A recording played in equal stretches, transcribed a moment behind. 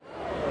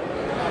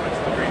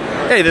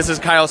Hey, this is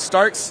Kyle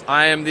Starks.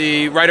 I am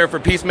the writer for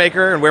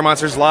Peacemaker and Where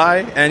Monsters Lie,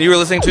 and you are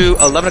listening to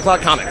 11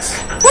 O'Clock Comics.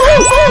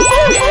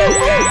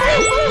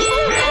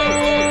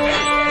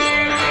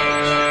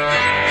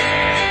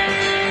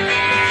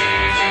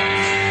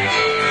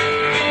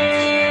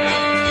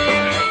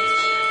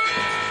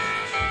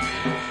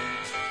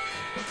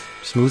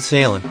 Smooth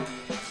sailing,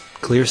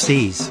 clear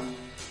seas,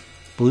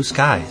 blue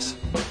skies.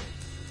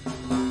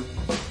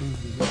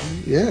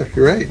 Yeah,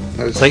 you're right.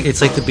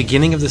 It's like the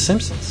beginning of The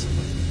Simpsons.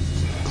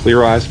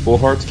 Clear eyes, full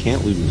hearts,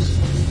 can't lose.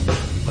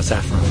 What's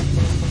that from?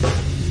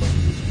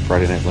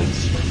 Friday Night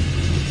Lights.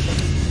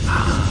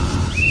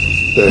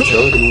 The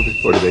show or the movie?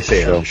 Or did they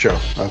say it? Show.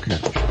 Okay.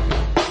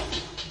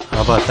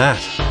 How about that?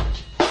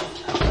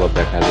 I love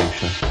that goddamn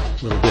show.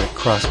 A little bit of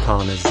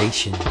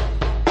cross-pollination.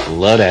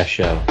 Love that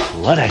show.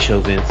 Love that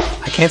show, Vince.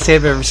 I can't say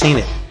I've ever seen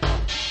it.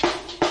 I'm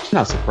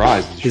not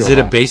surprised. Is it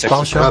a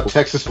baseball show? About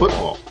Texas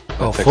football.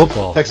 Oh,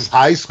 football. Texas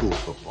high school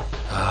football.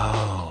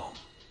 Oh.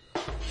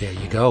 There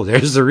you go.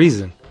 There's the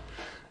reason.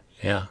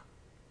 Yeah.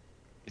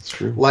 It's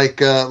true.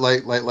 Like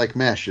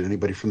MASH. Did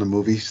anybody from the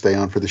movie stay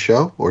on for the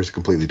show, or is it a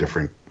completely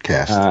different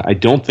cast? I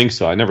don't think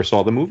so. I never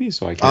saw the movie,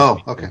 so I can't.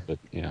 Oh, okay. But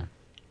yeah.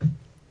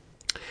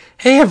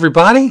 Hey,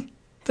 everybody.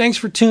 Thanks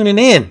for tuning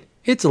in.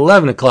 It's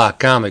 11 O'Clock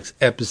Comics,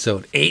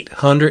 episode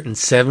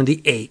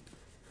 878.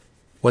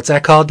 What's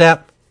that called,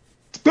 Dap?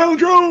 It's a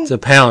palindrome. It's a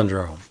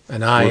palindrome.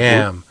 And I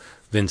am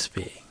Vince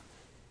B.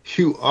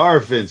 You are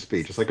Vince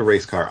B. Just like a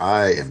race car,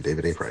 I am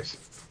David A. Price.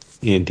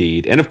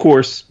 Indeed. And of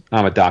course,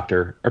 I'm a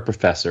doctor, a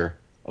professor,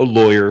 a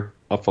lawyer,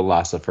 a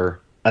philosopher,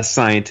 a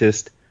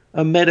scientist,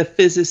 a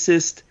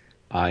metaphysicist.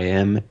 I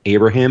am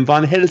Abraham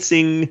von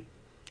Helsing.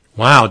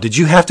 Wow. Did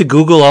you have to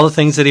Google all the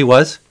things that he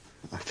was?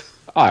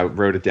 I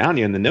wrote it down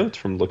in the notes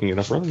from looking it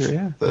up earlier,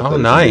 yeah.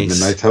 Nice.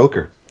 The Night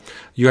Toker.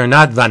 You are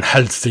not Van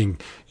Helsing.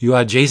 You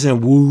are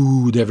Jason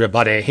Wood,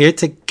 everybody. Here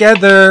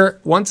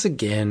together once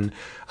again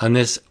on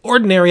this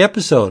ordinary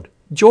episode.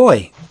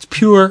 Joy. It's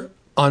pure,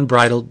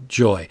 unbridled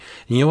joy.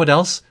 And you know what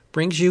else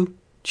brings you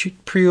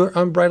pure,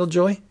 unbridled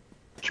joy?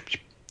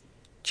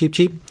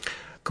 Cheap.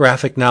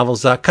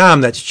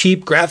 Graphicnovels.com. That's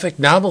cheap.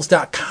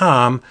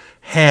 Graphicnovels.com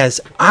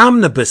has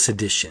omnibus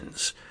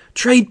editions,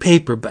 trade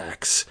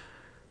paperbacks,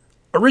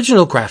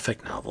 original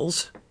graphic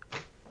novels,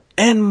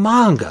 and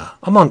manga,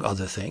 among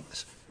other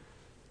things,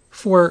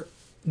 for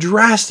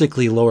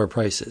drastically lower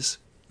prices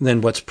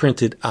than what's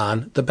printed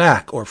on the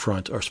back or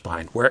front or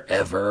spine,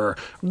 wherever.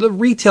 The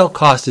retail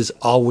cost is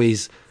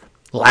always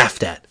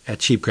laughed at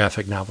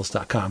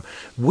cheapgraphicnovels.com.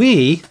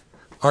 We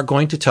are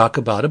going to talk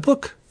about a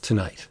book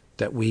tonight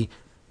that we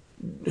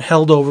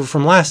held over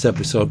from last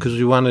episode because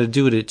we wanted to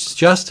do it its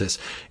justice.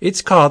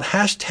 It's called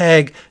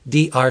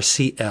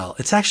 #DRCL.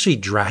 It's actually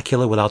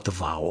Dracula without the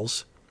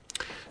vowels.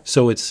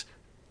 So let's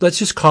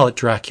just call it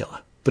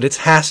Dracula, but it's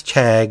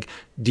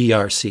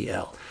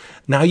 #DRCL.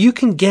 Now you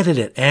can get it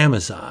at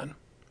Amazon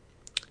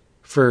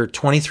for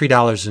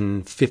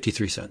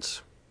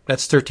 $23.53.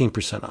 That's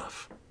 13%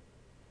 off.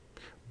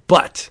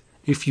 But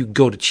if you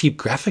go to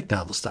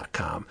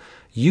cheapgraphicnovels.com,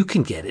 you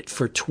can get it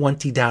for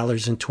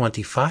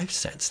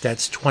 $20.25.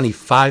 That's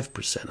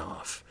 25%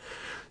 off.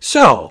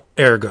 So,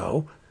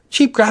 ergo,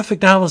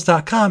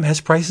 cheapgraphicnovels.com has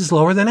prices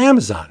lower than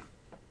Amazon.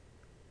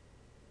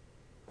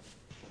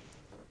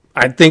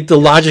 I think the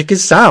logic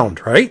is sound,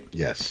 right?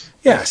 Yes.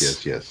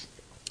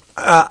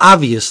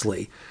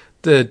 Obviously,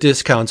 the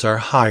discounts are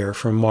higher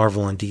for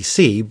Marvel and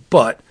DC,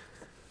 but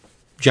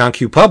John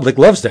Q. Public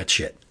loves that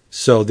shit.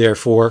 So,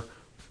 therefore,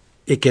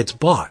 it gets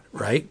bought,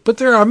 right? But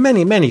there are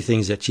many, many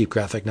things at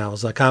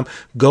cheapgraphicnovels.com.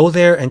 Go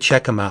there and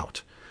check them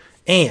out.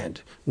 And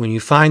when you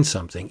find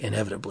something,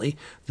 inevitably,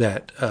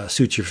 that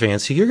suits your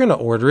fancy, you're going to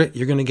order it.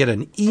 You're going to get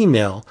an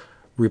email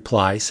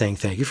reply saying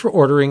thank you for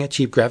ordering at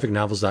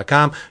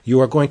cheapgraphicnovels.com.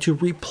 You are going to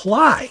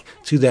reply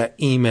to that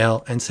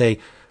email and say,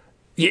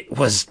 it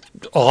was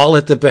all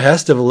at the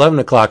behest of 11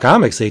 O'Clock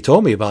Comics. They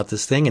told me about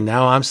this thing, and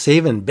now I'm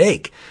saving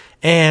bake.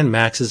 And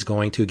Max is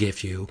going to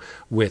gift you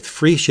with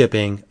free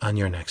shipping on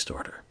your next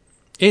order.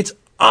 It's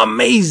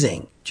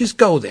amazing. Just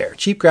go there.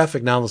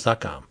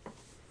 cheapgraphicnovels.com.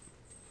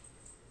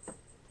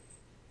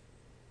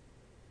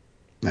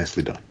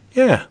 Nicely done.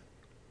 Yeah.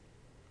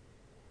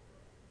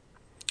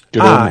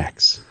 Good old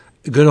Max.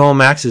 Good old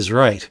Max is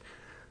right.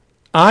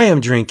 I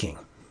am drinking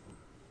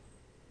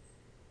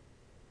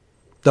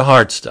the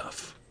hard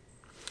stuff.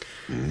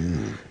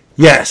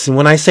 Yes, and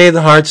when I say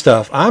the hard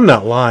stuff, I'm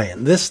not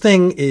lying. This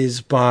thing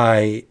is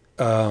by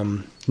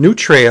New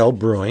Trail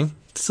Brewing.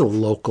 It's a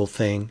local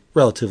thing,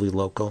 relatively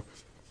local.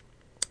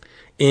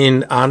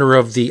 In honor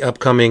of the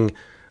upcoming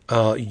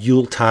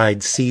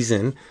Yuletide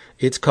season,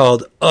 it's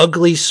called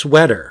Ugly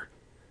Sweater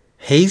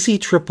Hazy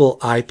Triple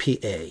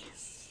IPA.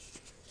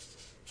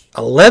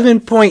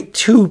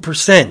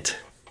 11.2%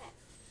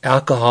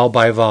 alcohol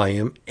by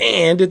volume,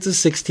 and it's a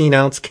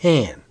 16-ounce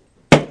can.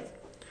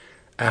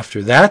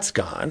 After that's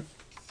gone,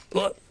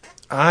 look,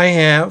 I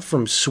have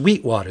from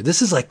Sweetwater.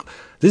 This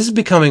is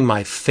becoming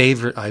my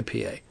favorite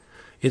IPA.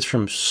 It's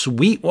from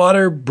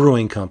Sweetwater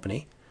Brewing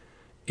Company.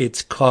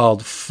 It's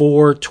called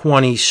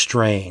 420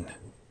 Strain.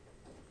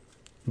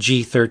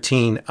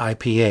 G13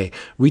 IPA.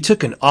 We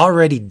took an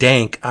already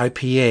dank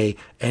IPA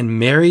and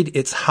married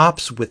its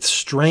hops with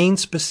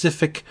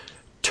strain-specific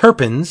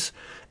terpenes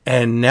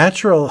and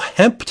natural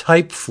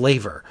hemp-type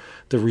flavor.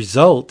 The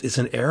result is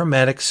an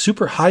aromatic,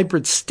 super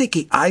hybrid,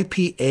 sticky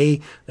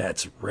IPA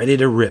that's ready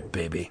to rip,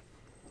 baby.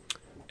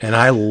 And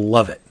I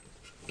love it.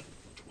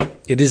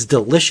 It is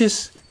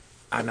delicious,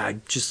 and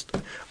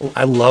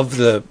I love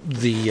the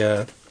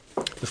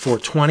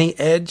 420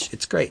 edge.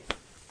 It's great.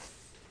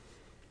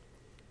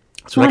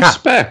 That's what I got.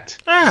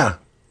 Respect. Yeah.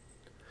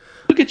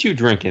 Look at you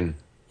drinking.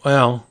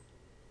 Well,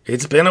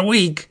 it's been a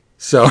week,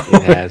 so.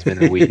 It has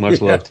been a week.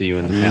 Much love to you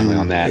and the family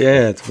on that.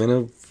 Yeah, it's been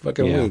a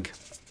fucking week.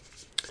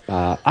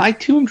 I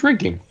too am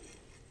drinking.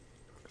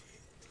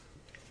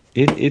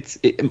 It's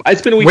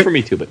been a week for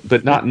me too,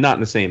 but not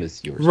the same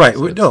as yours. Right?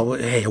 So no,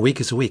 hey, a week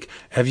is a week.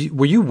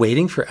 Were you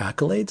waiting for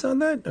accolades on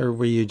that, or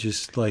were you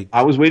just like?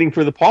 I was waiting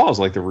for the pause,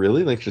 like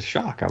the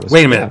shock.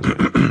 Wait a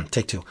minute.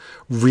 Take two.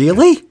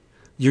 Really?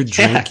 You're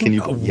drinking?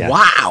 Yes.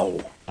 Wow.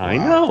 I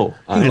know.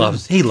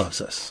 He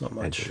loves us so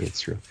much.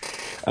 It's true.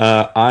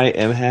 I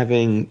am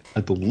having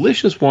a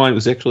delicious wine. It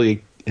was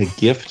actually a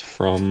gift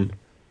from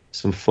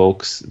some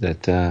folks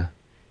that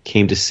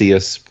came to see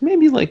us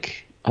maybe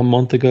like a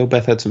month ago.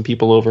 Beth had some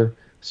people over,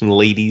 some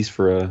ladies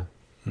for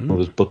one of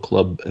those book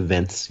club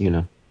events,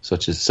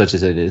 such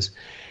as it is.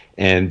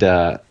 And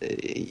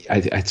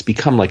it's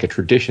become like a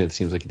tradition. It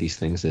seems like these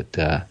things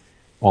that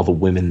all the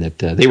women that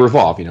they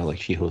revolve, like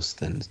she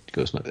hosts and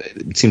goes.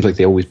 It seems like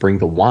they always bring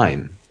the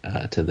wine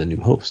to the new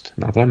host.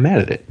 Not that I'm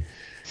mad at it.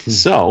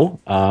 So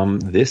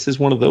this is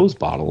one of those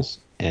bottles,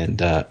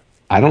 and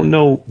I don't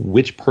know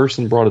which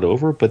person brought it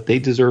over, but they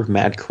deserve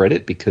mad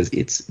credit because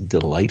it's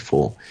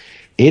delightful.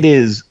 It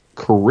is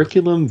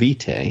Curriculum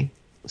Vitae,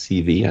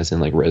 CV as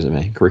in like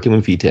resume.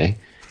 Curriculum Vitae.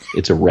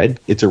 It's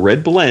a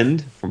red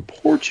blend from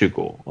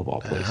Portugal of all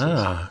places.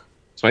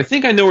 So I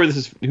think I know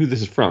who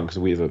this is from because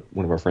we have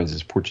one of our friends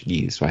is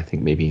Portuguese. So I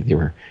think maybe they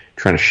were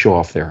trying to show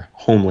off their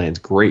homeland's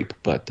grape,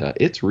 but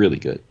it's really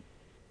good.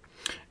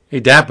 Hey,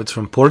 Dap, it's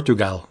from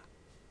Portugal.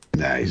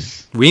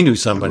 Nice. We knew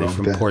somebody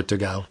from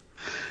Portugal.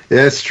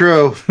 Yeah, it's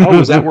true. Oh,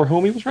 was that where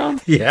homie was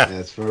from? Yeah.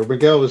 That's where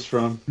Miguel was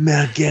from.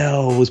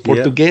 Miguel was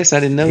Portuguese? Yep.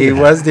 I didn't know he that.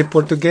 He was the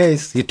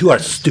Portuguese. You two are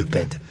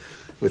stupid.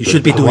 With you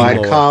should be doing wide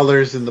more.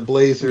 Collars and the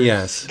blazers.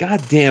 Yes.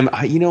 God damn.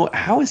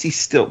 How is he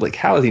still,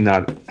 how is he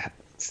not...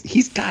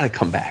 He's got to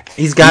come back.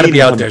 He's got to be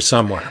out there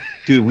somewhere.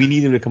 Dude, we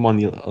need him to come on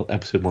the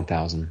episode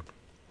 1000.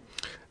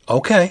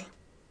 Okay.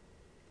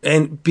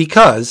 And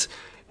because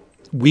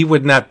we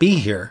would not be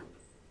here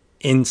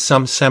in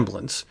some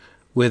semblance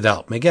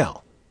without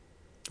Miguel,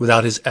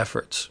 without his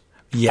efforts.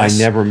 Yes. I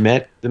never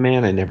met the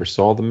man. I never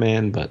saw the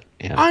man, but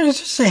yeah. I was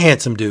just a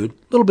handsome dude. A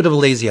little bit of a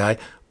lazy eye.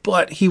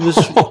 But he was,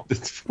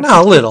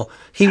 no, a little.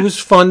 He was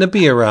fun to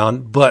be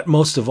around, but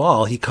most of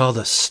all, he called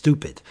us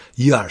stupid.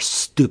 You are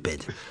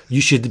stupid. You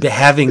should be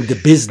having the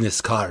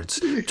business cards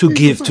to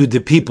give to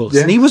the people.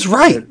 Yeah. And he was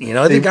right.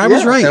 The guy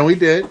was right. And we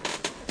did.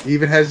 He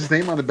even has his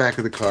name on the back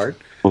of the card.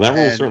 Well, that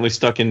rule certainly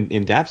stuck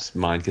in Dap's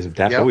mind because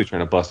Dap's always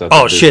trying to bust out.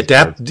 Oh, shit,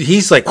 Dap.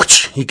 He's like,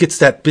 he gets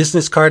that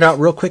business card out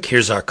real quick.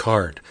 Here's our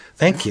card.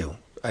 Thank you.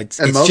 It's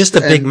just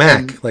a Big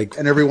Mac.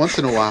 And every once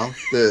in a while,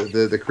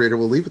 the creator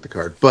will leave with the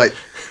card. But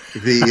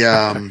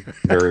the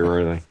very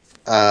rarely.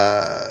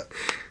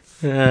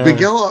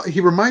 Miguel, he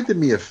reminded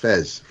me of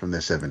Fez from the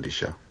 '70s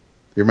show.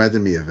 He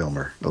reminded me of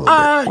Vilmer a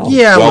little bit.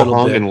 Yeah, well a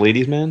little bit. And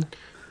ladies' man.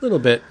 A little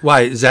bit.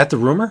 Why is that the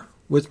rumor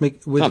with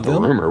Not the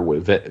Vilmer?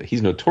 rumor.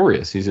 He's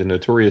notorious. He's a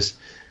notorious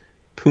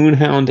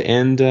poonhound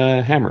and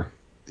hammer.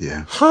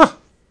 Yeah. Huh.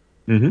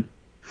 Mm-hmm.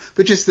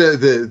 But just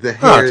the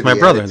hair, it's my the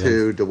brother,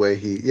 attitude, the way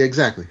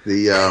exactly.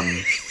 He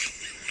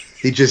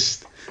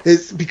just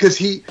it's because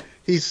he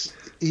was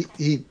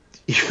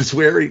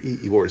wearing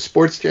he wore a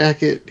sports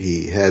jacket.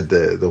 He had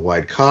the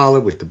wide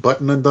collar with the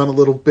button undone a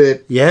little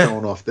bit,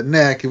 going off the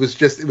neck. It was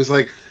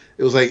like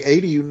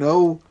hey, do you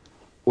know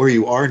where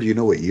you are? Do you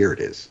know what year it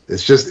is?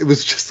 It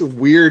was just a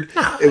weird.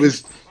 It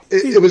was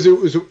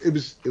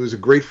a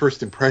great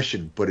first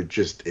impression, but it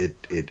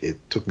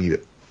took me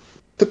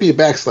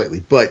aback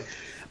slightly, but.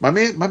 My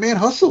man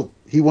hustled.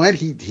 He went.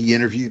 He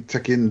interviewed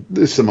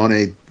fucking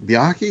Simone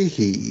Bianchi.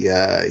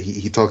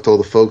 He talked to all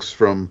the folks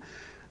from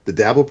the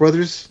Dabble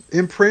Brothers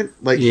imprint.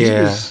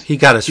 He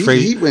got his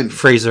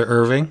Fraser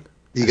Irving.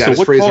 He got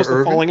his Fraser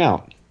Irving. Falling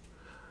out.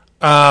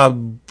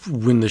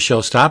 When the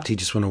show stopped, he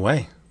just went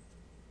away.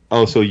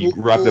 Oh, so you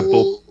rocked up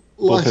both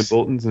head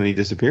Boltons and he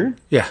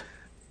disappeared? Yeah.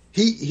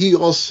 He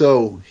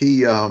also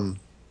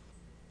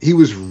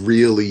was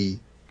really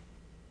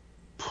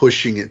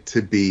pushing it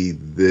to be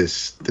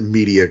the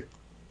media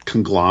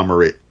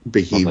conglomerate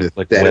behemoth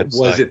that it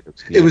wasn't.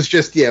 Yeah. It was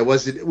just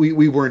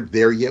we weren't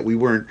there yet. We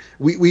weren't.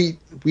 We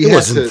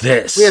had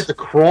to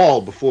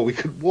crawl before we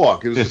could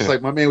walk. It was just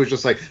like my man was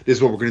just like, this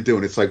is what we're going to do,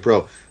 and it's like,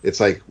 bro, it's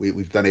like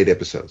we've done 8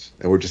 episodes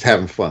and we're just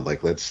having fun.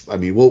 Like we'll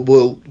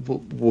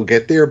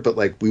get there, but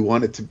like we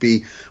want it to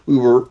be.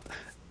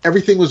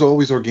 Everything was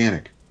always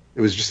organic.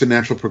 It was just a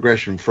natural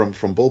progression from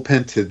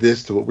bullpen to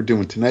this to what we're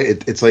doing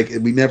tonight. It's like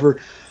we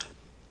never.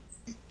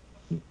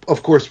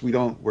 of course,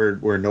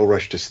 we're in no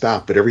rush to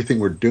stop, but everything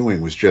we're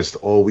doing was just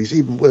always,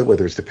 even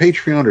whether it's the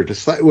Patreon or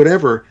to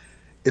whatever,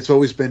 it's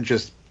always been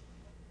just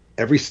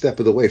every step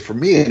of the way, for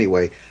me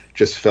anyway,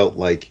 just felt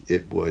like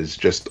it was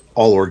just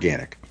all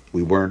organic. I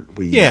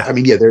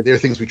mean, there are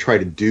things we try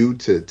to do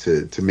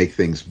to make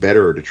things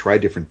better or to try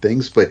different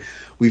things, but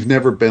we've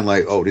never been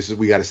like,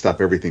 we got to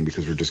stop everything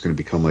because we're just going to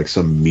become like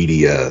some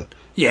media.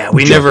 Yeah,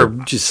 we never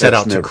just set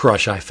out to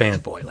crush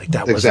iFanboy. Like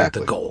that wasn't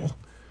the goal.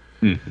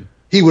 Mm-hmm.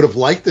 He would have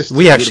liked this.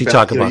 We actually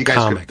talk about you guys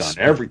comics. Could have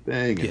done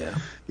everything. Yeah.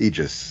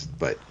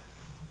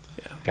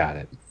 Got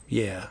it.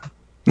 Yeah.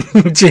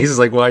 Jason's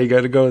like, why you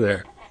got to go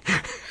there?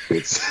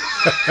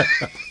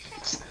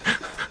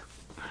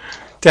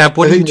 Tap,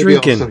 what are you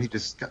drinking?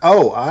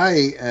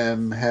 I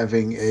am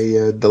having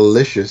a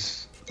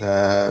delicious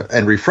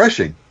and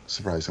refreshing,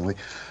 surprisingly,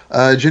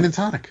 gin and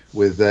tonic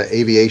with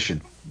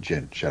Aviation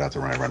Gin. Shout out to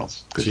Ryan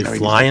Reynolds. You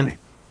flying?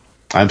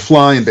 I'm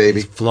flying,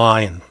 baby. He's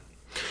flying.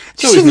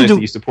 It's always nice that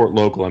you support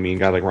local. I mean, a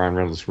guy like Ryan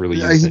Reynolds really.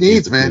 Yeah, he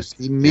needs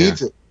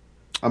it.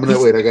 I'm gonna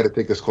wait. I got to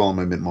take this call on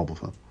my Mint mobile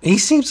phone. He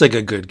seems like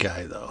a good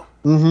guy, though.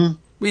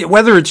 Mm-hmm.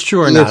 Whether it's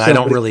true or not, I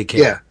don't really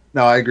care. Yeah,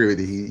 no, I agree with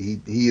you.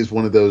 He is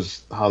one of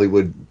those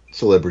Hollywood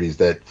celebrities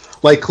that,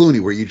 like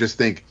Clooney, where you just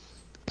think,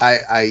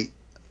 I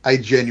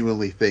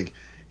genuinely think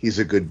he's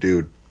a good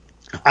dude.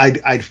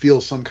 I'd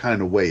feel some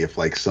kind of way if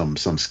like some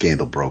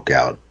scandal broke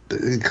out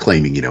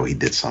claiming he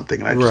did something,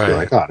 and I'd just be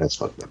like, oh, that's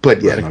fucked up.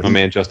 But yeah, my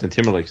man Justin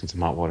Timberlake's in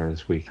some hot water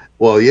this week.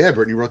 Well, yeah,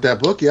 Brittany wrote that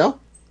book, yo.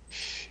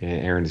 Yeah,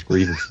 Aaron is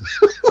grievances.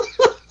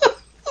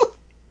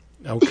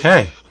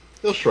 Okay.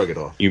 He'll shrug it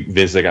off.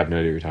 Vince, I got no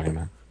idea what you're talking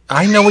about.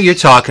 I know what you're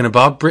talking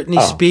about.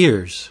 Britney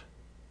Spears.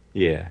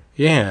 Yeah.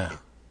 Yeah.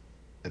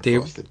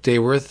 They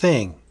were a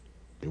thing.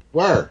 They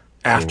were.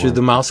 After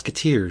the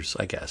Mouseketeers,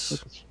 I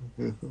guess.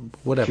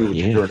 Whatever.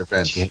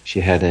 She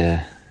had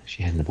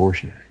an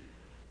abortion.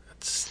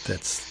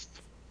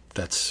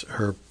 That's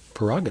her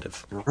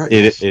prerogative. Right.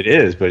 It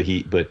is, but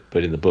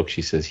in the book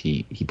she says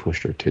he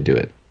pushed her to do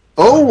it.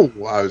 Oh,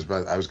 I was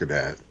going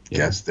to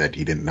guess that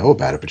he didn't know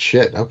about it, but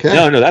shit. Okay.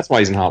 No, that's why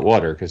he's in hot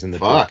water, because in the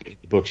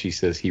book she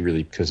says he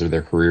really, because of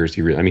their careers,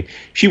 I mean,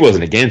 she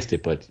wasn't against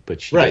it, but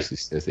she basically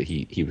says that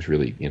he was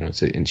really,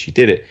 and she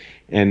did it.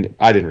 And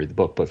I didn't read the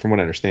book, but from what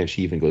I understand,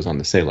 she even goes on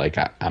to say, like,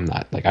 I'm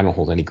not, like, I don't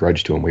hold any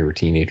grudge to him. We were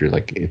teenagers,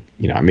 like,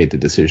 I made the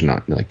decision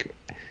on, like,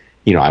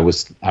 I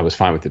was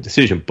fine with the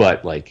decision,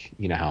 but like,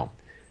 how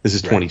this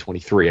is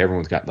 2023,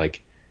 everyone's got,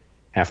 like,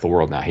 half the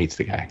world now hates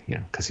the guy,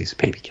 because he's a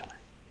baby killer.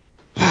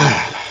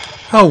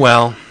 Oh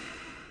well.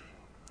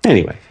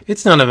 Anyway,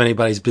 it's none of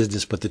anybody's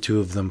business but the two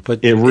of them.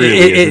 But it really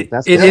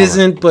isn't. It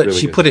isn't. But really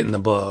she put it in the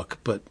book.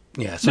 But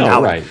yeah, so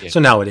now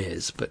it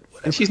is. But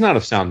whatever. And she's not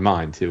of sound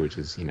mind too, which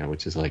is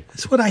like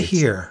that's what I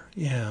hear.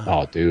 Yeah.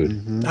 Oh, dude.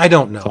 Mm-hmm. I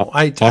don't know.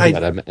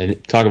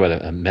 Talk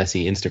about a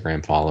messy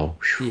Instagram follow.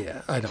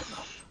 Yeah, I don't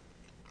know.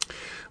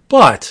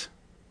 But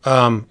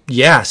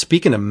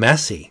speaking of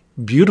messy,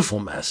 beautiful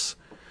mess.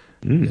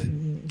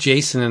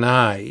 Jason and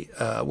I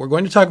were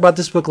going to talk about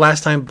this book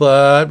last time,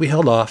 but we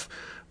held off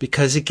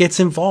because it gets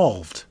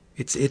involved.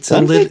 It's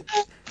a little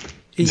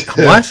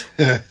what?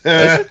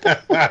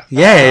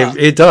 Yeah,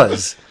 it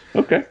does.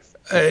 Okay.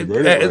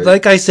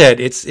 Like I said,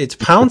 it's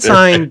pound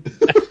sign.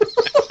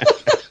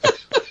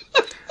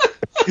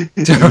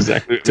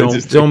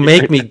 Don't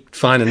make me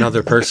find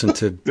another person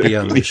to be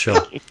on the show.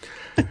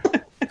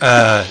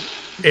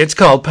 It's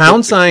called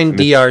pound sign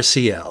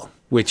DRCL,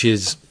 which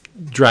is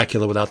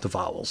Dracula without the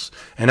vowels.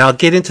 And I'll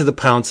get into the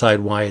pound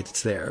side why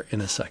it's there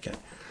in a second.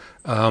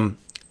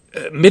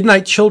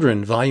 Midnight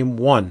Children, Volume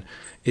 1.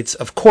 It's,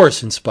 of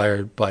course,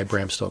 inspired by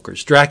Bram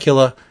Stoker's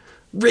Dracula,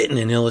 written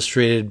and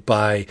illustrated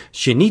by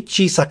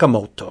Shinichi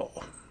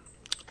Sakamoto.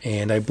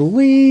 And I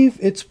believe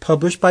it's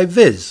published by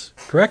Viz,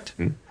 correct?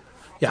 Mm.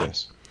 Yeah.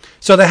 Yes.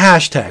 So the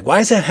hashtag. Why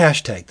is that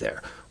hashtag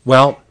there?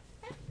 Well,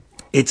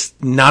 it's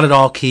not at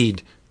all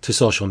keyed to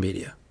social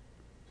media.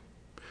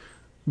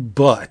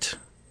 But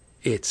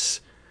it's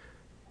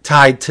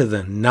tied to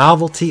the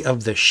novelty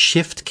of the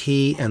shift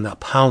key and the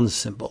pound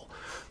symbol,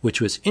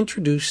 which was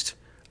introduced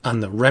on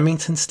the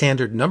Remington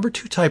Standard No.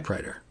 2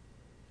 typewriter.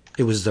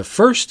 It was the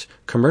first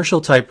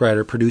commercial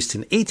typewriter produced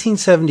in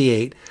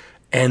 1878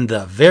 and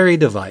the very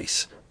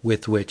device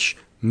with which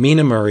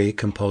Mina Murray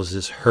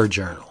composes her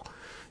journal.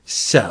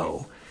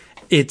 So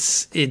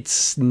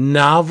it's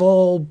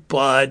novel,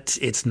 but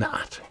it's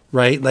not,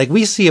 right? Like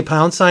we see a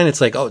pound sign, it's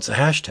like, oh, it's a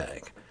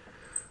hashtag.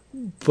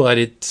 But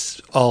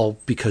it's all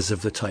because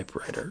of the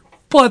typewriter.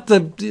 But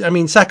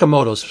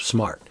Sakamoto's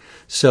smart.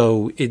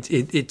 So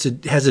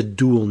it has a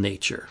dual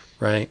nature,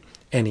 right?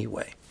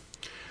 Anyway.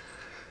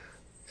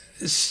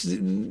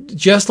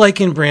 Just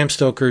like in Bram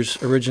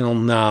Stoker's original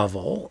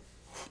novel,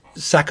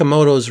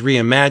 Sakamoto's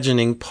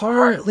reimagining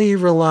partly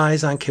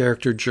relies on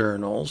character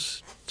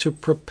journals to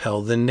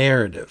propel the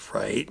narrative,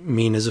 right?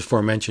 Mina's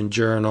aforementioned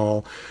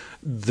journal,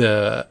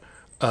 the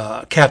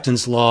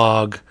captain's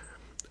log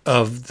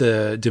of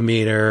the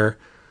Demeter.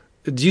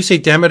 Do you say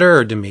Demeter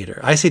or Demeter?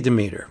 I say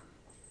Demeter.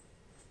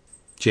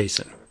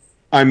 Jason.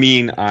 I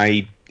mean,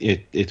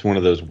 it's one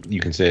of those, you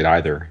can say it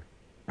either.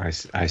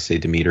 I say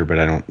Demeter, but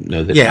I don't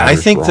know that. Yeah, I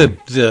think wrong.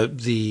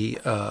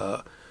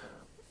 the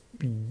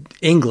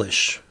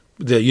English,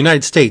 the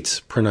United States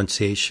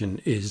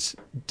pronunciation is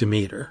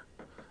Demeter.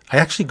 I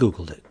actually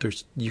Googled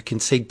it. You can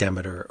say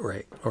Demeter,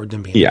 right, or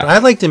Demeter. Yeah. But I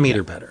like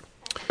Demeter better.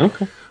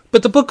 Okay.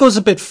 But the book goes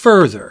a bit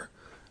further,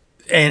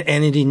 and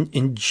it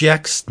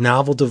injects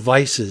novel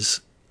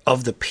devices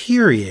of the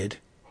period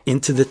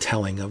into the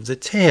telling of the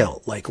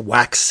tale, like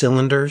wax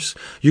cylinders.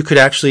 You could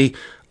actually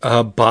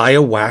buy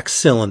a wax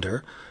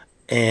cylinder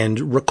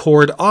and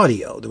record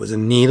audio. There was a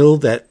needle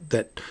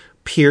that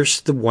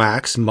pierced the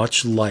wax,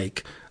 much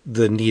like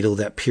the needle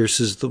that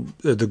pierces the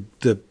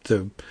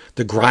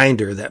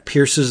grinder that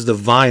pierces the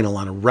vinyl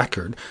on a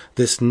record.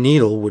 This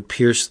needle would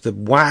pierce the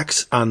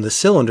wax on the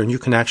cylinder, and you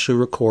can actually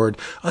record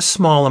a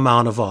small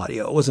amount of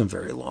audio. It wasn't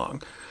very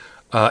long.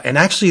 And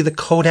actually, the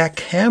Kodak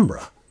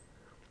camera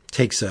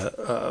takes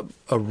a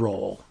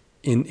role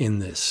in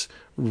this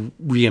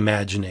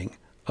reimagining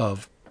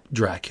of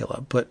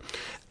Dracula. But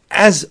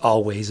as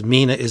always,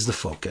 Mina is the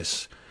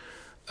focus.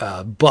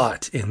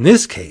 But in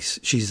this case,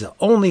 she's the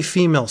only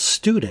female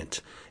student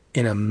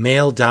in a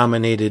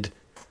male-dominated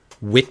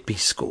Whitby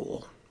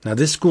school. Now,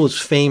 this school is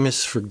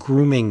famous for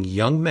grooming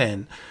young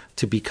men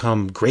to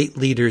become great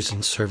leaders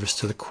in service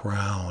to the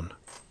crown.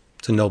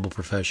 It's a noble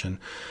profession.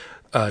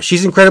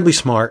 She's incredibly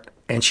smart,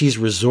 and she's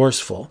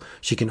resourceful.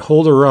 She can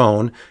hold her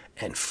own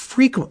and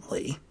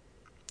frequently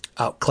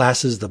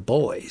outclasses the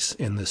boys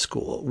in the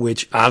school,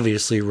 which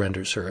obviously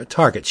renders her a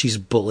target. She's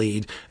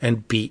bullied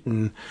and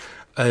beaten.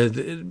 But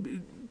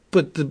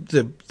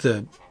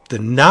the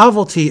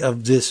novelty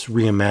of this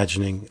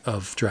reimagining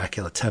of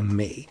Dracula to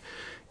me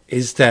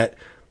is that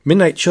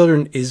Midnight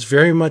Children is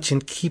very much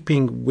in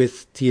keeping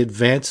with the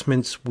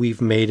advancements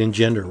we've made in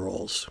gender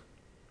roles.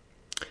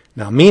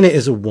 Now, Mina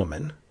is a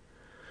woman,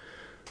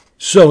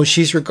 so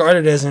she's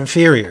regarded as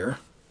inferior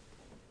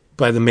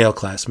by the male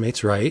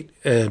classmates, right?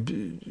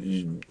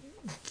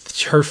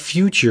 Her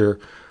future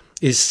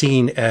is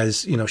seen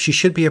as, she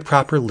should be a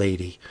proper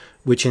lady,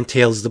 which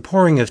entails the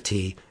pouring of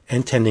tea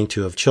and tending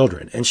to of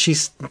children. And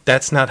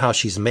that's not how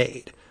she's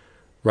made,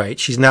 right?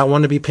 She's not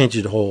one to be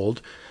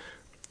pigeonholed.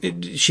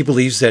 She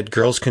believes that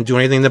girls can do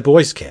anything that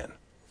boys can.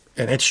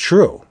 And it's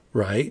true,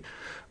 right?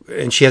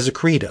 And she has a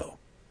credo,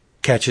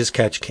 catch as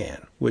catch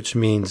can, which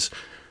means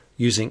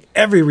using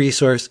every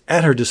resource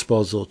at her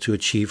disposal to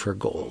achieve her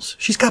goals.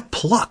 She's got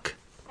pluck,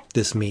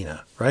 this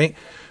Mina, right?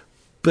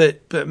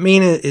 But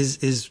Mina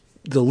is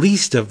the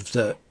least of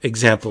the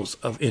examples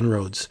of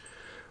inroads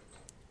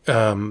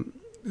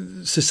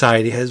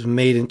society has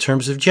made in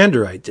terms of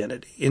gender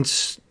identity. In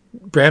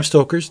Bram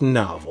Stoker's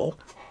novel,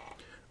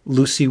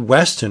 Lucy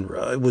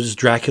Westenra was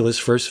Dracula's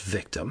first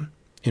victim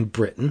in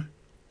Britain.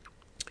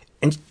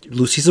 And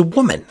Lucy's a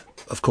woman,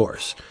 of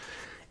course.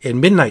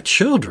 In Midnight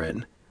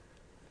Children,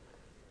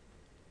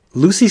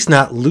 Lucy's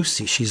not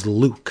Lucy, she's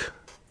Luke.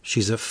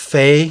 She's a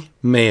fey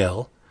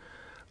male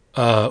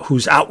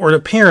whose outward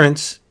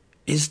appearance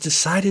is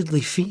decidedly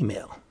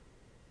female.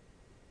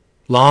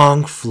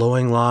 Long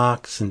flowing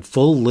locks and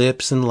full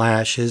lips and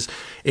lashes.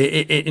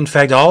 In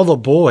fact, all the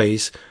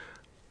boys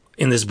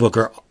in this book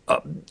are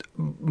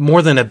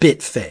more than a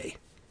bit fey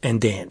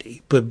and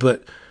dandy,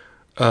 but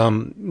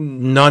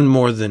none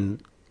more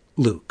than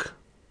Luke.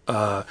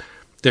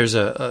 There's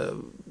a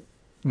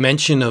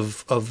mention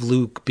of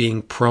Luke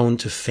being prone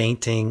to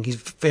fainting. He's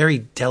very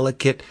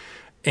delicate,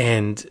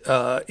 and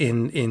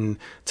in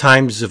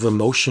times of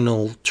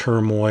emotional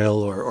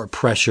turmoil or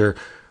pressure,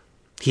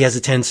 he has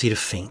a tendency to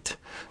faint.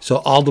 So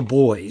all the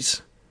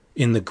boys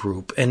in the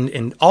group,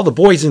 and all the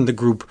boys in the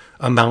group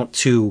amount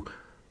to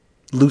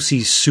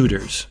Lucy's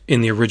suitors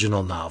in the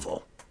original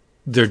novel.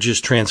 They're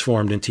just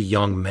transformed into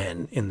young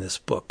men in this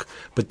book.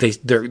 But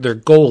their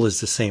goal is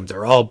the same.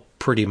 They're all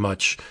pretty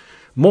much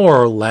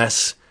more or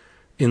less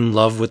in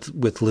love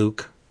with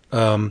Luke.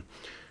 But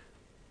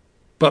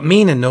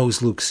Mina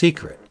knows Luke's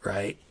secret,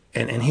 right?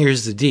 And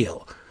here's the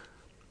deal.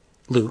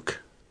 Luke,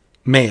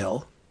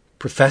 male,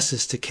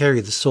 professes to carry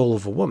the soul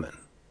of a woman.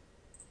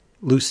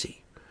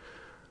 Lucy.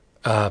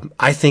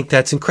 I think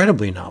that's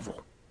incredibly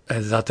novel.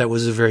 I thought that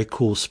was a very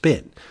cool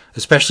spin,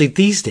 especially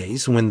these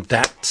days when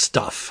that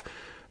stuff,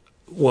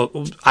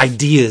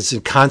 ideas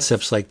and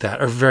concepts like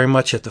that are very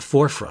much at the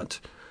forefront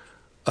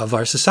of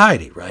our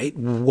society, right?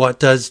 What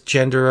does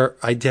gender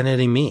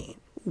identity mean?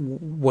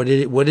 What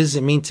does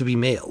it mean to be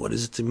male? What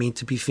does it mean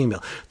to be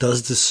female?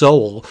 Does the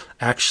soul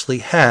actually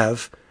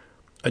have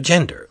a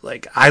gender?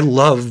 Like, I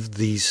love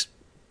these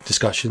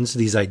discussions,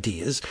 these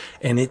ideas,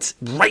 and it's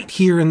right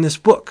here in this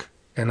book.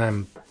 And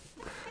I'm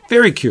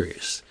very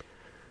curious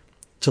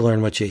to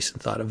learn what Jason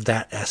thought of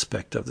that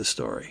aspect of the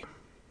story.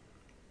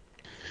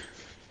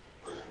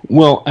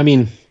 Well, I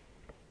mean,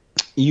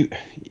 you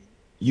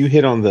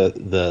hit on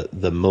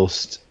the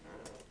most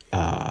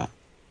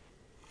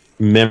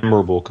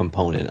memorable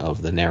component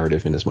of the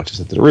narrative, in as much as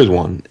that there is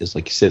one, is,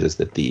 like you said, is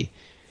that the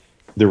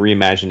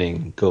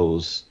reimagining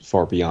goes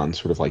far beyond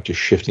sort of like just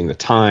shifting the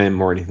time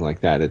or anything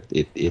like that.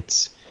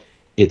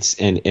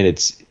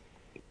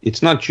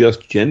 It's not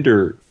just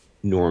gender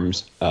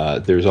norms.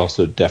 There's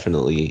also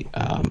definitely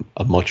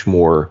a much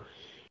more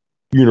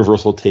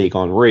universal take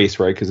on race,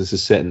 right? Because this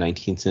is set in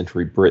 19th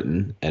century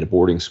Britain at a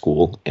boarding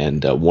school,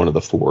 and one of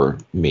the four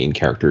main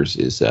characters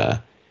is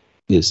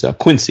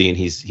Quincy, and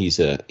he's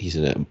a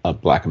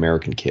Black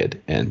American kid,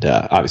 and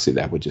obviously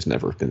that would just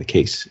never have been the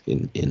case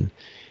in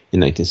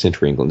 19th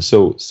century England.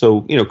 So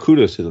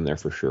kudos to them there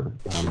for sure.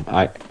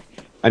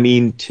 I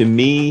mean, to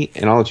me,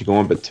 and I'll let you go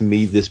on, but to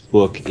me, this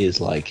book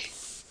is like,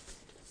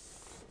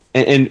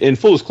 and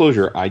full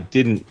disclosure, I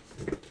didn't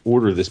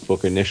order this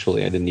book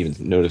initially. I didn't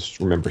even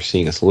remember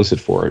seeing a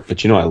solicit for it.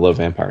 But I love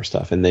vampire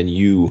stuff. And then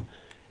you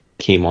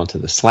came onto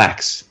the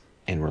Slacks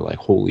and were like,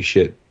 "Holy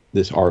shit,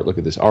 this art! Look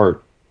at this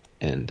art!"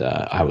 And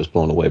I was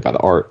blown away by the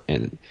art.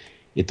 And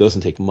it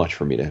doesn't take much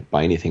for me to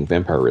buy anything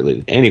vampire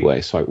related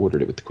anyway. So I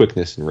ordered it with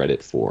quickness and read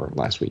it for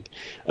last week.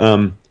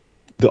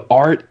 The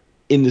art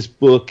in this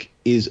book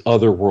is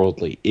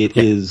otherworldly. It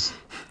is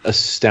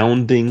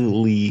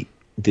astoundingly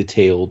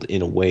detailed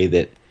in a way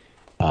that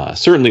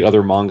certainly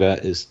other manga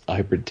is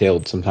hyper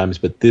detailed sometimes,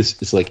 but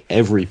this is like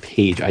every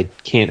page. I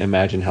can't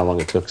imagine how long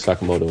it took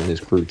Sakamoto and his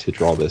crew to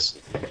draw this.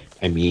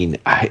 I mean,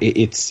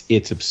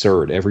 it's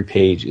absurd. Every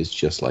page is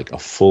just like a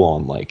full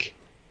on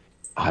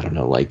I don't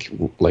know, it's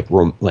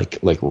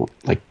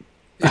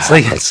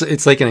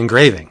like an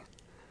engraving.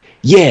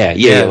 Yeah,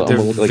 they're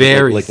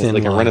very thin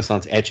like a line.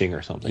 Renaissance etching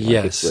or something.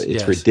 Yes,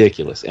 it's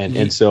ridiculous.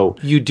 And so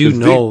you do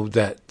know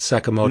that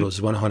Sakamoto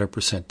is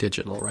 100%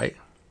 digital, right?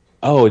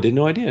 Oh, I did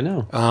no idea.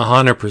 No,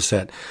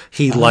 100%.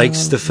 He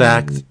likes the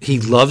fact he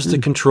loves the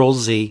Control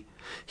Z.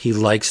 He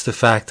likes the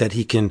fact that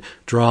he can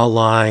draw a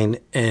line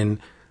and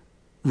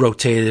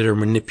rotate it or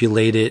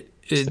manipulate it.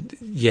 When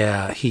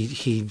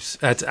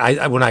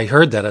I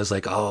heard that, I was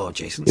like, oh,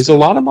 Jason. Is a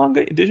lot of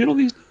manga digital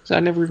these days?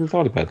 I never even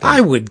thought about that. I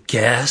would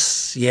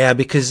guess,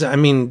 because I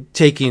mean,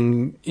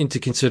 taking into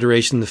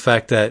consideration the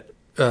fact that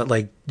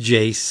like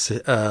Jace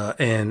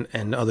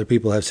and other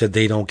people have said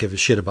they don't give a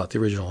shit about the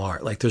original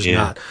art. Like there's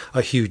not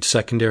a huge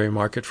secondary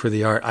market for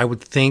the art. I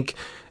would think,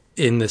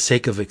 in the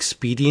sake of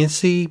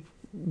expediency,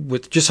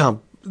 with just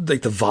how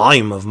like the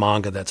volume of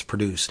manga that's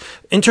produced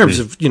in terms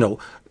of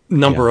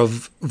number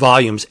of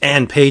volumes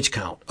and page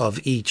count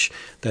of each,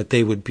 that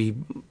they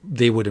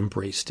would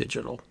embrace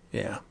digital.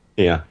 Yeah.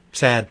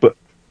 Sad, but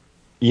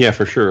yeah,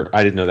 for sure.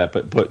 I didn't know that,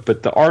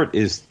 but the art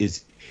is.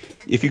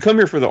 If you come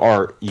here for the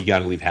art, you got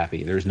to leave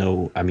happy. There's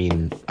no, I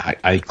mean,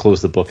 I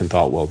closed the book and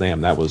thought, well,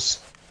 damn, that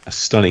was a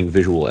stunning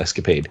visual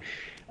escapade.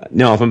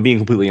 Now, if I'm being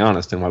completely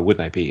honest, and why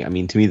wouldn't I be? I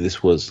mean, to me,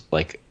 this was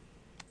like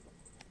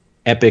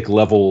epic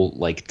level,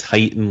 like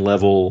Titan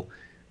level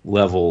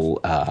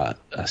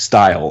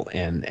style,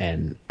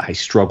 and I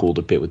struggled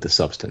a bit with the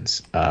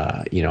substance.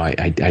 I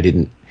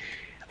didn't.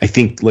 I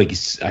think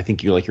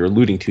you're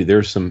alluding to.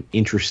 There's some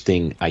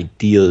interesting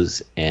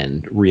ideas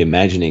and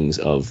reimaginings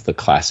of the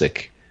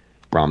classic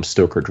Bram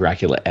Stoker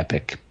Dracula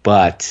epic,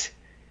 but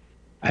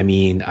I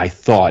mean, I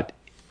thought,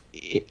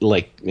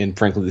 and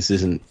frankly, this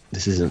isn't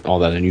all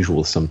that unusual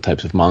with some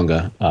types of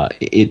manga.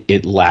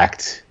 It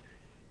lacked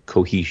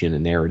cohesion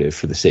and narrative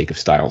for the sake of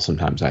style.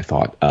 Sometimes I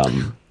thought.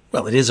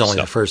 Well, it is only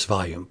the first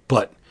volume,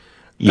 but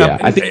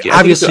I think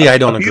obviously I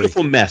don't agree. A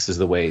beautiful mess is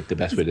the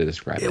best way to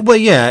describe it. Well,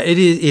 yeah, it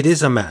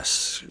is a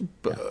mess.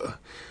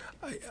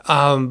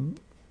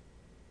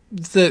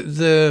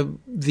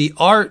 The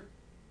art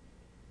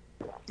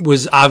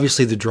was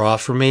obviously the draw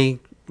for me,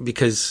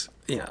 because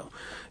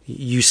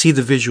you see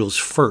the visuals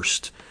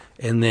first,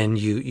 and then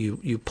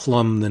you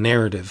plumb the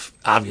narrative,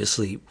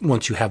 obviously,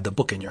 once you have the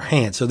book in your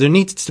hand. So there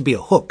needs to be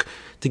a hook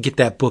to get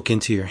that book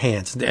into your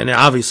hands, and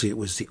obviously it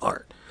was the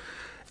art.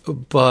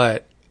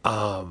 But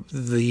for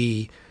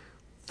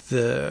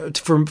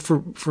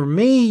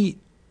me,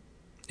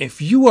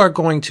 if you are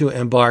going to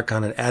embark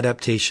on an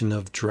adaptation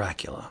of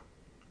Dracula,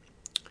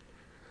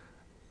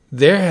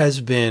 there has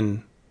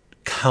been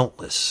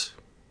countless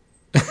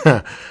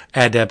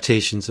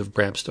adaptations of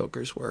Bram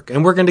Stoker's work,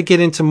 and we're going to get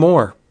into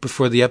more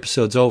before the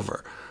episode's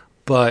over.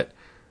 But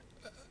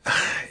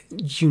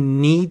you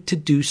need to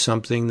do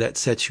something that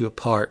sets you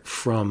apart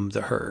from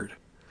the herd,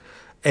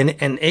 and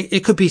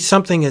it could be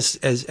something as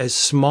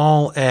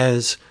small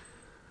as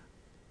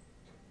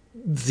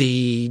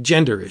the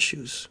gender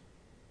issues,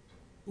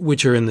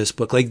 which are in this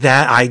book. Like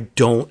that, I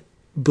don't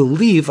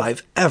believe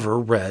I've ever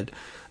read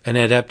an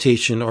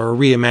adaptation or a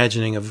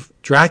reimagining of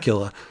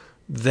Dracula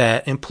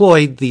that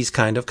employed these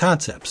kind of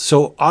concepts.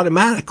 So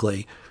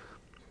automatically,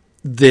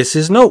 this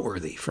is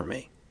noteworthy for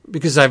me,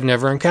 because I've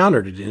never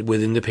encountered it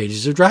within the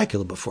pages of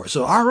Dracula before.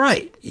 So, all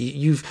right,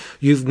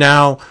 you've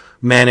now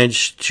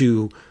managed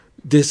to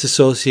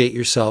disassociate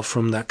yourself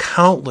from the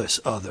countless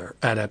other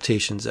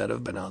adaptations that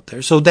have been out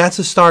there. So that's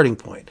a starting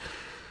point.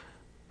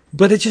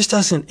 But it just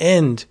doesn't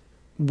end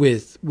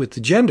with the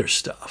gender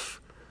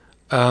stuff.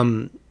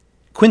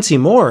 Quincy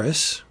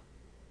Morris,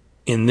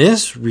 in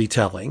this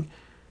retelling,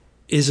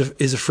 is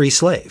a free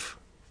slave.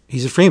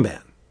 He's a free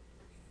man,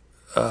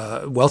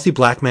 wealthy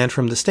black man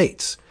from the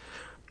States.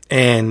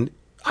 And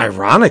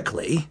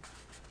ironically,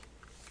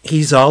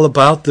 he's all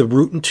about the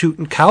rootin'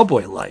 tootin'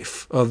 cowboy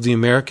life of the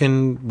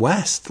American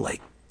West.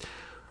 Like,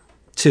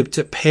 to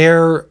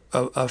pair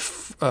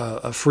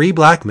a free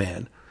black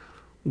man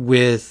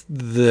with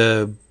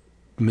the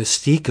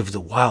mystique of the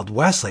Wild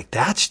West, like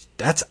that's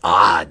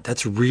odd.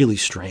 That's really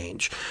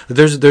strange.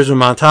 There's a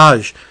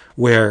montage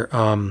where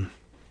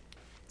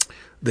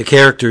the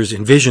characters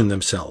envision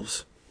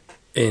themselves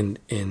in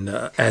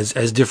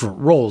as different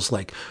roles.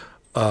 Like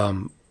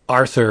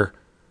Arthur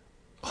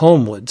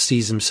Holmwood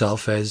sees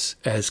himself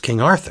as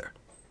King Arthur,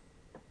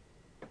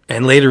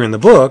 and later in the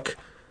book,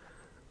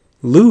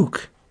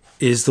 Luke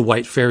is the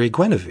White Fairy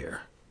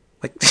Guinevere.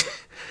 Like,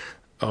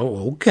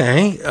 oh,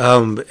 okay.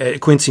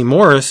 Quincy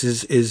Morris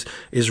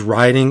is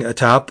riding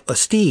atop a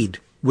steed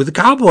with a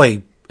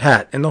cowboy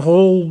hat and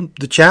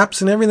the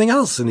chaps and everything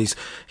else, and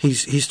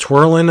he's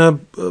twirling a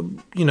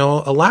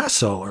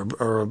lasso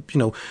or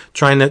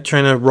trying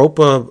to rope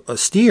a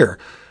steer.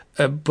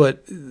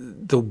 But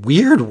the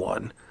weird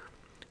one,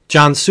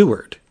 John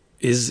Seward,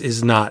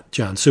 is not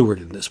John Seward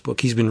in this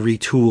book. He's been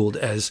retooled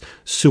as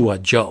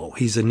Suwa Joe.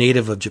 He's a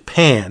native of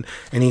Japan,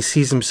 and he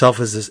sees himself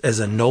as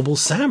a noble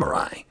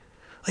samurai.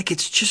 Like,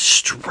 it's just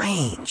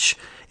strange.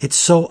 It's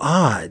so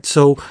odd.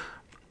 So,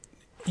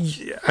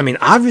 I mean,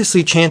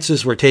 obviously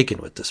chances were taken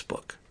with this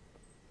book.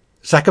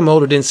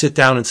 Sakamoto didn't sit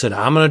down and said,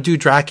 I'm going to do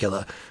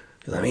Dracula.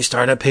 Let me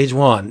start at page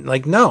 1.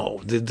 Like, no,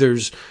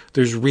 there's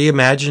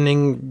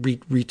reimagining,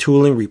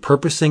 retooling,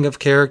 repurposing of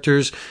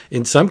characters.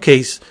 In some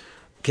cases,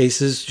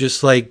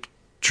 just like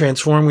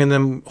transforming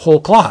them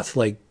whole cloth,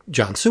 like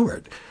John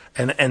Seward.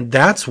 And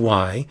that's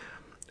why,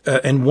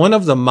 and one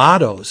of the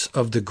mottos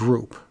of the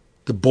group,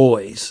 the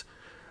boys,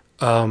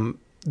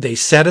 they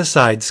set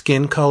aside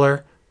skin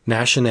color,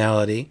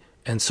 nationality,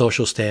 and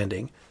social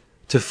standing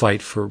to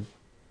fight for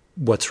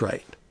what's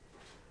right.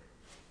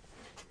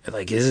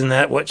 Like, isn't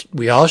that what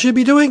we all should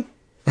be doing?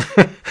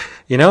 I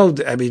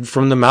mean,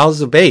 from the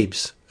mouths of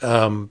babes.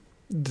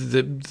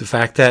 The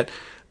fact that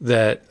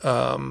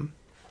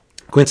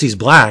Quincy's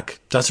black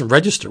doesn't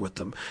register with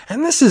them.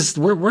 And this is,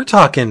 we're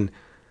talking,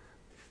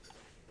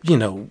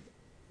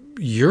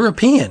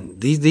 European.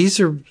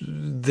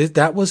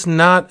 That was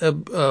not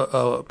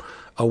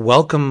a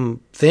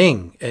welcome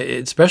thing,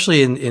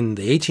 especially in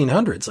the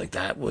 1800s. Like,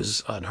 that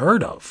was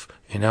unheard of,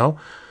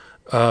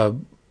 and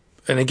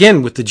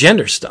again, with the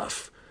gender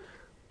stuff,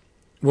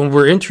 when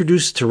we're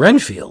introduced to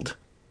Renfield,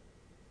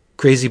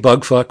 crazy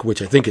bugfuck,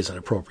 which I think is an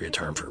appropriate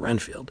term for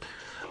Renfield,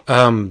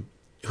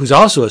 who's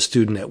also a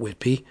student at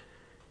Whitby,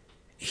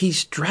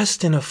 he's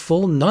dressed in a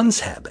full nun's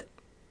habit.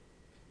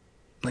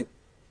 Like,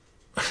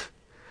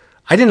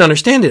 I didn't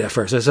understand it at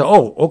first. I said,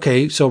 oh,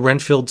 okay, so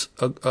Renfield's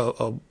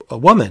a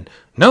woman.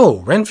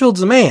 No,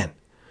 Renfield's a man.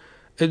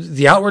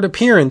 The outward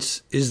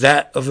appearance is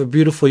that of a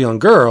beautiful young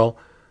girl,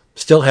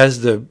 still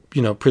has the,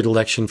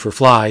 predilection for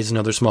flies and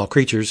other small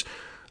creatures,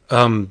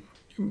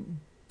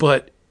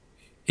 but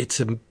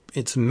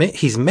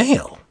he's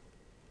male.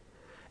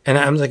 And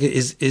I'm like,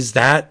 is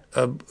that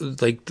a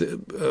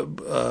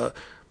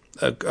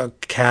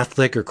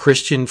Catholic or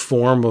Christian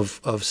form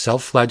of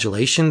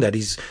self-flagellation that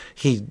he's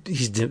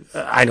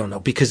I don't know,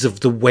 because of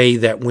the way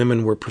that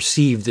women were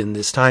perceived in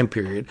this time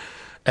period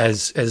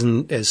as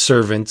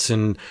servants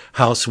and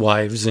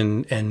housewives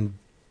and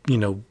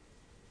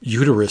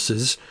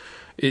uteruses.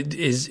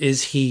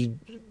 Is he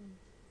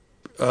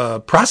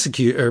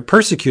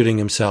persecuting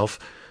himself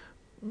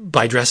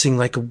by dressing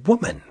like a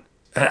woman?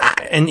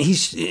 And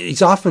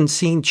he's often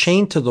seen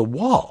chained to the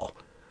wall.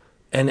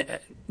 And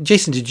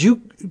Jason, did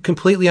you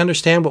completely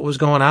understand what was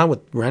going on with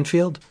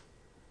Renfield?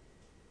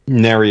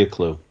 Nary a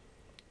clue.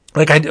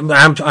 Like,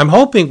 I'm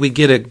hoping we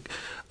get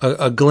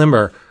a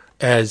glimmer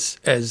as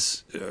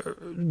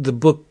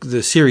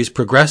the series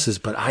progresses,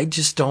 but I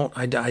just don't.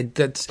 I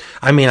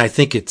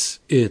think it's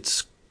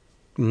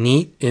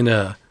neat in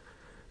a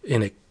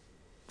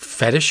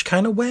fetish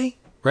kind of way,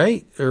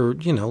 right? Or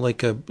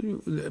like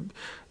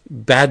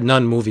bad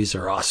nun movies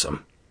are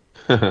awesome.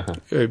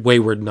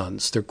 Wayward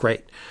Nuns, they're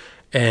great.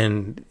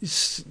 And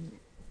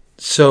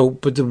so,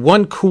 but the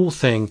one cool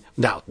thing,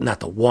 now, not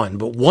the one,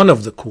 but one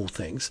of the cool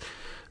things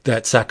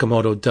that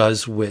Sakamoto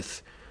does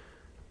with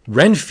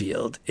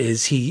Renfield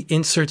is he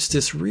inserts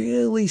this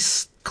really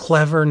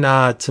clever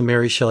nod to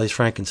Mary Shelley's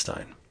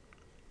Frankenstein.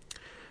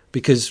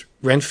 Because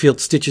Renfield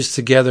stitches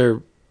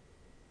together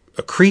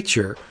a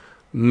creature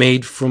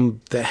made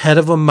from the head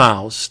of a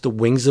mouse, the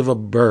wings of a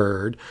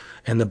bird,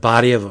 and the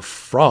body of a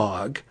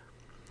frog,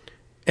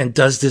 and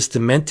does this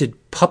demented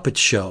puppet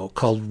show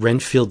called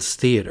Renfield's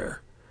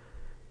Theater.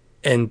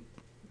 And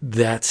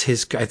that's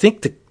his, I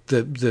think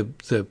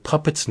the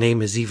puppet's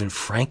name is even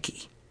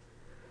Frankie.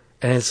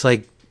 And it's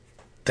like,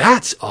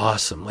 that's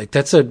awesome. Like,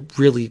 that's a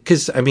really,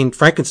 because,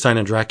 Frankenstein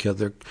and Dracula,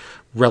 they're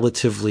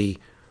relatively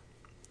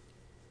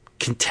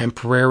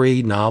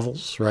contemporary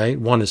novels, right?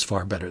 One is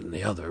far better than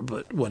the other,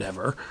 but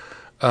whatever.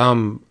 I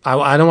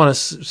don't want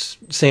to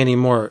say any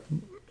more.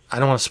 I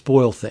don't want to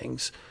spoil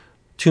things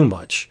too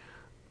much.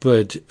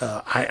 But,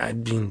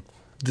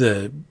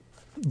 the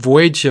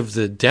Voyage of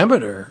the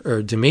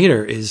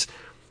Demeter is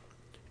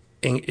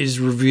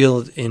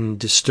revealed in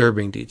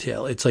disturbing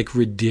detail. It's like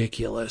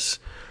ridiculous.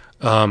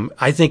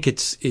 I think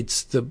it's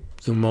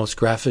the most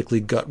graphically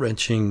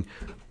gut-wrenching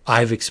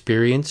I've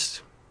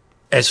experienced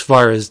as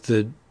far as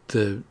the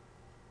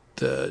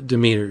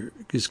Demeter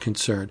is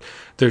concerned.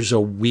 There's a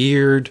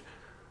weird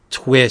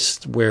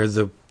twist where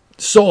the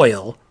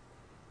soil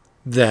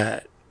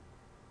that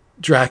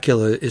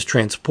Dracula is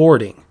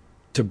transporting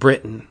to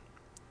Britain,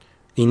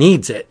 he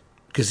needs it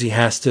because he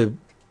has to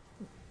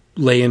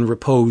lay in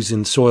repose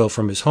in soil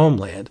from his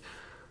homeland.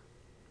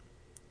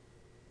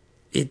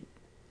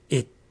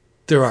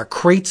 There are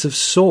crates of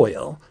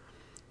soil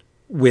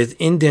with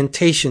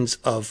indentations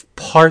of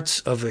parts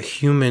of a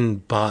human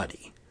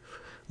body.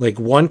 Like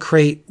one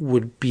crate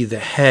would be the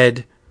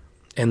head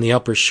and the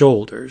upper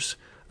shoulders.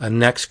 A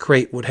next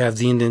crate would have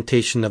the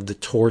indentation of the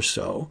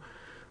torso.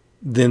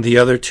 Then the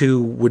other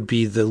two would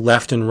be the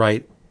left and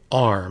right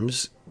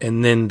arms.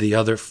 And then the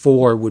other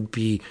four would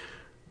be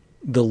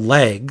the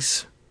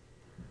legs.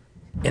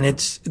 And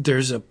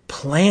there's a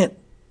plant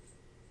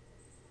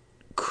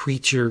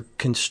creature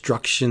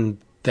construction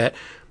that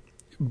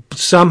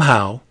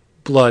somehow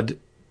blood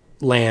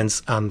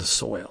lands on the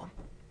soil.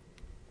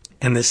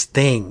 And this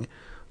thing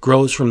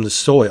grows from the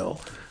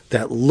soil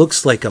that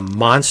looks like a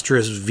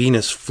monstrous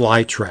Venus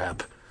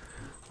flytrap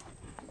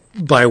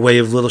by way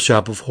of Little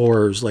Shop of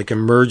Horrors, like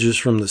emerges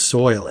from the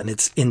soil. And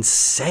it's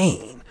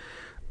insane.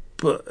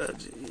 But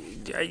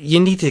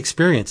you need to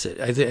experience it.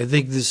 I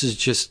think this is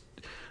just,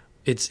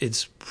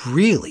 it's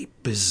really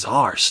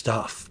bizarre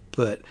stuff,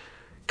 but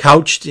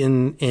couched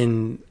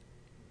in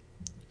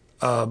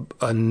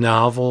a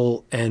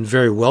novel and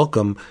very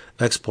welcome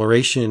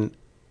exploration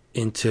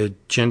into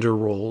gender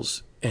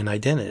roles and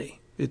identity.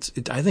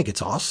 I think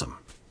it's awesome.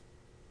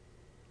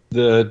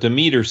 The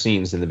Demeter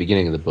scenes in the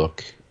beginning of the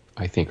book,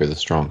 I think, are the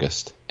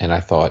strongest. And I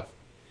thought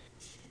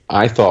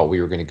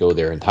we were going to go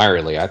there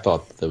entirely. I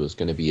thought there was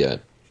going to be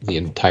the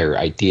entire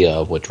idea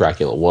of what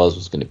Dracula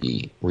was going to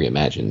be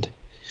reimagined.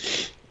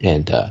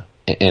 And I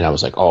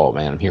was like, oh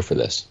man, I'm here for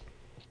this.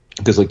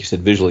 Because like you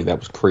said, visually that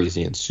was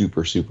crazy and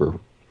super, super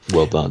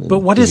well done. But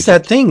what is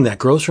that thing that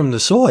grows from the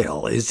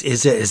soil?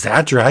 Is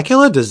that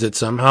Dracula? Does it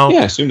somehow? Yeah,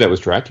 I assumed that was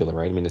Dracula,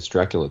 right? I mean, it's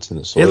Dracula. It's in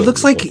the soil. It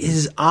looks like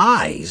his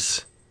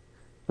eyes.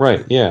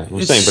 Right. Yeah,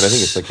 I'm saying, but I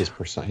think it's like his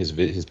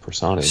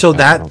persona. So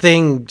that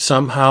thing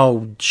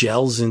somehow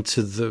gels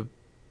into the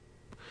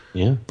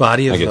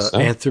body of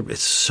anthropoid.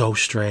 It's so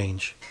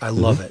strange. I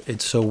love it.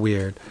 It's so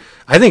weird.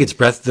 I think it's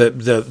the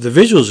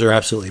visuals are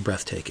absolutely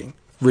breathtaking.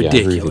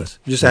 Ridiculous.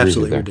 Just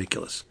absolutely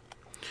ridiculous.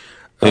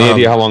 Any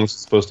idea how long this is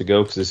supposed to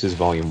go? Because this is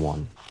volume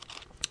 1.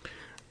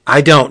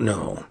 I don't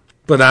know,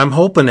 but I'm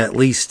hoping at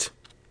least.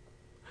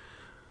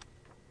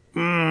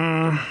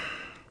 I'm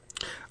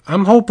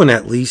hoping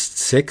at least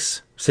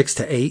 6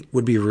 to 8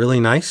 would be really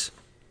nice.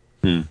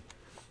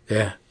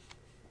 Yeah,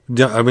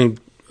 I mean,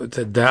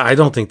 I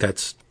don't think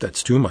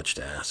that's too much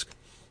to ask.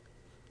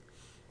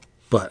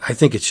 But I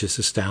think it's just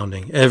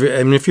astounding. I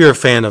mean, if you're a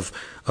fan of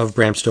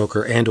Bram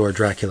Stoker and or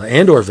Dracula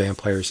and or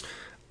vampires,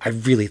 I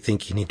really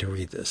think you need to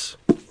read this.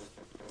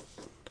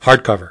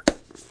 Hardcover.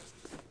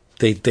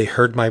 They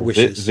heard my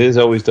wishes. Viz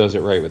always does it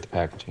right with the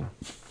packaging.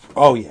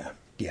 Oh yeah,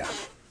 yeah.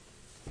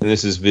 And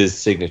this is Viz's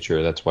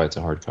signature. That's why it's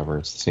a hardcover.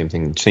 It's the same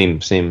thing,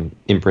 same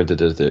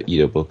imprinted as the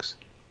Edo books.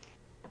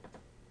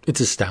 It's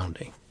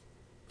astounding.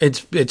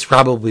 It's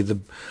probably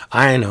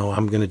I know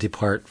I'm going to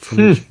depart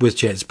from with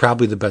Jay. It's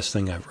probably the best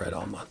thing I've read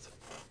all month.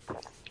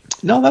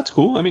 No, that's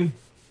cool. I mean,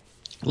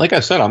 like I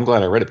said, I'm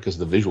glad I read it because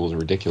the visuals are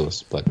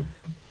ridiculous. But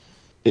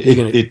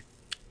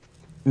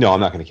no,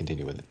 I'm not going to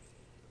continue with it.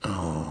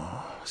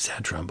 Oh,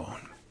 sad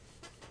trombone.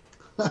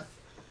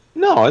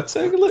 No, it's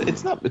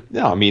not.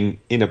 No, I mean,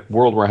 in a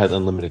world where I had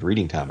unlimited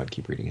reading time, I'd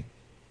keep reading it.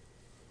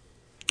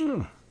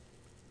 Oh.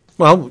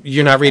 Well,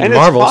 you're not reading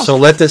Marvel, so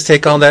let this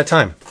take all that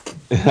time.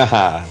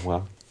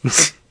 Well,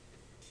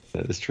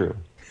 that is true.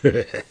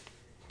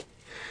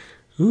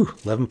 Ooh,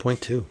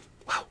 11.2.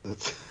 Wow.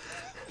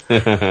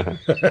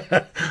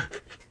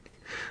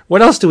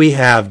 What else do we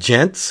have,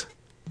 gents?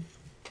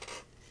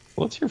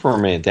 Well, let's hear from our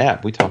man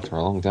Dap. We talked for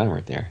a long time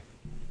right there.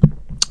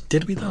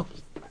 Did we, though?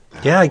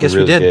 Yeah, I guess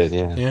we did.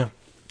 Yeah.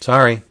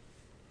 Sorry.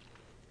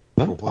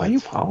 No, why are you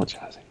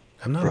apologizing?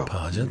 I'm not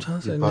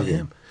apologizing. I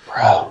am.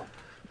 Bro.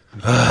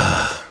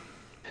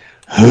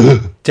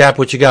 Dap,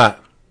 what you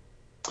got?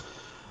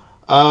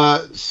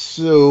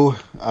 So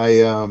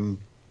I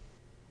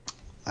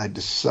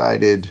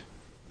decided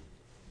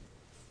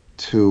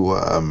to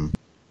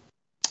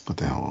what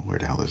the hell? Where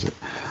the hell is it?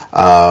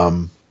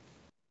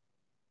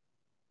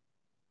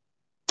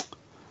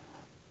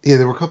 Yeah,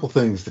 there were a couple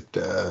things that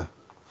I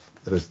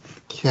was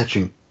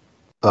catching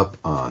up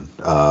on.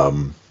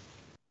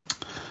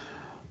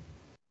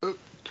 A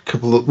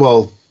couple of,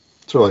 well,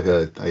 sort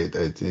of like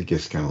I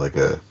guess kind of like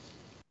a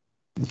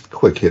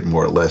quick hit,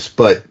 more or less.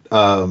 But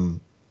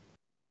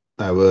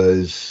I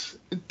was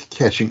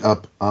catching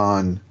up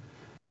on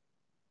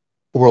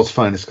World's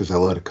Finest because I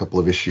let a couple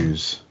of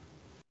issues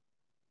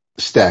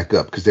stack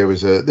up because there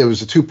was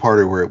a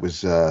two-parter where it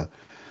was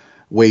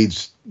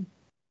Wade's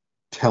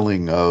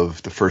telling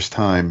of the first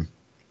time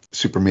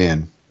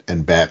Superman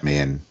and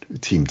Batman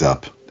teamed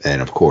up,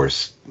 and of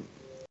course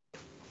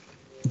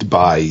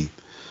by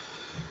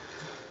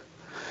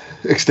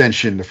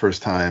extension, the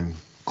first time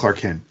Clark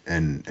Kent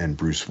and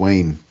Bruce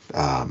Wayne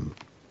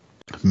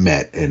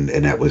met, and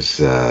that was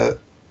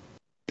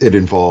it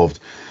involved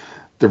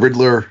the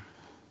Riddler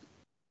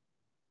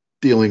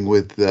dealing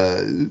with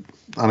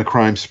on a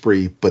crime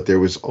spree, but there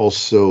was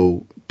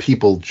also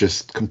people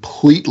just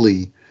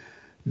completely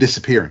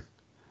disappearing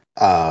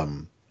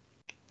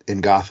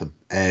in Gotham,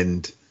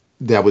 and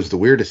that was the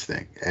weirdest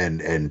thing.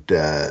 And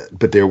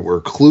but there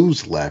were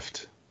clues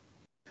left,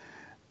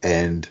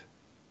 and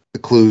the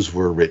clues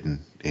were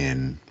written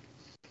in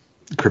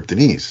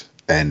Kryptonese,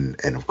 and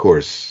of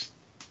course,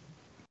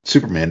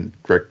 Superman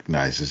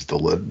recognizes the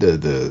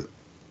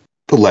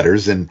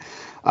letters, and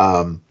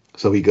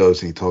so he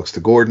goes and he talks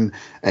to Gordon,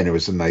 and there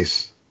was some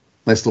nice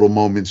little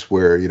moments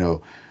where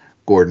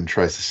Gordon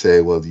tries to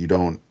say, well,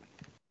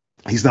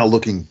 he's not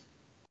looking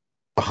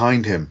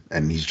behind him,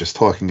 and he's just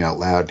talking out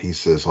loud. And he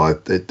says, well,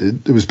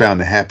 it was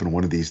bound to happen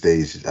one of these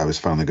days. I was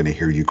finally going to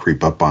hear you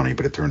creep up on me,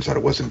 but it turns out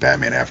it wasn't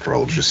Batman after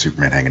all. It was just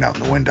Superman hanging out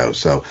in the window.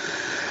 So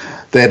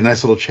they had a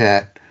nice little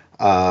chat,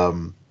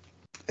 and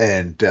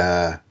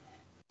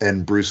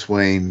Bruce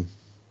Wayne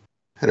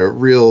had a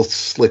real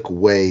slick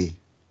way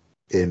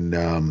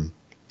in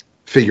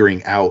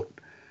figuring out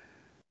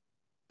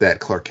that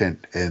Clark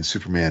Kent and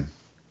Superman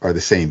are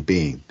the same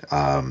being.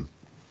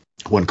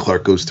 When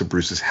Clark goes to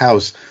Bruce's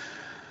house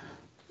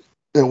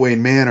at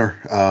Wayne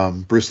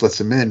Manor, Bruce lets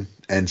him in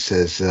and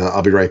says,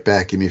 I'll be right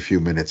back. Give me a few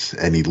minutes.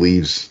 And he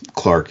leaves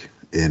Clark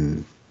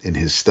in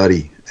his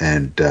study.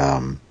 And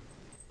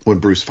when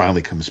Bruce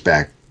finally comes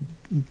back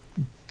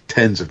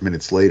tens of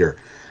minutes later,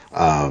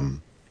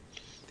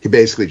 he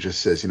basically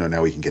just says,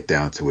 now we can get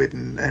down to it,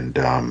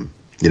 and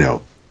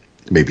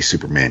maybe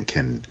Superman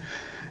can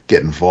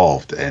get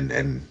involved.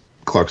 And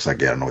Clark's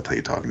like, yeah, I don't know what the hell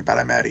you're talking about.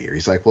 I'm out of here.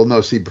 He's like, well,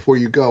 no, see, before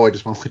you go, I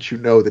just want to let you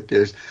know that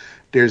there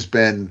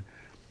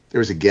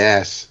was a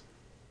gas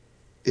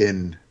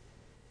in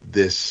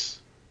this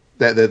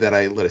that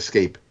I let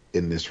escape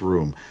in this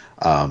room,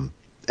 and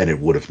it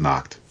would have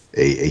knocked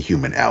a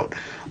human out.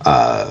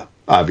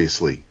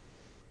 Obviously,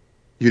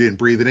 you didn't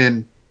breathe it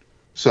in,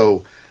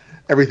 so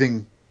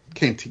everything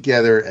came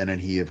together, and then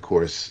he, of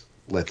course,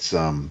 lets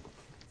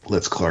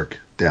Clark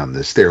down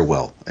the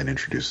stairwell and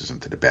introduces him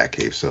to the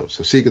Batcave. So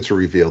secrets are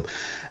revealed,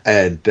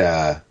 and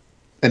the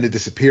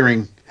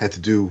disappearing had to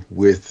do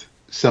with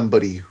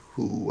somebody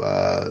who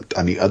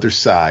on the other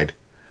side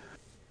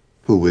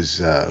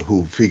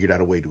who figured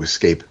out a way to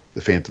escape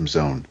the Phantom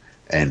Zone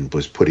and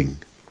was putting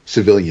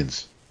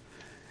civilians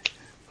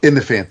in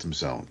the Phantom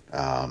Zone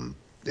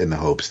in the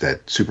hopes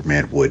that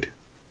Superman would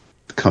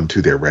come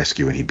to their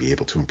rescue and he'd be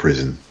able to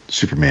imprison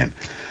Superman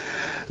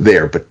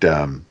there. But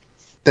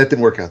that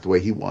didn't work out the way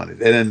he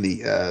wanted. And then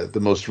the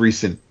most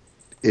recent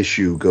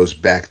issue goes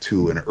back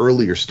to an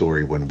earlier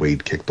story when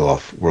Wade kicked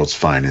off World's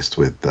Finest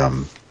with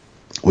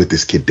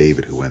this kid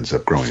David, who ends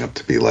up growing up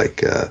to be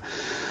like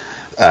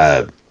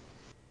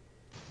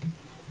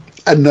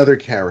another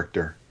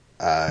character,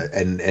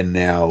 and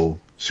now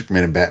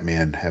Superman and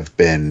Batman have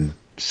been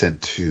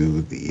sent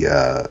to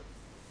the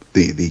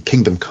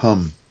Kingdom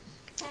Come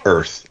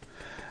Earth,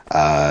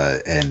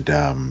 and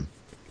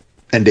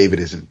David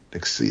isn't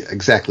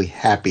exactly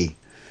happy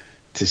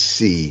to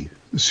see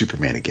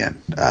Superman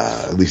again,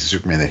 at least the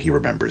Superman that he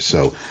remembers.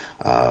 So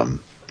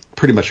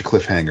pretty much a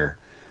cliffhanger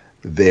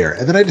there.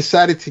 And then I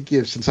decided to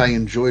give, since I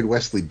enjoyed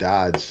Wesley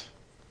Dodds'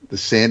 The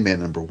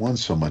Sandman #1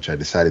 so much, I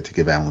decided to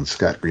give Alan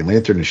Scott Green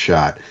Lantern a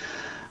shot.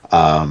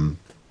 And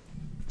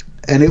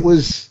it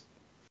was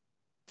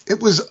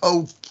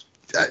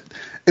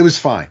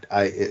fine.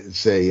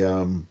 It's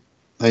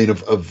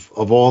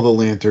of all the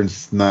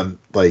Lanterns, not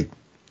like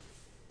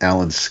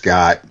Alan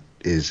Scott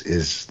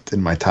is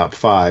in my top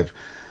 5.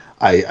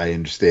 I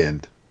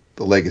understand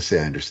the legacy.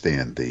 I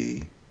understand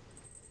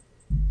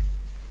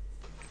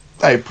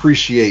I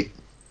appreciate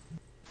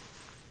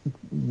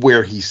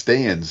where he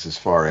stands as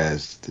far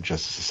as the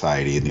Justice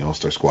Society and the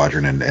All-Star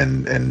Squadron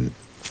and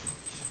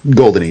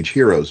Golden Age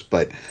heroes,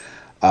 but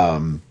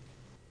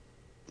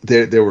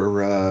there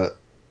were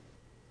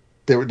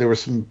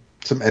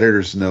some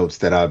editor's notes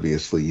that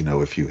obviously,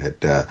 if you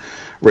had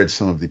read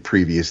some of the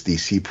previous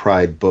DC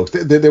Pride books,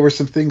 there were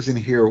some things in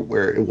here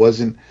where it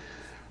wasn't.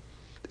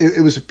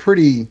 It was a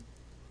pretty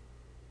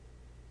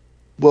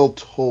well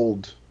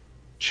told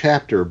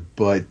chapter,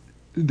 but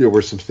there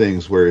were some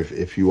things where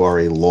if you are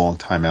a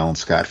long-time Alan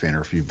Scott fan,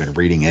 or if you've been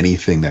reading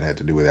anything that had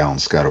to do with Alan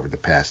Scott over the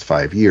past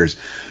 5 years,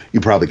 you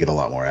probably get a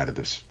lot more out of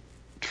this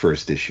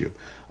first issue.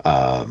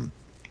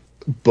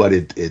 But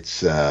it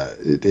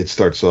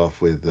starts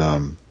off with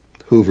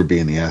Hoover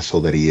being the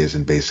asshole that he is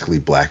and basically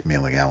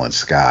blackmailing Alan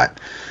Scott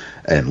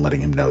and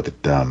letting him know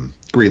that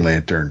Green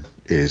Lantern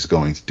is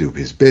going to do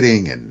his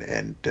bidding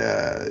and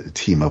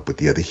team up with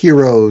the other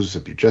heroes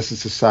of your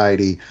Justice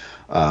Society,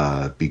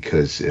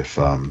 because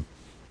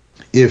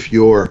if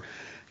your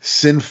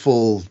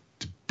sinful,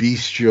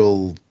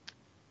 bestial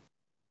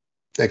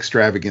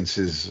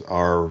extravagances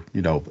are,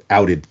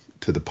 outed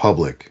to the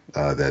public,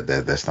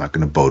 that's not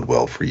going to bode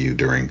well for you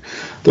during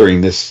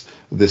this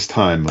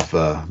time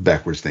of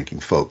backwards thinking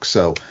folks.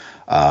 So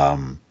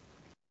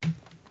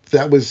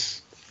that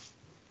was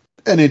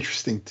an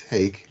interesting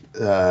take,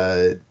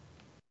 but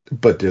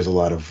there's a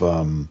lot of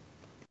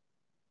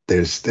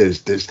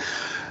there's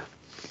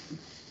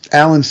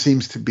Alan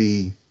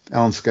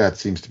Scott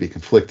seems to be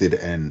conflicted,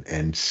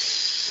 and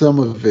some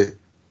of it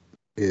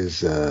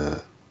is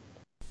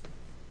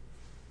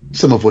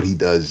some of what he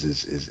does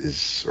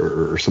is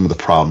or some of the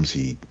problems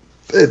he,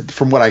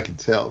 from what I can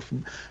tell,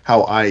 from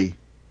how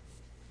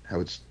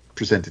it's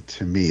presented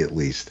to me at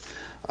least,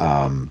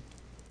 I'm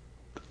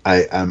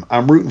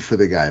rooting for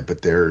the guy,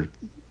 but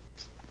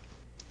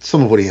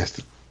some of what he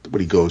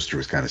goes through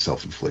is kind of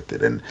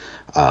self-inflicted, and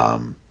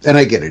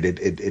I get it.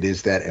 It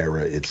is that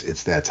era.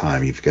 It's that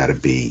time. You've got to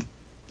be.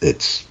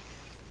 It's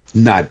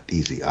not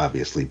easy,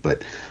 obviously,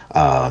 but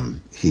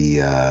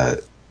he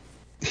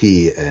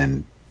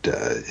and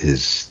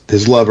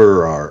his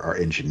lover are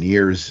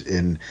engineers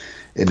in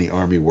the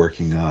Army,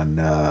 working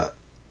on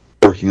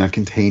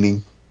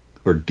containing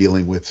or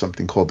dealing with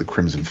something called the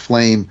Crimson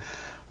Flame,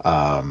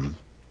 and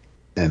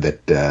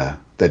that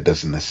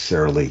doesn't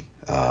necessarily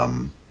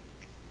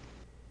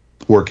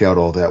work out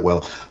all that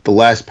well. The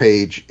last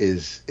page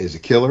is a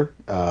killer,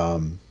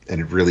 and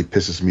it really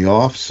pisses me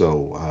off.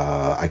 So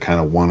I kind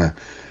of want to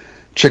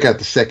check out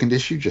the second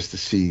issue just to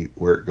see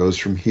where it goes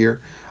from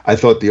here. I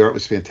thought the art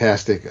was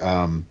fantastic.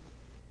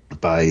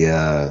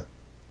 By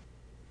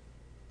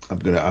I'm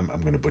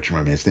gonna butcher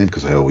my man's name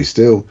because I always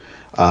do,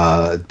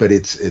 but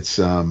it's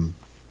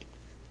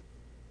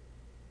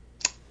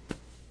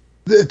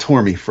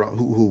Tormey from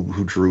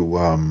who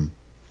drew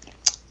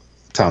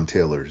Tom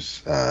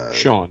Taylor's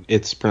Sean.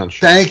 It's pronounced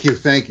Sean.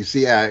 Thank you.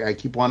 See, I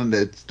keep wanting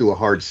to do a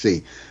hard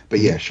C, but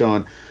yeah,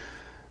 Sean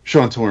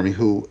Tormey,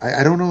 who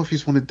I don't know if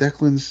he's one of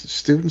Declan's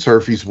students or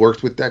if he's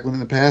worked with Declan in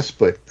the past,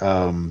 but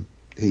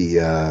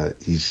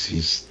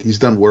he's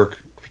done work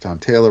for Tom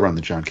Taylor on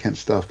the John Kent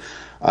stuff.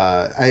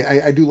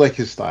 I do like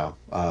his style.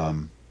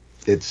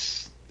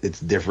 It's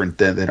different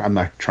than I'm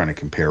not trying to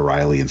compare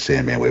Riley and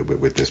Sandman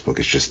with this book.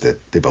 It's just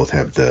that they both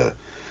have the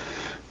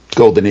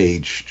Golden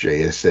Age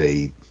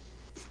JSA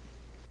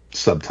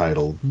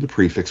subtitle, the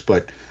prefix,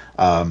 but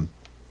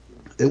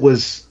it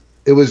was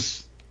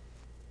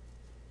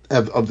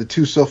of the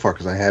two so far,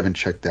 because I haven't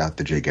checked out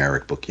the Jay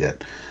Garrick book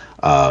yet,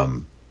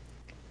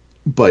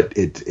 but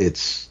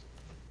it's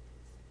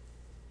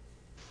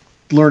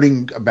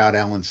learning about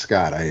Alan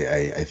Scott.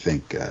 I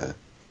think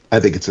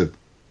it's a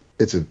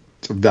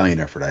valiant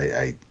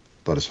effort.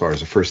 But as far as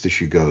the first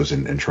issue goes,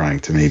 and trying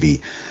to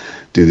maybe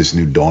do this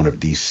new Dawn of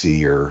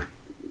DC, or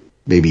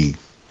maybe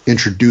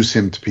introduce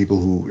him to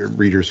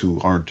readers who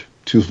aren't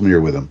too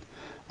familiar with him,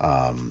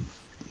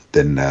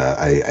 then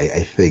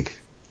I think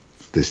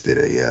this did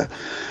a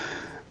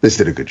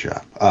good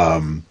job.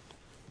 And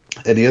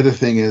the other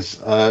thing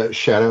is,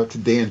 shout out to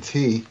Dan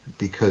T,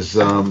 because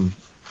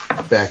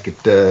back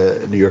at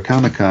New York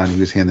Comic Con, he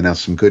was handing out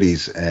some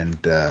goodies, and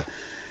the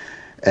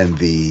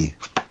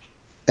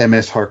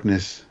MS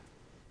Harkness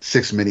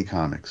 6 mini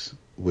comics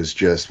was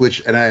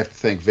and I have to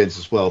thank Vince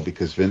as well,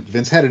 because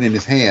Vince had it in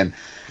his hand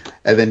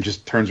and then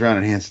just turns around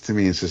and hands it to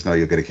me and says, "No,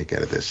 you'll get a kick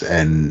out of this."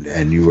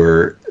 And you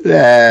were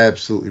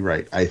absolutely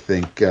right. I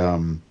think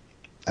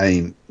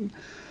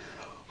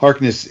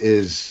Harkness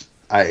is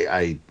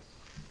I'm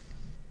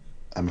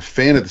a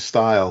fan of the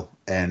style,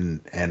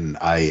 and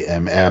I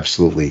am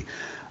absolutely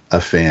a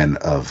fan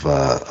of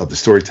the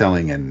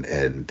storytelling,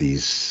 and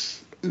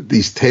these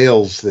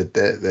tales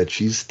that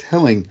she's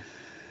telling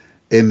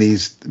in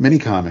these mini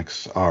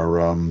comics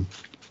are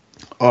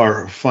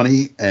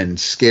funny and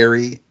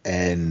scary,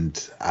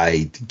 and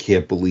I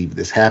can't believe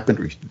this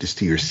happened, or just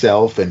to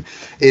yourself, and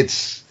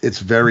it's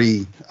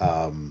very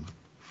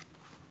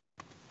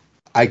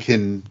I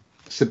can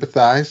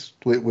sympathize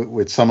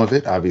with some of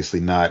it, obviously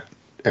not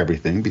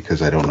everything,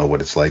 because I don't know what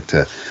it's like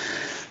to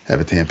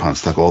have a tampon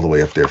stuck all the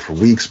way up there for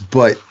weeks,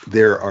 but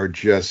there are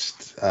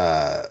just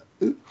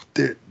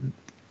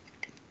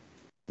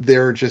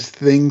there are just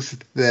things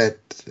that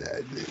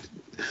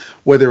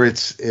whether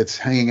it's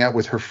hanging out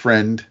with her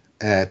friend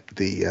at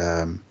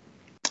an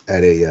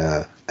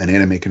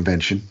anime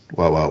convention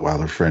while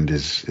her friend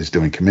is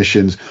doing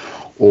commissions,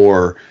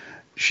 or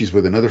she's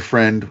with another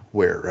friend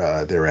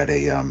where they're at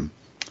a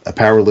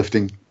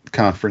powerlifting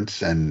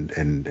conference and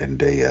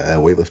a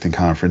weightlifting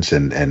conference,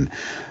 and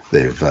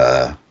they've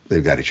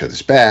got each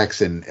other's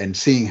backs, and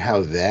seeing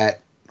how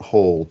that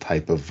whole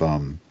type of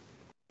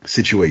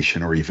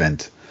situation or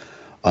event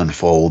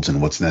unfolds,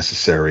 and what's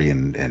necessary,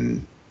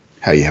 and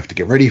how you have to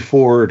get ready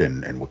for it,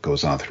 and what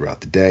goes on throughout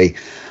the day,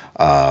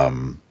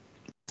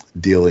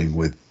 dealing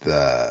with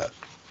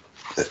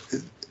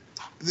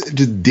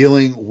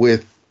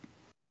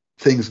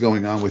things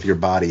going on with your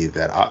body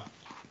that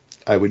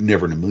I would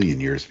never in a million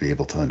years be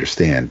able to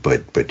understand,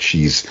 but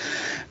she's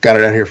got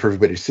it out here for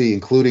everybody to see,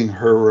 including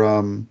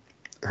her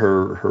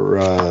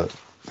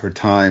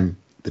time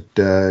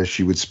that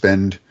she would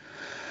spend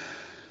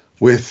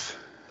with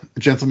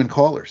gentlemen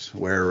callers,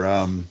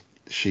 where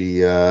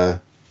she'll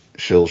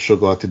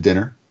go out to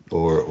dinner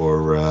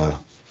or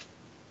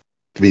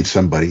to meet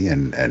somebody,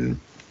 and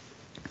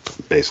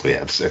basically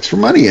have sex for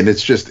money. And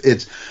it's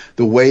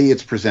the way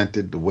it's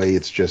presented, the way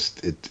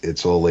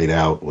it's all laid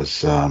out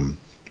was,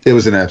 it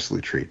was an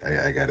absolute treat.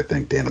 I got to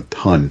thank Dan a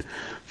ton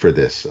for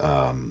this.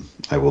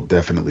 I will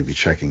definitely be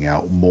checking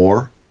out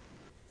more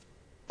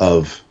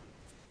of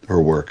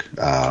her work.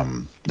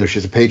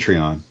 She's a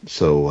Patreon,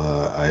 so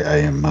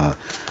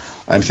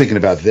I'm thinking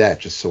about that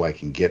just so I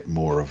can get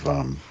more of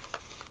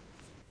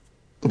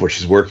what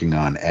she's working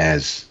on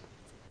as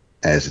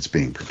it's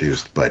being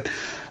produced. But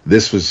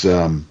this was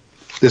an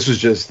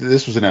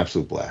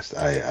absolute blast.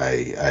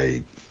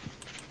 I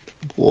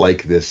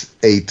like this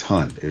a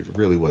ton. It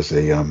really was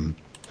a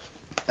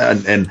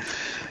and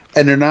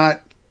they're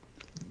not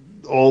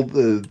all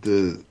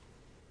the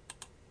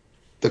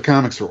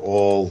comics are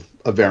all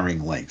of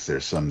varying lengths.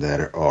 There's some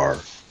that are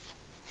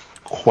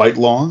quite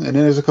long, and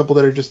then there's a couple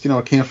that are just a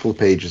handful of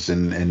pages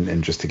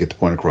and just to get the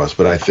point across.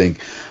 But I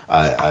think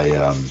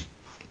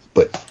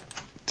but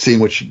seeing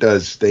what she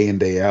does day in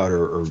day out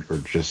or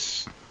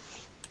just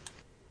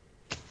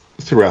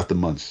throughout the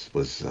months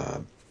was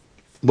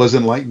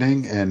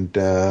enlightening and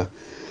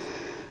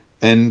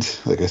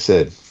like I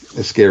said,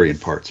 scary in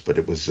parts, but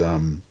it was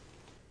a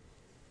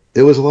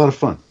lot of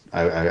fun.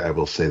 I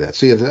will say that.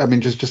 So yeah, I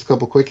mean, just a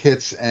couple quick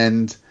hits,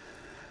 and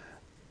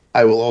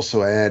I will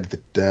also add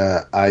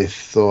that I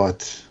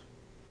thought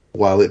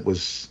while it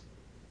was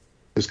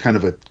kind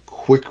of a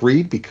quick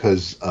read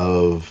because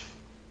of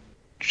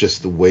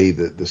just the way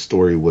that the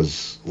story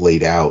was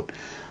laid out.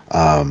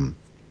 I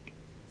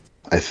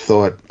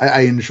thought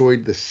I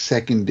enjoyed the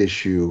second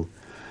issue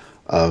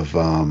of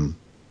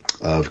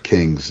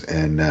King's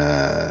and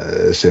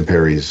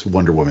Samperi's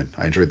Wonder Woman.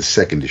 I enjoyed the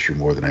second issue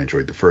more than I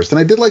enjoyed the first, and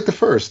I did like the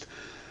first,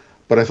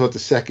 but I thought the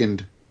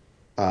second,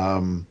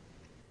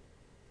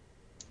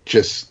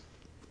 just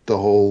the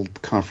whole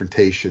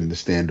confrontation, the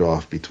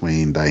standoff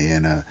between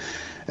Diana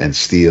and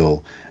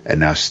Steele, and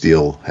now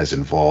Steele has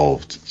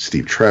involved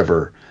Steve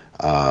Trevor,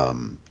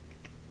 and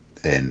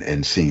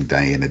seeing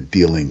Diana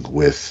dealing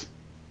with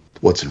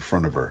what's in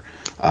front of her,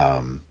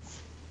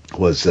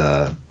 was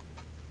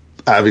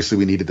obviously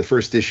we needed the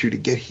first issue to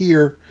get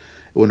here.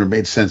 It wouldn't have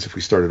made sense if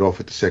we started off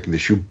with the second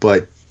issue,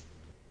 but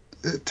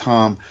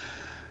Tom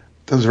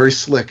was very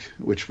slick,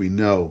 which we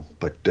know,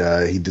 but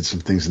he did some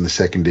things in the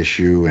second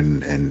issue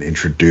and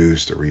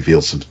introduced or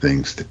revealed some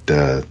things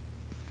that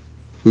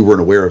we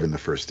weren't aware of in the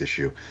first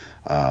issue.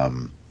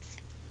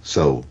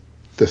 So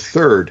the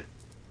third,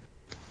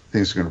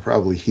 things are going to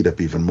probably heat up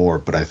even more,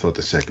 but I thought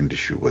the second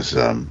issue was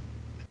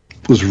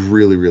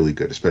really, really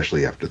good,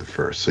 especially after the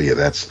first. So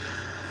yeah,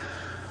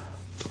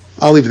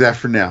 I'll leave that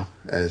for now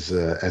as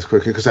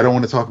quickly, because I don't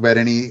want to talk about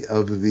I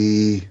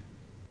don't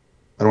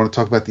want to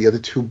talk about the other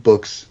two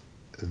books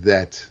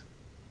that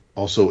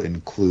also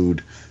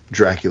include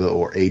Dracula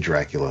or a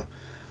Dracula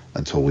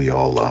until we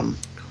all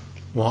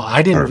well,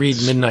 I didn't read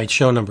Midnight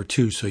Show number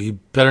 2, so you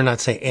better not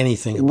say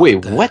anything about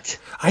Wait, that. what?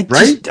 I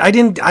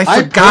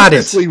forgot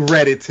it. I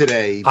read it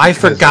today. I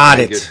forgot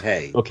it.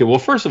 Hey. Okay, well,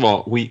 first of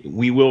all,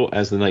 we will,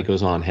 as the night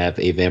goes on, have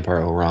a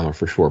Vampire-O-Rama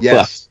for sure.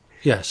 Yes.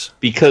 Yes.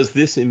 Because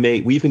this in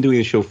May, we've been doing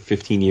the show for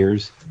 15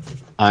 years.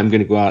 I'm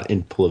going to go out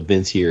and pull a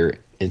Vince here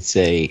and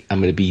say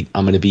I'm going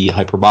to be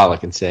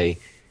hyperbolic and say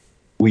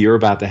we are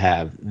about to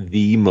have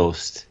the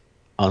most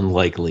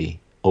unlikely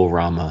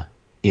O-Rama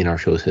in our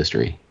show's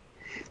history,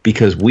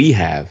 because we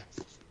have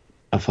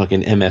a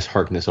fucking MS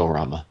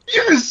Harkness-O-Rama.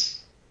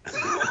 Yes.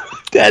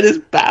 That is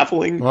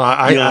baffling. Well,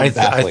 I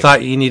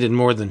thought you needed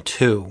more than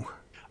 2.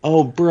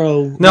 Oh,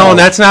 bro. No,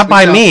 that's not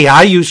by me.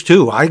 I use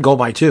 2. I go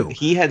by 2.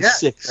 He had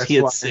 6. He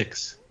had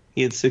 6.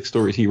 He had 6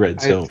 stories he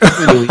read. So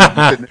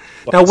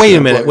now wait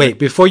a minute. Wait,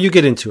 before you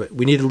get into it,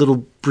 we need a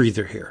little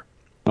breather here.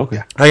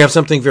 Okay. I have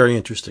something very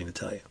interesting to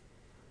tell you.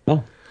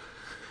 Oh.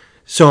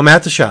 So I'm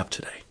at the shop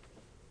today,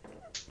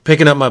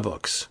 picking up my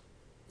books,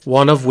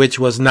 one of which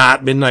was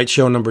not Midnight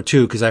Show number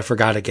 2 because I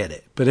forgot to get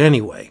it. But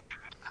anyway,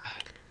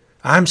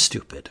 I'm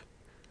stupid.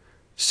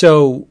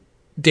 So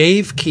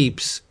Dave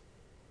keeps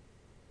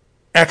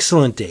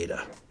excellent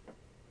data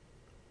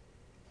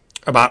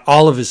about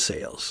all of his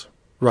sales,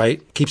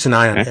 right? Keeps an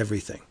eye on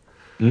everything.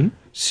 Mm-hmm.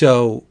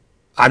 So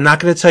I'm not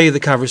going to tell you the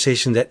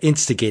conversation that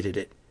instigated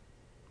it.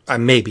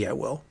 Maybe I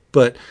will.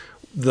 But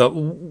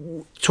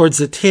towards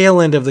the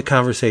tail end of the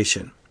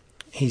conversation,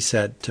 he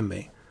said to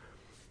me,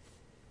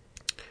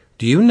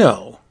 "Do you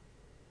know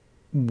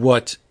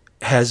what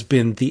has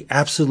been the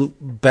absolute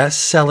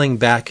best-selling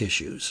back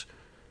issues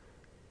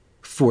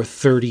for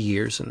 30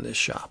 years in this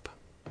shop?"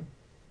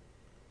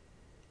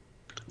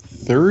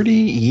 30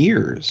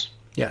 years?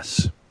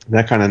 Yes.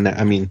 That kind of,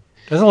 I mean...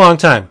 That's a long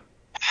time.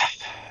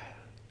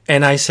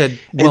 And I said,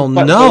 well,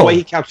 no. By the way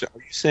he counts it, are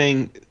you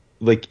saying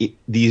like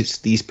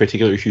these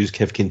particular issues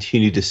have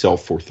continued to sell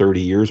for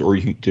 30 years, or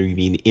do you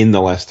mean in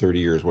the last 30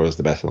 years, what is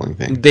the best-selling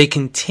thing? They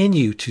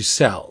continue to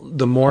sell.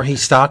 The more he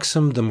stocks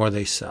them, the more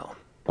they sell.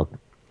 Okay.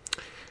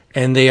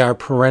 And they are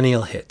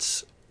perennial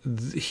hits.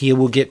 He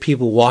will get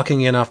people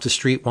walking in off the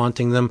street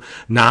wanting them,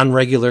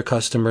 non-regular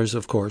customers,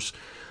 of course.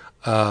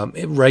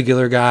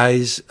 Regular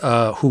guys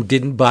who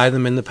didn't buy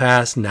them in the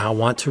past now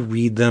want to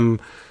read them.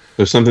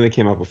 So something that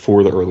came out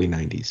before the early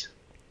 90s.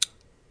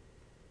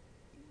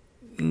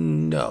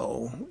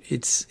 No,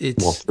 it's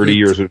 30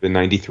 years would have been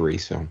 93,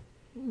 so.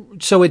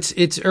 So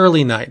it's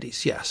early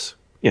 90s, yes.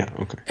 Yeah,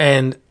 okay.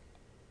 And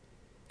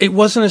it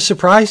wasn't a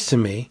surprise to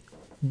me,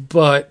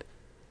 but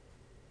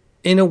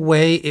in a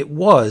way it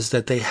was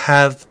that they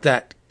have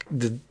that,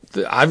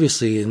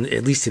 obviously,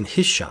 at least in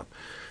his shop,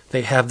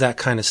 they have that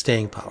kind of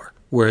staying power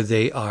where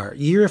they are,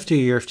 year after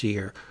year after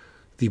year,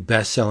 the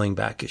best-selling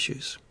back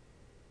issues.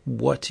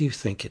 What do you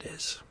think it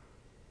is?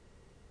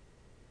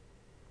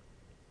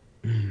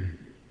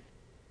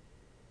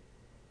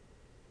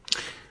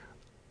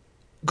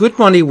 Good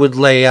money would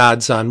lay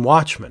odds on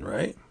Watchmen,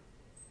 right?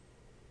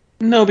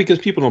 No, because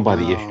people don't buy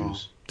the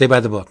issues. They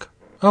buy the book.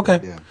 Okay.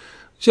 Yeah.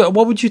 So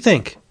what would you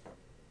think?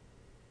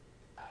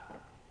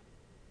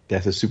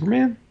 Death of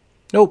Superman?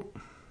 Nope.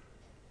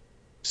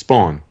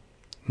 Spawn?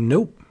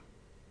 Nope.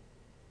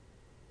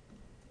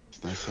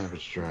 It's not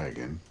Savage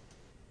Dragon.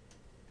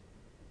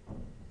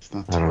 It's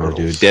not I don't know,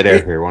 Turtles. dude. Dead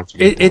air here. Why don't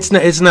you get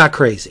It's not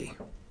crazy.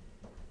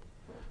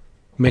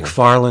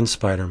 McFarlane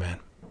Spider-Man.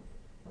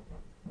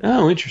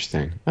 Oh,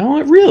 interesting.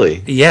 Oh,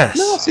 really? Yes.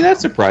 No, see, that's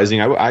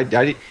surprising.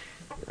 Okay.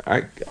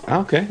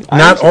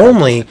 Not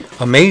only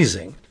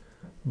amazing,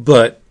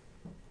 but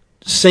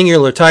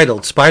singular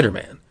titled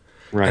Spider-Man.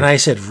 Right. And I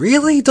said,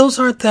 really? Those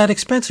aren't that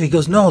expensive. He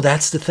goes, no,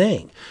 that's the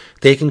thing.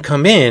 They can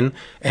come in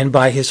and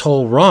buy his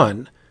whole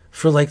run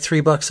for like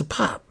 $3 a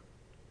pop.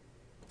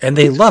 And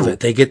they love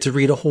it. They get to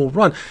read a whole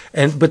run.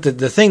 But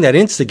the thing that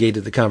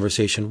instigated the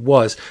conversation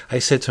was, I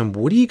said to him,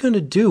 what are you going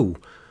to do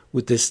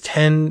with this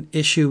 10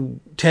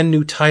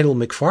 new title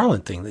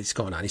McFarlane thing that's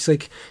going on? He's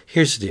like,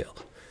 here's the deal.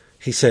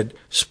 He said,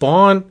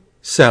 Spawn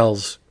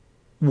sells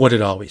what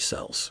it always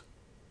sells.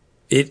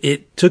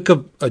 It took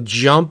a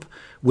jump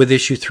with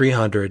issue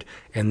 300,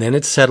 and then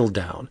it settled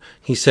down.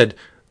 He said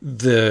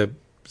the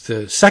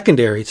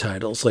secondary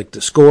titles, like the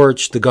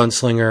Scorch, the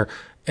Gunslinger,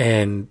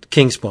 and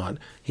Kingspawn,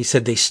 he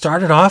said they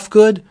started off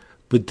good,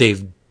 but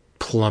they've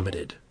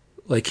plummeted.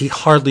 Like, he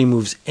hardly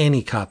moves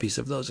any copies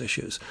of those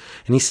issues.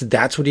 And he said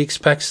that's what he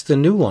expects the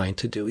new line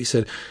to do. He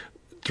said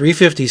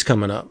 350's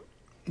coming up.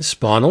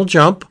 Spawn will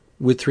jump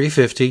with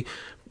 350.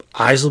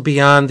 Eyes will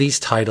be on these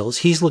titles.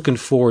 He's looking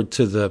forward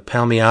to the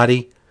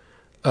Palmiotti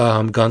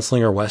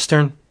Gunslinger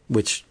Western,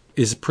 which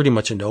is pretty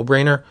much a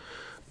no-brainer.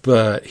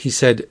 But he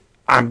said,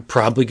 I'm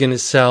probably going to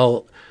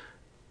sell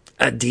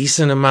a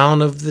decent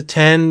amount of the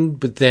 10,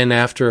 but then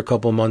after a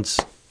couple months,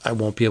 I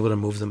won't be able to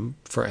move them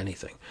for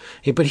anything.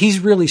 But he's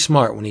really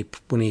smart when he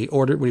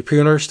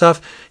pre-orders stuff.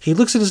 He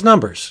looks at his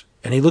numbers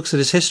and he looks at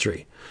his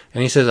history,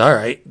 and he says, "All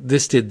right,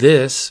 this did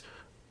this.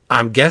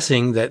 I'm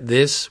guessing that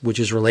this, which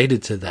is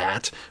related to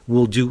that,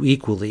 will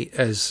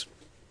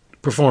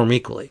perform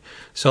equally."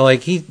 So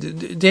like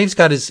Dave's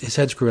got his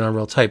head screwed on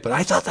real tight. But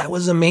I thought that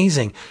was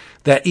amazing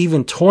that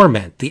even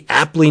Torment, the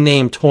aptly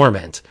named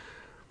Torment,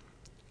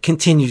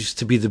 continues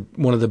to be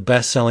one of the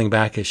best-selling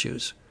back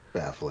issues.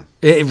 Baffling.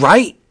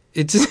 Right?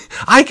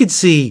 I could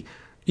see,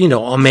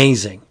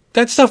 amazing.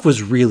 That stuff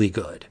was really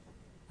good,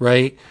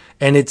 right?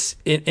 And it's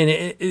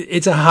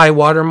a high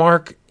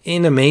watermark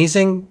in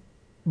amazing.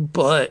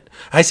 But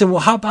I said, well,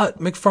 how about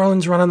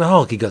McFarlane's run on the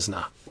Hulk? He goes,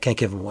 nah, can't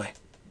give him away.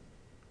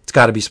 It's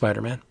got to be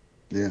Spider-Man.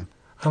 Yeah.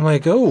 I'm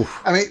like, oh.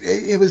 I mean,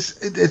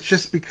 it's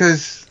just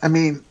because, I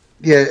mean,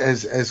 yeah,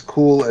 as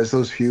cool as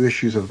those few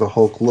issues of the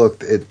Hulk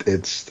looked,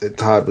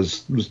 Todd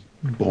was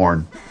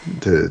born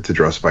to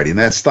draw Spidey in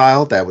that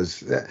style.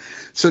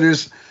 So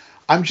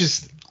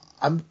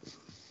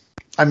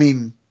I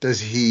mean, does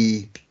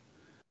he?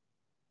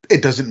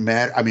 It doesn't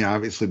matter. I mean,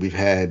 obviously we've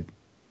had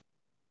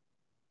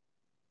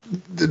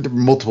the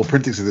multiple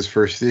printings of this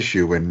first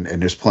issue, and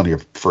there's plenty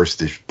of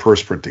first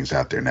printings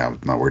out there now. I'm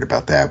not worried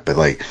about that. But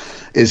like,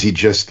 is he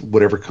just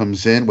whatever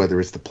comes in, whether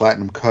it's the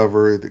platinum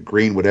cover, the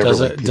green, whatever?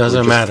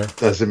 Doesn't matter.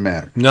 Doesn't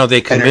matter. No,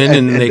 they come in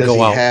and they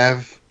go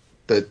out.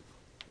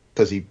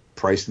 Does he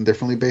price them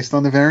differently based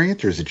on the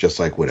variant, or is it just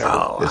like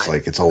whatever?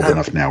 It's old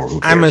enough now, or who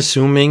cares? I'm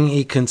assuming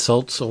he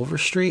consults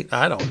Overstreet.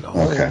 I don't know.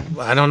 Okay.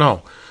 I don't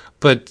know.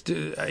 But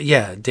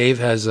yeah, Dave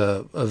has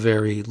a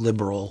very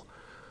liberal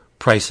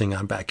pricing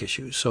on back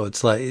issues. So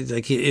it's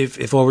like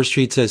if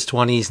Overstreet says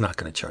 20, he's not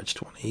going to charge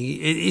 20.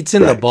 It's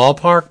in the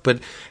ballpark, but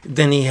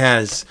then he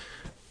has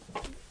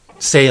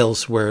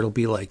sales where it'll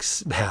be like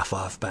half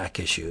off back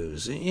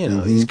issues.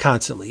 He's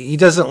he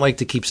doesn't like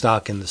to keep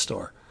stock in the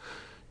store.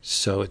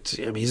 So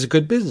he's a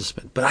good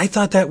businessman. But I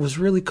thought that was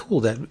really cool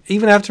that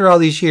even after all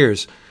these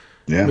years,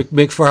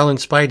 McFarlane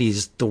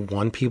Spidey's the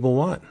one people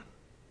want.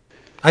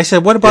 I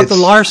said, what about the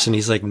Larson?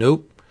 He's like,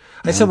 nope.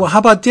 I said, well, how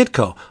about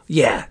Ditko?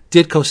 Yeah,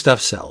 Ditko stuff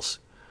sells.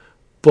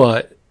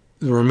 But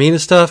the Romina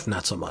stuff,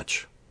 not so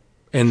much.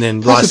 And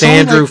then Ross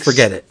Andrew,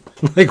 forget it.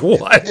 Like,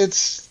 what?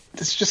 It's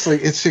just like,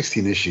 it's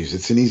 16 issues.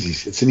 It's an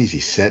easy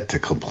set to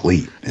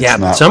complete.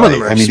 But some of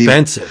them are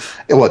expensive.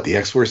 What, the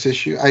X-Force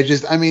issue?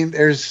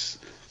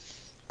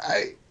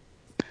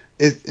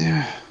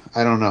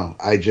 I don't know.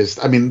 I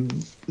mean,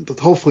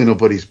 hopefully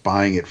nobody's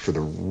buying it for the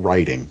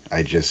writing.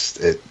 There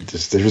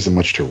isn't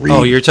much to read.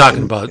 Oh, you're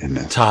talking about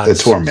Todd's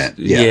the Torment.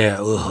 Yeah.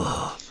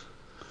 Ugh.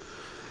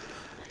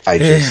 I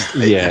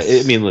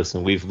mean,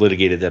 listen, we've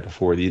litigated that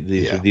before.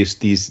 These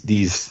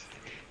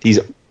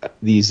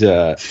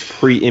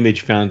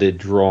pre-image founded,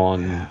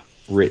 drawn,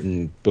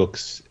 written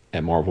books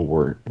at Marvel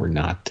were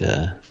not.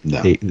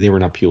 They were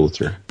not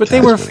Pulitzer. But they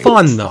were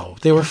fun, though.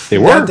 They were. They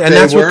were, and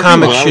that's what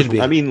comics should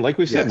be. I mean, like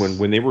we said,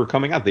 when they were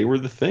coming out, they were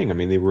the thing. I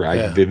mean, they were.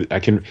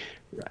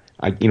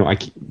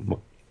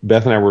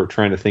 Beth and I were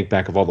trying to think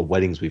back of all the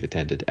weddings we've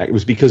attended. It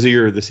was because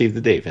of the Save the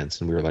Day events,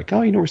 and we were like,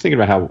 we're thinking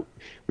about how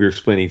we were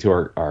explaining to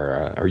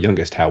our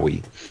youngest how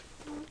we,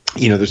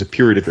 there's a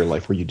period of your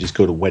life where you just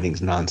go to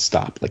weddings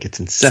nonstop, like it's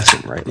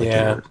incessant, right?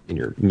 Like in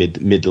your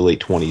mid to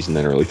late 20s and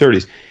then early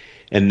 30s,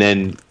 and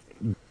then,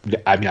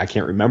 I mean, I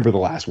can't remember the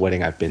last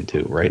wedding I've been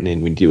to, right? And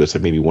then we do it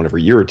like maybe one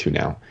every year or two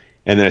now.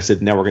 And then I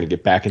said, now we're going to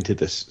get back into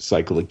this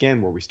cycle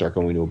again, where we start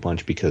going to a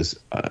bunch because,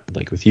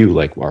 like with you,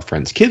 like our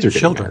friends' kids are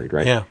getting married,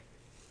 right? Yeah.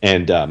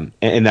 And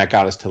that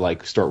got us to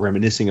like start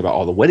reminiscing about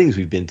all the weddings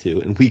we've been to,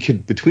 and we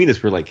could between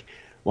us we're like,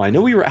 well, I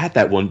know we were at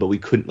that one, but we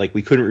couldn't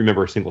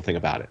remember a single thing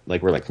about it.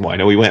 Like we're like, well, I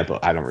know we went,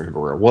 but I don't remember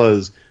where it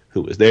was,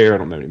 who was there. I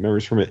don't have any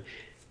memories from it.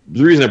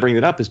 The reason I bring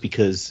that up is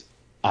because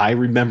I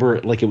remember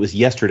like it was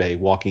yesterday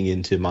walking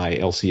into my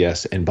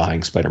LCS and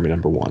buying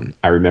Spider-Man #1.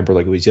 I remember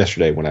like it was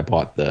yesterday when I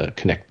bought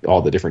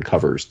all the different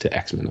covers to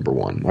X-Men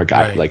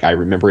 #1. I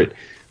remember it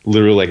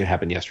literally like it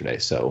happened yesterday.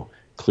 So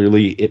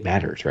clearly it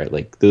matters, right?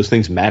 Like those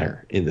things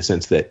matter in the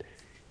sense that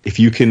if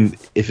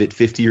at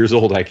 50 years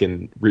old, I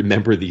can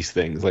remember these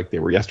things like they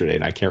were yesterday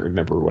and I can't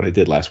remember what I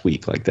did last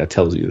week. Like that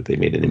tells you that they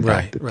made an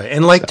impact. Right.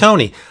 And like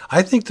Tony,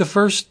 I think the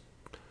first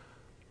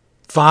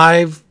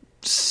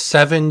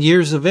 5-7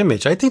 years of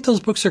Image, I think those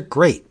books are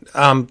great.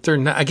 They're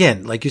not,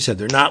 again, like you said,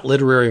 they're not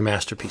literary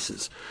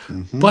masterpieces,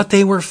 but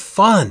they were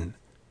fun.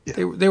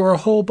 Yeah. They were a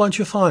whole bunch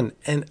of fun.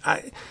 And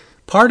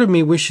part of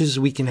me wishes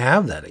we can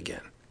have that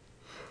again.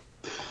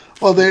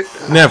 Well,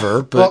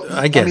 never, but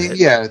I get it.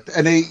 Yeah,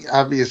 and they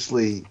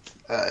obviously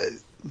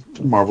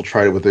Marvel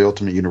tried it with the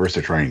Ultimate Universe.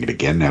 They're trying it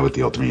again now with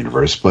the Ultimate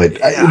Universe. But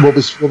what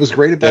was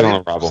great about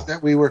it was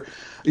that we were.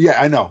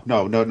 Yeah, I know,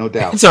 no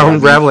doubt. It's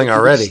unraveling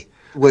already.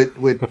 With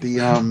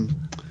the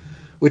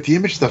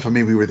Image stuff, I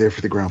mean, we were there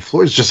for the ground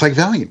floor. It's just like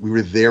Valiant. We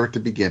were there at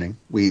the beginning.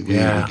 We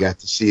got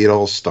to see it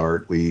all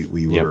start.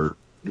 We were.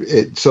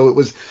 So it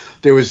was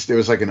there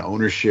was like an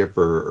ownership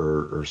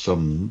or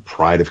some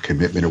pride of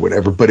commitment or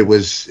whatever, but it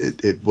was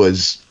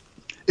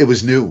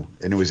new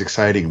and it was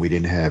exciting. We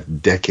didn't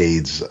have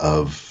decades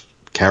of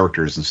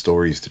characters and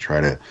stories to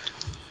try to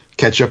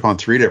catch up on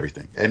to read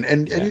everything,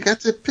 and you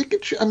got to pick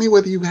it. I mean,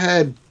 whether you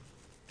had,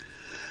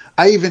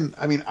 I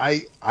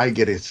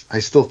get it. I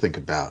still think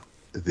about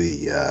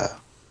the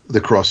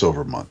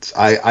crossover months.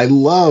 I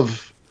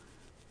love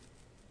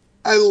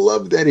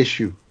that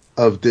issue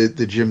of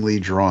the Jim Lee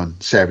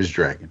drawn Savage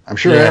Dragon. I'm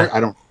sure Eric,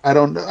 I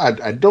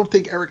don't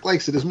think Eric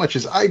likes it as much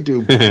as I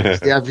do.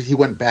 He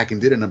went back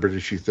and did a number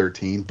issue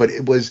 13, but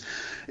it was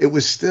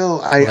still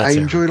I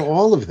enjoyed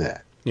all of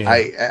that. Yeah,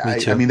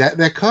 I mean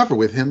that cover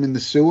with him in the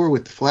sewer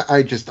with the flag.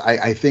 I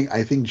think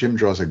Jim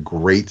draws a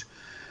great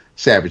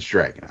Savage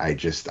Dragon. I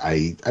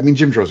mean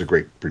Jim draws a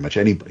great pretty much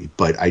anybody,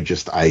 but I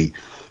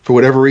for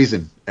whatever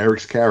reason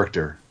Eric's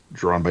character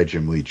drawn by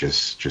Jim Lee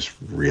just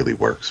really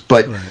works.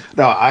 But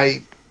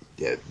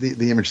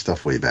the Image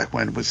stuff way back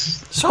when was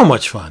so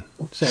much fun,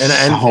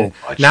 and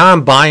now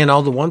I'm buying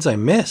all the ones I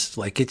missed.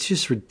 Like it's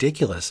just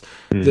ridiculous.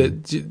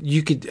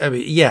 You could,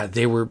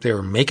 they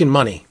were making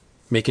money,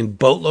 making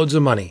boatloads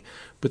of money,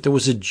 but there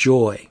was a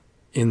joy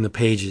in the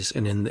pages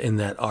and in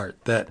that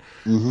art that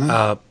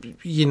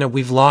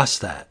we've lost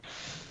that.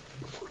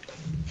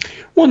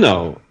 Well,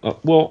 no,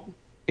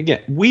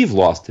 again, we've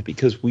lost it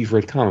because we've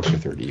read comics for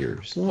 30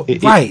 years.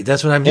 Right,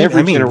 that's what I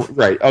mean.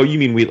 Right. Oh, you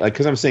mean we like?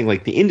 Because I'm saying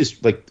like the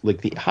industry,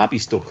 like the hobby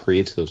still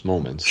creates those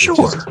moments.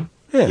 Sure.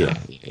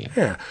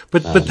 Yeah.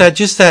 But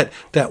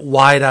that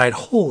wide-eyed,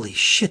 holy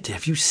shit!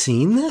 Have you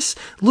seen this?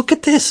 Look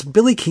at this,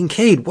 Billy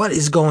Kincaid. What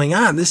is going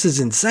on? This is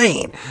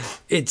insane.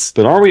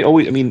 But are we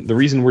always? I mean, the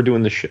reason we're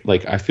doing this,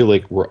 like, I feel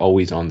like we're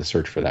always on the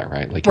search for that,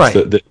 right? Like,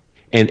 right.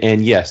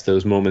 And yes,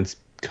 those moments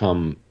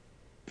come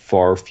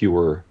far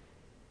fewer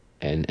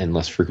and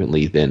less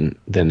frequently than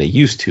they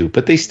used to,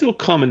 but they still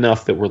come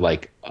enough that we're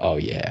like, oh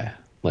yeah,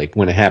 like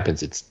when it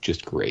happens, it's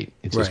just great.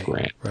 It's just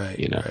grand, right?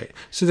 Right.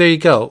 So there you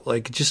go,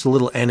 like just a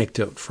little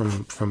anecdote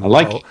from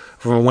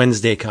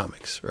Wednesday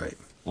Comics, right?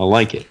 I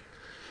like it.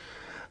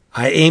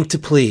 I aim to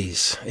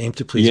please.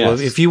 Yes.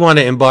 Well, if you want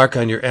to embark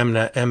on your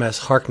MS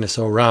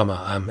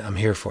Harkness-O-Rama, I'm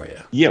here for you.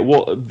 Yeah.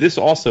 Well, this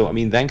also, I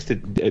mean, thanks to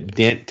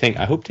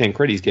I hope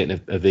Tancredi's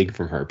getting a vig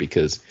from her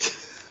because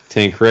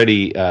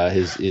Tancredi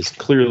is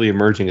clearly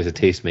emerging as a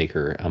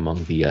tastemaker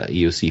among the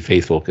EOC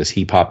faithful because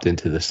he popped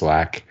into the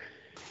Slack.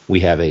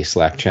 We have a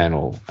Slack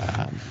channel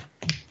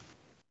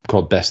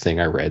called Best Thing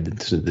I Read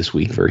this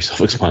week. Very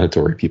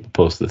self-explanatory. People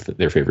post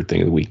their favorite thing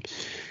of the week.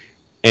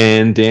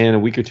 And Dan, a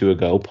week or two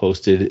ago,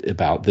 posted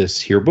about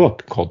this here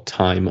book called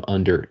Time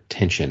Under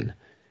Tension,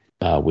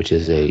 which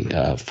is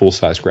a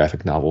full-size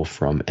graphic novel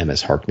from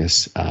M.S.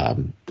 Harkness,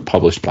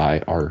 published by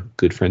our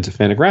good friends at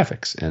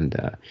Fantagraphics.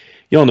 And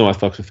you all know I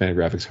fucks with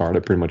Fantagraphics hard. I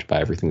pretty much buy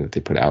everything that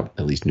they put out,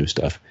 at least new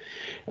stuff.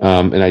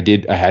 And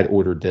I had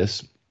ordered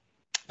this.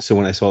 So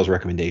when I saw his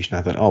recommendation,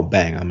 I thought, oh,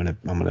 bang, I'm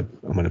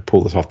gonna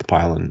pull this off the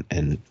pile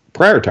and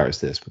prioritize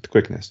this with the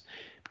quickness.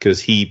 Because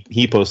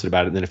he posted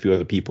about it, and then a few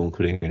other people,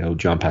 including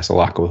John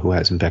Passalacqua, who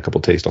has impeccable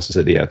taste, also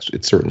said, yeah,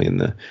 it's certainly in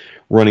the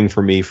running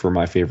for me for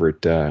my favorite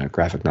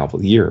graphic novel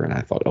of the year. And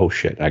I thought, oh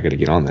shit, I got to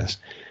get on this.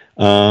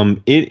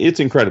 It's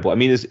incredible. I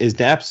mean, as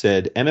Dap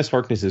said, M.S.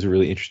 Harkness is a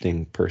really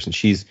interesting person.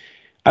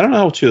 I don't know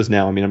how old she is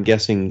now. I mean, I'm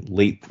guessing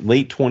late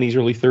 20s,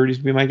 early 30s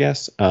would be my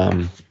guess.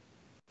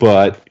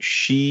 But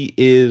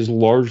she's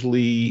an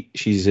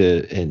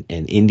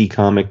indie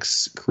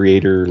comics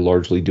creator,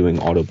 largely doing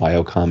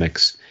autobio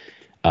comics.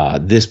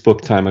 This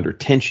book, Time Under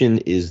Tension,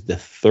 is the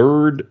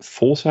third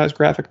full-size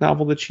graphic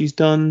novel that she's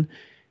done.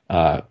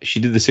 She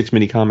did the 6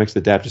 mini comics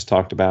that Dap just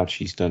talked about.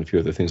 She's done a few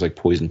other things like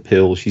Poison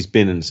Pill. She's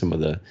been in some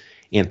of the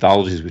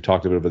anthologies we've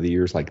talked about over the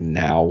years, like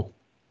Now,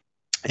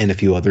 and a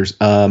few others.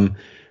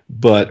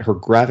 But her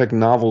graphic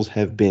novels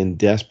have been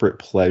Desperate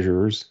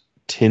Pleasures,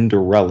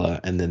 Tinderella,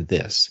 and then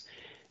this.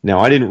 Now,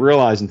 I didn't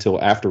realize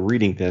until after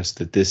reading this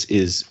that this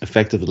is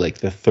effectively like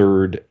the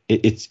third.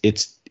 It's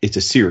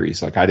a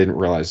series. Like I didn't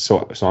realize.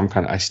 So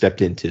I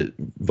stepped into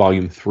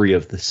volume 3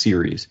 of the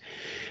series.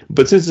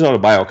 But since it's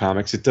autobio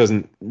comics, it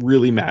doesn't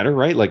really matter,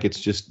 right? Like it's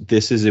just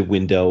this is a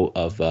window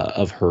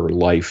of her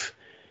life,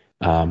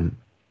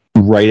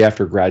 right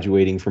after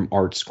graduating from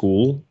art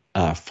school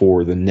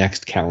for the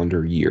next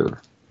calendar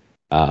year.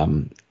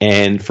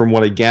 And from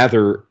what I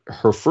gather,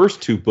 her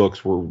first 2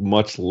 books were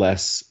much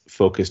less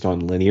focused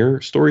on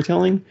linear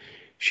storytelling.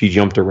 She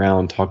jumped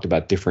around, talked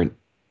about different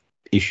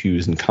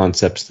issues and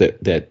concepts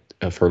that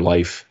of her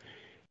life,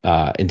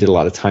 and did a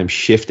lot of time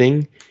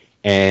shifting.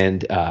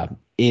 And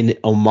in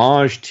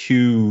homage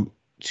to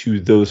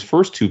those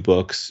first 2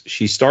 books,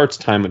 she starts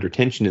Time Under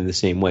Tension in the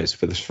same way. So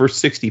for the first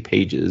 60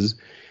 pages,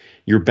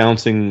 you're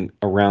bouncing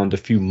around a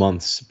few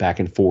months back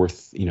and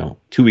forth,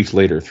 2 weeks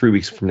later, 3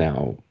 weeks from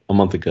now, a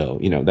month ago,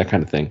 that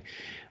kind of thing.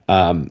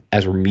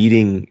 As we're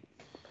meeting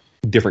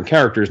different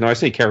characters. Now I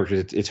say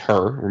characters, it's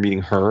her. We're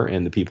meeting her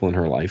and the people in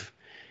her life,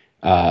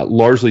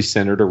 largely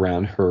centered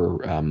around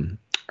her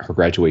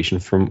graduation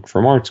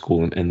from art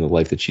school and the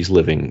life that she's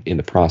living in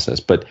the process.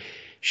 But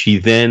she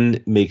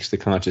then makes the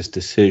conscious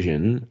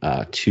decision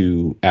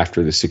to,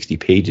 after the 60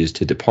 pages,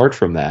 to depart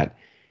from that,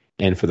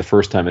 and for the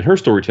first time in her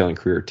storytelling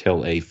career,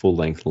 tell a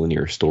full-length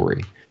linear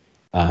story.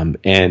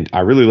 And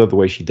I really love the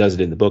way she does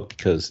it in the book,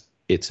 because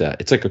it's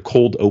like a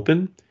cold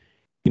open.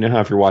 You know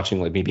how if you're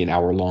watching like maybe an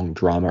hour-long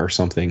drama or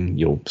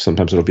something,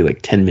 sometimes it'll be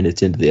like 10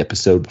 minutes into the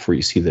episode before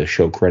you see the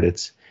show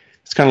credits.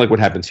 It's kind of like what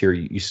happens here.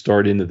 You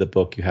start into the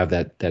book, you have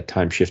that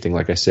time shifting,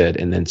 like I said,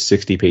 and then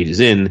 60 pages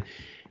in,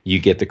 you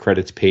get the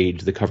credits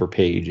page, the cover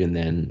page, and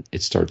then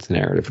it starts the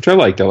narrative, which I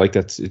liked. I like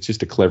that. It's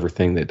just a clever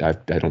thing that I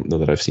don't know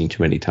that I've seen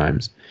too many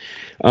times.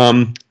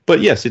 But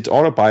yes, it's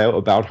autobio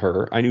about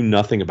her. I knew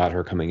nothing about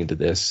her coming into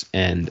this,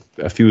 and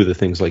a few of the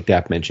things like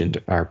Dap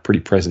mentioned are pretty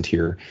present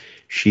here.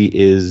 She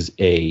is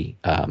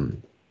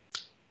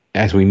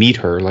as we meet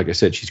her, like I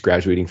said, she's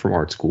graduating from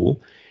art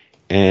school,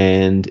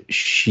 and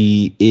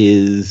she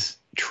is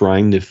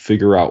trying to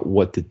figure out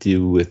what to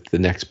do with the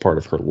next part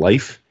of her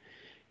life.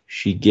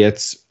 She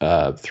gets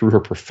through her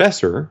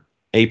professor,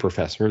 a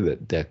professor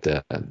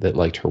that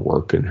liked her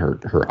work and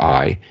her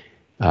eye.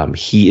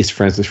 He is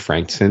friends with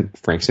Frank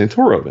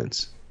Santoro,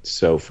 Vince.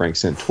 So Frank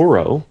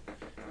Santoro,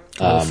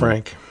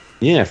 Frank,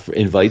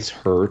 invites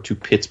her to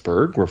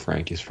Pittsburgh, where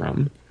Frank is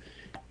from,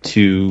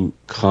 to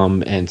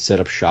come and set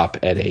up shop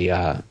at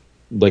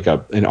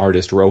an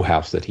artist row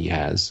house that he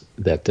has,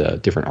 that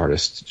different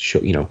artists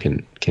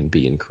can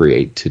be and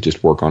create, to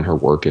just work on her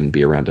work and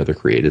be around other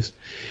creatives.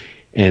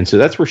 And so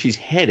that's where she's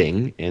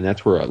heading, and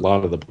that's where a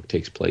lot of the book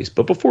takes place.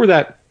 But before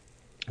that,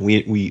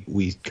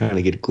 we kind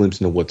of get a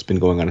glimpse into what's been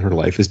going on in her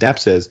life. As Dap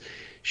says,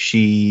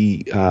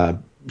 she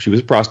was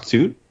a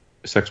prostitute,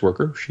 a sex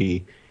worker.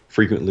 She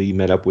frequently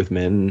met up with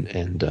men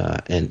and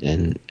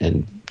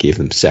gave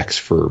them sex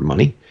for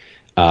money.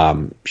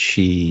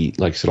 She,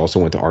 like I said,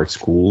 also went to art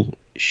school.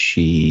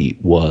 She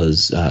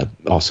was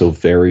also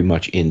very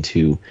much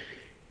into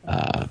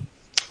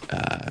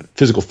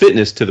physical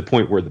fitness, to the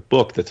point where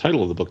the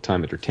title of the book,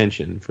 Time Under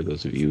Tension, for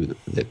those of you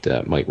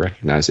that might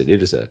recognize it,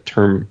 it is a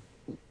term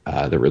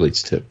that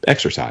relates to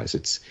exercise.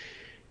 It's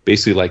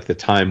basically like the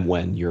time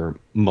when your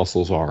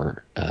muscles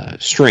are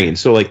strained.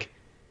 So like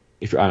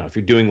if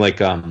you're doing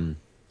like a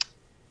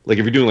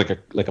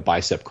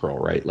bicep curl,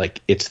 right?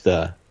 Like it's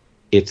the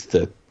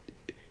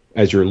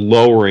as you're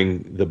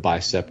lowering the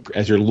bicep,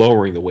 as you're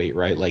lowering the weight,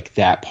 right? Like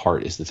that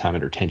part is the time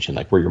under tension,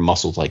 like where your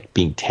muscles like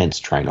being tense,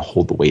 trying to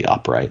hold the weight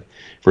up, right?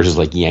 Versus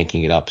like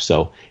yanking it up.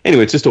 So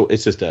anyway, it's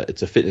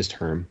a fitness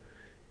term.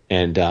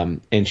 And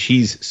as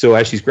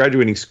she's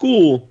graduating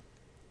school,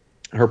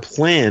 her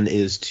plan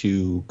is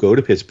to go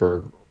to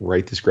Pittsburgh,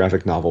 write this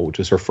graphic novel, which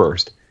is her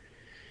first,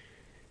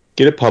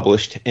 get it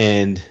published,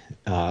 and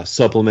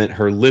supplement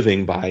her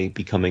living by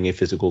becoming a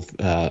personal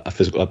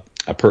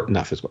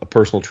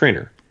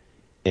trainer,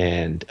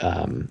 and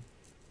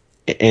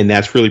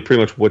that's really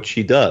pretty much what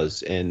she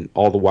does. And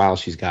all the while,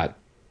 she's got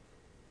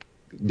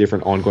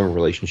different ongoing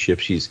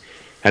relationships. She's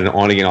had an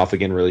on again, off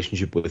again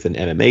relationship with an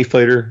MMA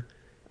fighter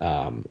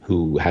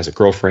who has a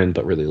girlfriend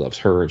but really loves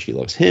her, and she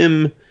loves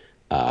him.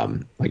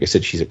 Like I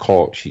said, she's a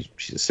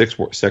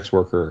sex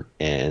worker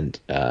and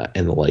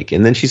the like.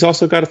 And then she's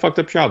also got a fucked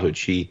up childhood.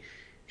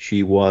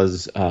 She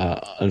was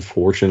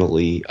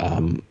unfortunately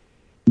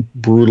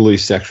brutally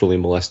sexually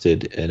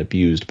molested and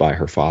abused by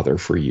her father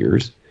for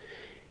years.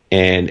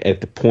 And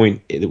at the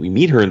point that we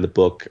meet her in the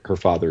book, her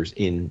father's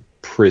in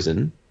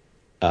prison,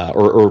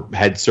 or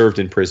had served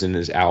in prison,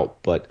 is out,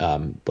 but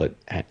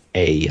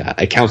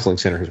a counseling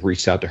center has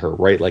reached out to her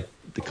right like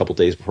a couple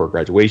days before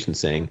graduation,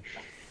 saying,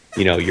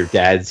 your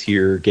dad's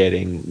here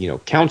getting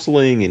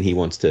counseling, and he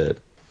wants to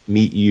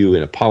meet you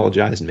and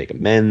apologize and make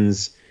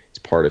amends. It's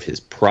part of his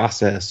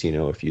process.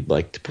 If you'd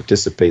like to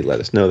participate,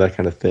 let us know, that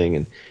kind of thing.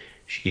 And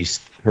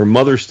her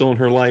mother's still in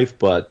her life,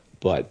 but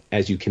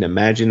as you can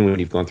imagine, when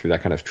you've gone through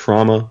that kind of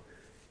trauma,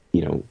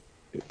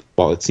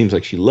 while it seems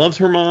like she loves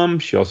her mom,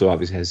 she also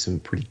obviously has some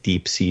pretty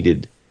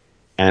deep-seated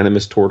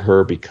animus toward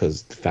her,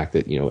 because the fact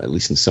that, at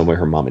least in some way,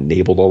 her mom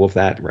enabled all of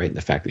that, right? And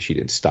the fact that she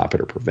didn't stop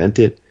it or prevent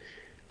it.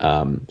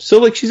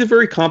 So she's a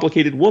very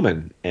complicated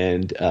woman.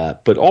 And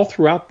but all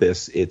throughout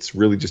this, it's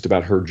really just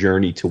about her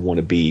journey to want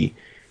to be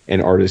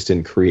an artist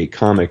and create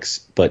comics,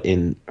 but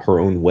in her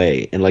own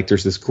way. And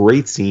there's this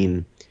great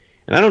scene,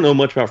 and I don't know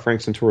much about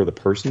Frank Santoro, the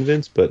person,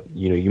 Vince, but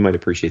you might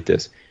appreciate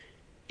this.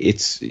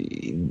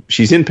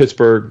 She's in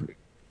Pittsburgh.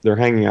 They're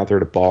hanging out there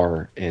at a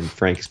bar, and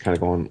Frank is kind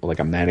of going like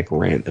a manic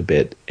rant a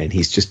bit, and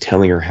he's just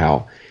telling her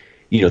how,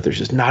 there's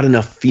just not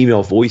enough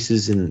female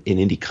voices in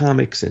indie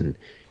comics, and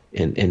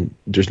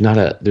there's not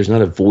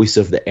a voice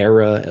of the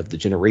era, of the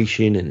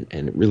generation,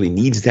 and it really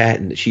needs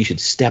that, and that she should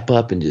step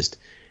up and just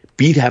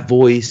be that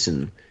voice,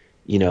 and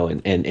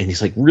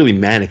he's like really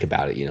manic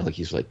about it,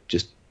 he's like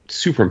just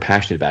super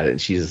impassioned about it,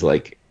 and she's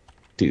like,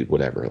 dude,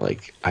 whatever.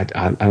 I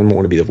don't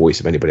want to be the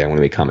voice of anybody. I want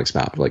to make comics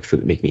about,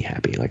 make me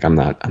happy. I'm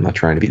not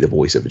trying to be the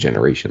voice of a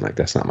generation.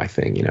 That's not my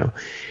thing, And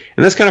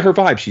that's kind of her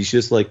vibe. She's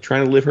just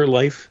trying to live her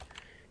life.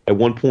 At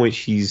one point,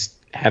 she's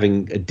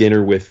having a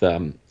dinner with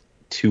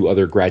two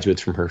other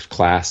graduates from her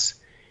class,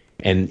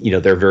 and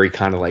they're very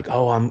kind of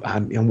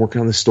I'm working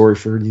on this story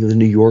for the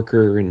New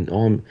Yorker, and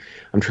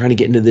I'm trying to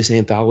get into this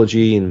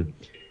anthology, and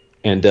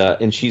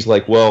she's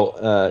like, well,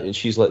 and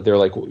she's like,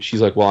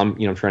 well,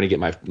 I'm trying to get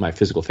my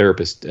physical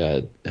therapist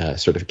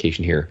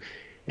certification here,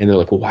 and they're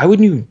like, well, why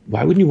wouldn't you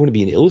want to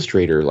be an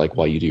illustrator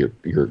while you do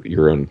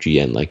your own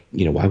GN?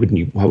 Why wouldn't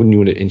you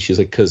want to? And she's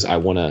like, because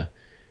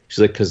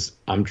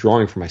I'm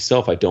drawing for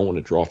myself. I don't want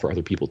to draw for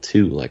other people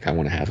too. I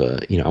want to have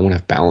I want to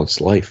have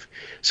balanced life.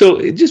 So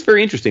it's just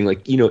very interesting.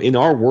 In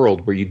our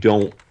world where you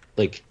don't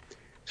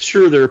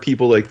sure, there are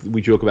people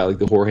we joke about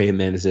the Jorge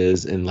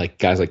Jimenez's and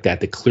guys like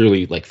that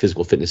clearly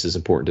physical fitness is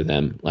important to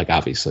them.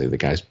 Obviously the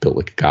guy's built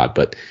like a god,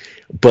 but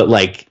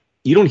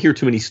you don't hear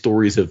too many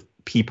stories of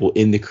people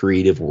in the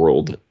creative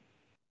world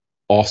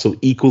also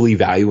equally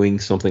valuing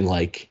something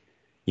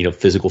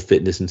physical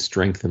fitness and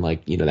strength and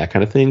that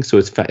kind of thing. So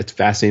it's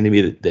fascinating to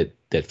me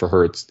that for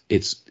her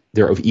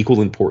they're of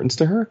equal importance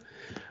to her.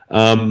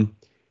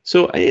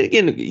 So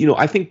again,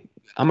 I think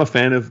I'm a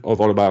fan of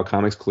autobiographical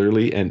comics,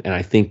 clearly, and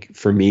I think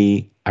for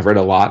me, I've read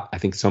a lot. I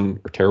think some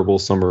are terrible,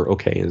 some are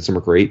okay, and some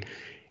are great.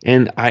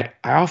 And I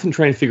often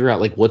try and figure out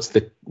what's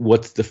the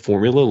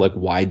formula?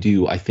 Why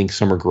do I think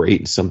some are great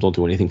and some don't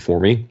do anything for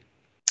me?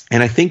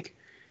 And I don't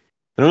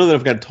know that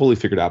I've got it totally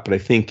figured out, but I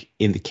think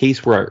in the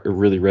case where it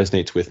really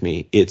resonates with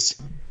me, it's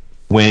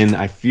when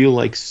I feel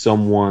like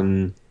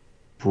someone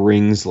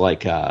brings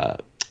an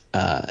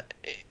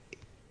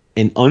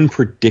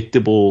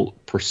unpredictable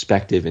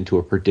perspective into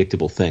a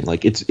predictable thing.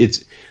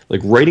 It's like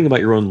writing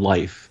about your own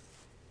life.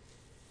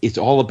 It's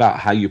all about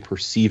how you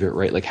perceive it,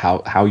 right?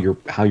 How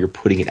you're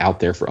putting it out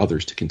there for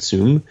others to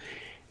consume.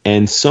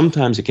 And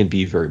sometimes it can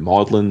be very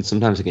maudlin.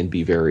 Sometimes it can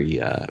be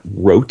very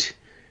rote.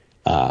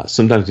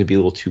 Sometimes it can be a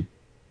little too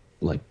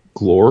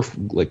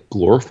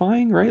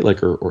glorifying,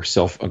 right? Or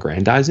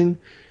self-aggrandizing.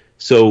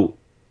 So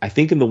I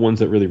think in the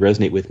ones that really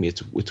resonate with me,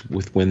 it's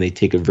with when they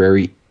take a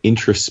very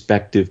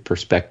introspective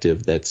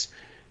perspective that's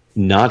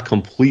not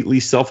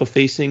completely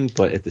self-effacing,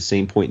 but at the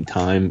same point in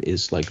time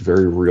is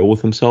very real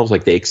with themselves.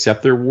 They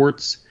accept their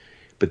warts,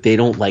 but they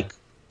don't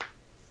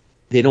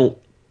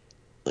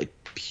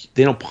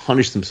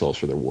punish themselves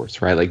for their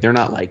warts, right? They're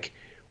not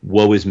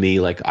woe is me,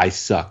 I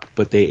suck,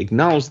 but they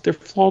acknowledge that they're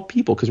flawed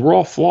people, because we're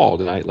all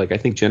flawed. And I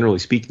think generally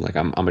speaking,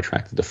 I'm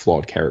attracted to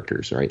flawed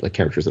characters, right?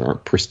 Characters that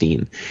aren't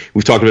pristine.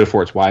 We've talked about it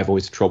before. It's why I've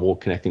always had trouble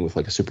connecting with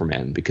a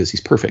Superman, because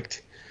he's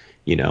perfect,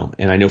 and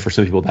I know for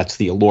some people that's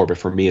the allure, but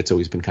for me, it's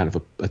always been kind of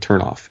a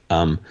turnoff.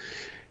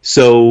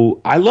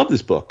 So I love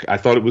this book. I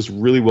thought it was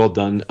really well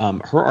done.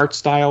 Her art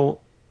style,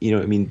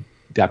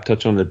 Dap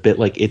touched on it a bit.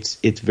 Like it's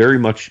very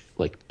much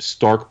like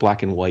stark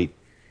black and white.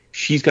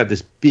 She's got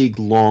this big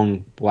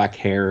long black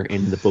hair, and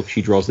in the book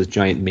she draws this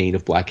giant mane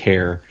of black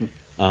hair.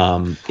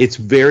 It's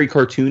very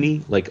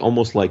cartoony, like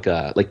almost like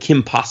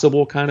Kim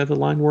Possible kind of the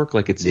line work.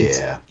 Like it's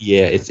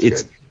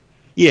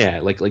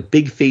like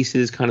big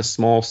faces, kind of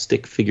small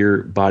stick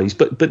figure bodies,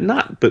 but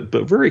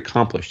very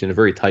accomplished in a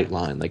very tight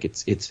line. Like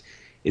it's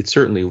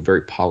certainly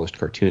very polished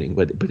cartooning,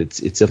 but it's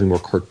definitely more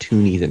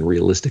cartoony than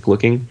realistic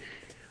looking.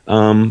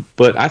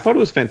 But I thought it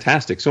was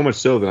fantastic, so much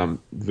so that I'm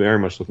very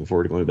much looking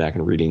forward to going back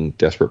and reading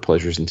Desperate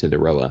Pleasures and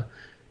Tinderella.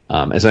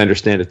 As I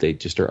understand it, they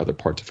just are other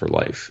parts of her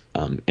life.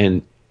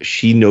 And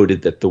she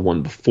noted that the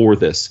one before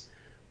this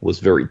was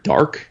very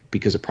dark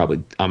because it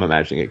probably, I'm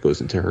imagining it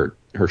goes into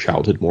her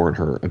childhood more and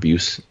her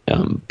abuse.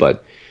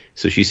 But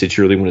so she said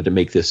she really wanted to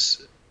make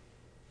this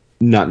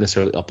not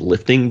necessarily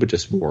uplifting, but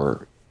just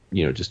more,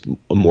 just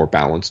a more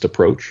balanced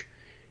approach.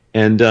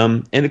 And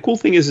the cool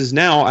thing is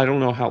now I don't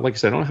know how, like I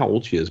said, I don't know how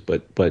old she is,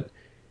 but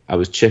I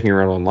was checking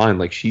her out online.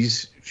 Like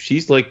she's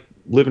like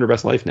living her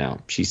best life now.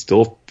 She's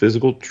still a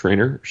physical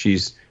trainer.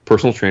 She's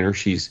personal trainer.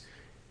 She's,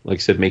 like I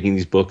said, making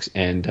these books,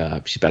 and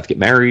she's about to get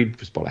married.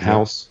 Just bought a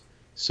house,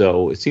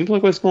 so it seems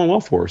like it's going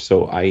well for her.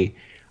 So I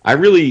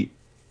really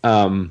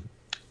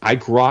I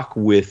grok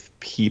with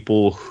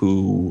people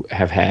who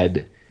have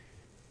had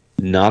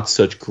not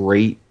such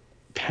great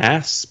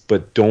pasts,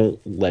 but don't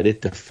let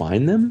it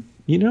define them.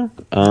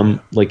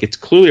 Like it's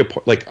clearly a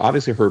part, like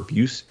obviously her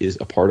abuse is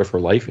a part of her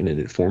life and it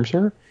informs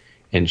her.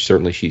 And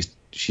certainly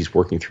she's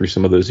working through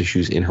some of those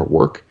issues in her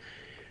work,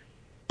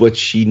 but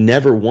she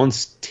never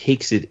once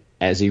takes it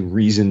as a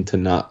reason to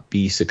not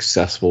be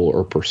successful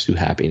or pursue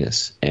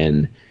happiness.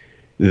 And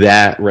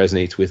that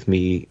resonates with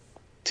me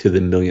to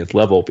the millionth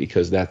level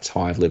because that's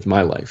how I've lived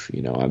my life.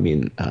 I've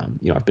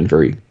been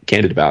very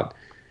candid about,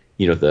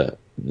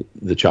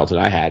 the childhood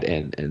I had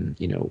and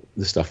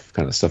the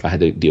stuff I had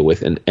to deal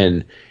with.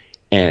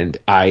 And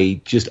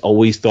I just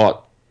always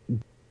thought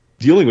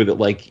dealing with it,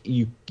 like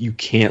you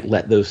can't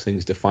let those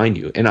things define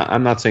you. And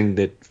I'm not saying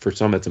that for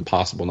some it's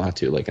impossible not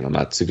to, and I'm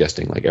not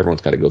suggesting like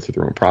everyone's got to go through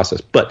their own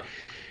process, but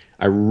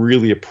I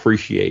really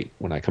appreciate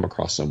when I come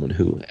across someone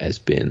who has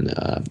been,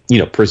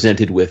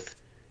 presented with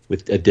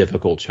a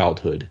difficult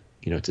childhood,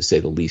 to say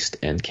the least,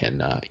 and can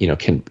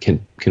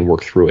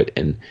work through it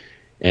and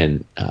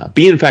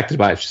be impacted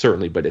by it,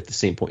 certainly, but at the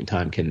same point in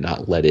time can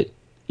not let it,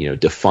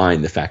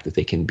 define the fact that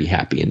they can be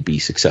happy and be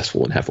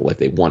successful and have the life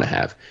they want to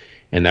have.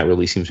 And that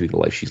really seems to be the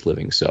life she's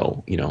living.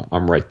 So,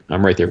 I'm right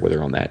there with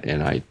her on that.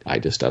 And I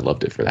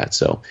loved it for that.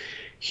 So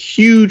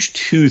huge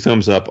 2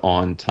 thumbs up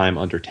on Time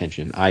Under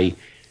Tension. I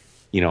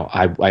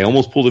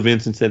almost pulled a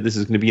Vince and said this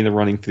is going to be in the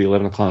running for the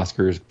 11 o'clock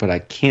Oscars, but I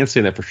can't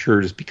say that for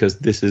sure just because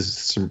this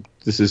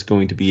is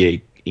going to be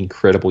a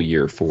incredible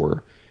year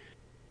for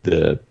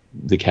the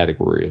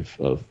category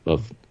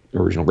of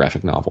original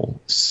graphic novel.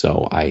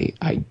 So I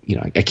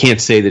can't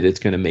say that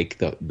it's going to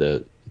make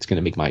it's going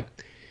to make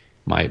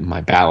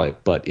my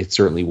ballot, but it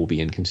certainly will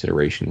be in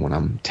consideration when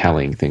I'm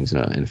tallying things in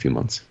a few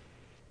months.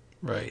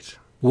 Right.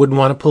 Wouldn't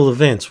want to pull a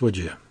Vince, would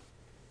you?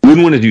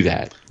 Wouldn't want to do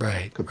that.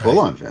 Right. Could pull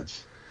on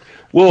Vince.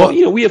 Well,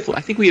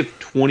 I think we have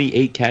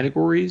 28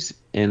 categories,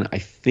 and I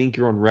think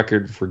you're on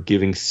record for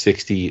giving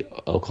 60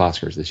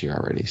 O'Clockers this year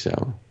already.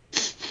 So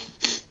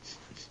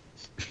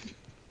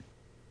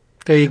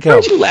there you go. Why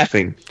are you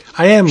laughing?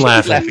 I am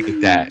laughing. Laughing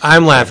at that.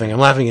 I'm laughing. I'm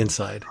laughing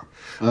inside.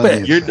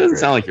 But it doesn't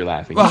sound like you're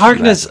laughing. Well,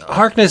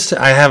 Harkness.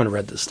 I haven't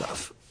read this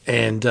stuff,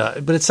 and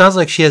but it sounds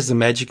like she has the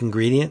magic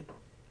ingredient,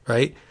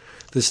 right?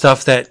 The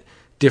stuff that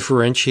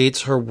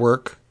differentiates her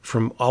work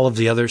from all of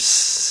the other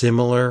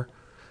similar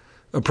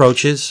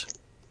approaches.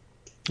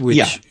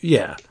 Which,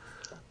 yeah.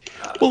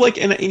 Well,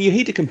 and you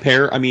hate to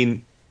compare. I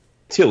mean,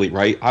 Tilly,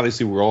 right?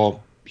 Obviously, we're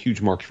all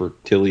huge marks for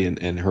Tilly,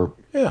 and her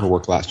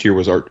work last year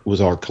was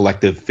our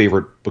collective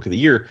favorite book of the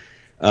year.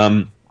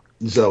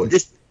 Zoe.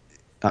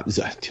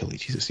 Tilly,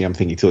 Jesus. Yeah, I'm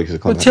thinking Tilly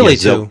because well, Tilly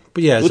too.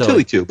 But yeah, Zoe.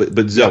 Tilly too.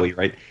 But Zoe,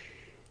 right?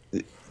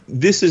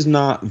 This is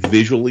not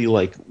visually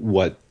like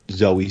what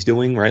Zoe's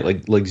doing, right?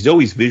 Like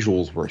Zoe's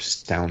visuals were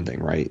astounding,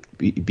 right?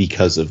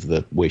 Because of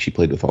the way she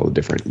played with all the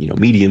different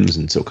mediums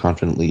and so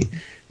confidently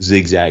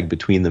zigzag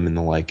between them and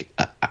the like.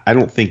 I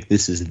don't think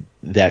this is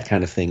that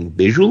kind of thing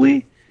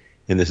visually,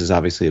 and this is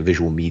obviously a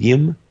visual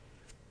medium.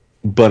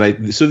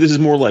 But so this is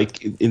more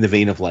like in the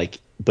vein of like,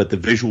 but the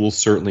visuals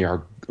certainly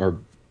are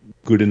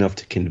good enough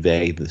to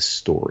convey the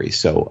story.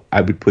 So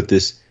I would put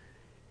this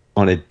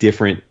on a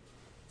different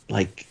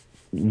like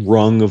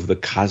rung of the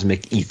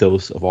cosmic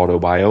ethos of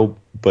Autobio,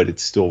 but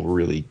it's still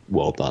really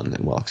well done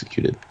and well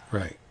executed.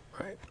 Right.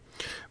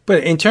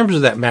 But in terms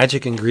of that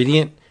magic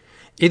ingredient,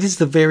 it is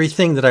the very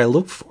thing that I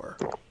look for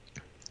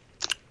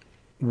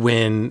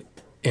when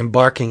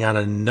embarking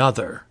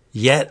on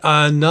yet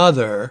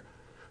another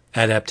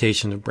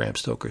adaptation of Bram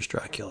Stoker's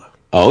Dracula.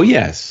 Oh,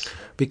 yes.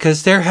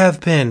 Because there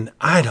have been,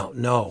 I don't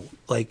know,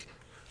 like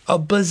a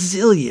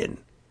bazillion.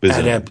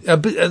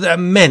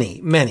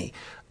 Many.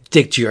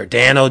 Dick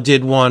Giordano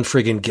did one.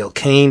 Friggin' Gil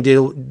Kane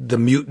did the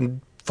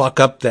mutant fuck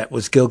up that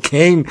was Gil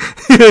Kane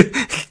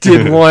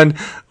did one.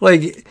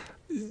 Like,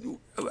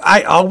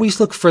 I always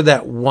look for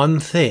that one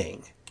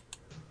thing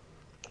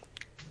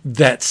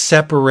that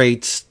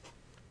separates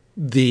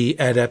the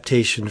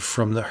adaptation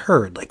from the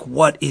herd. Like,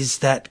 what is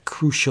that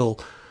crucial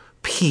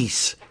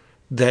piece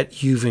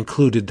that you've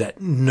included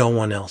that no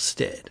one else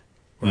did,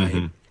 right?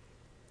 Mm-hmm.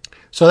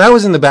 So that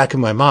was in the back of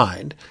my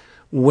mind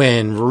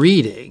when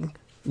reading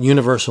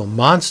Universal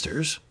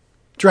Monsters,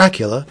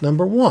 Dracula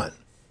 #1,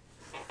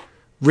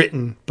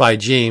 written by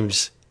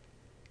James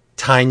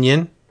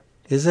Tynion.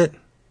 Is it?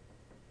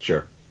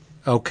 Sure.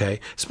 Okay.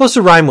 It's supposed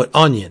to rhyme with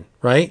onion,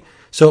 right?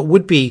 So it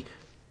would be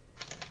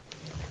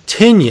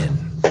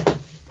Tynion.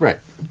 Right.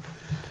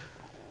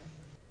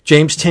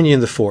 James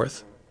Tynion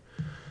IV.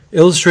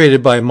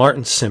 Illustrated by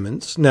Martin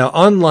Simmonds. Now,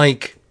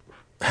 unlike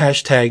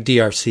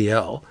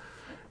 #DRCL,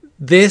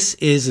 this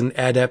is an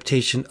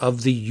adaptation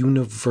of the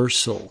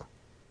Universal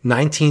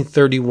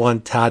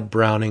 1931 Todd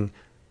Browning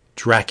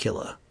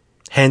Dracula.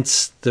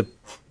 Hence the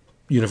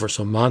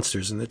Universal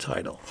Monsters in the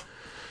title.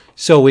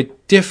 So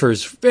it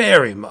differs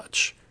very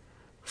much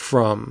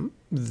from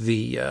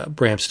the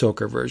Bram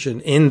Stoker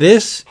version. In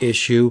this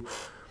issue,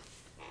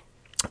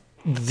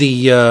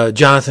 the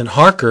Jonathan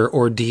Harker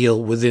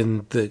ordeal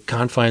within the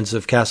confines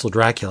of Castle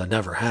Dracula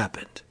never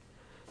happened.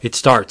 It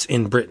starts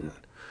in Britain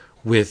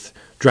with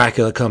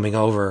Dracula coming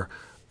over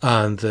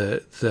on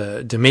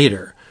the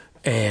Demeter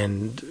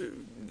and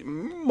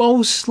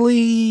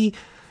mostly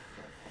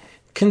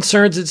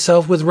concerns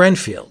itself with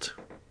Renfield.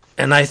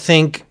 And I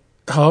think,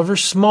 however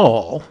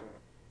small,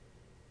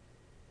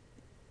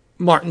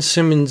 Martin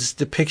Simmonds'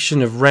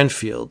 depiction of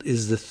Renfield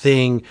is the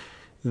thing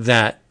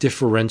that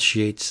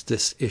differentiates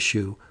this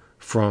issue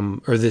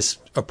from, or this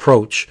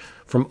approach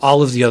from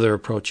all of the other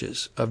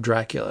approaches of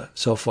Dracula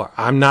so far.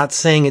 I'm not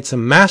saying it's a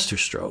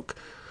masterstroke,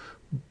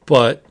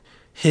 but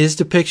his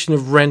depiction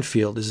of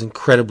Renfield is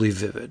incredibly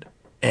vivid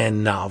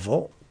and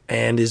novel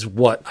and is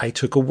what I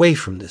took away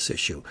from this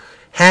issue.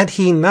 Had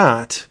he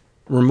not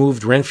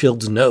removed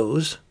Renfield's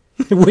nose,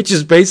 which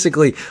is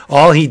basically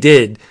all he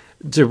did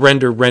to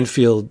render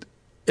Renfield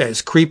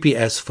as creepy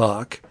as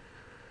fuck,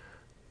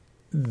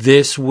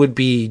 this would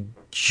be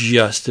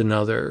just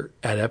another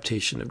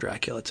adaptation of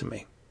Dracula to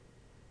me.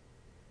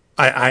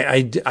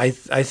 I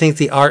think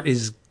the art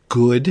is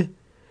good,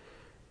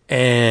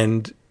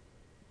 and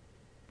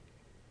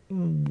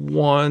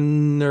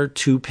 1 or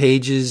 2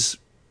 pages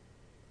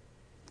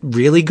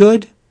really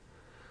good,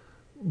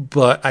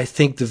 but I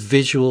think the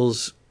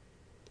visuals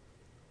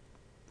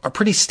are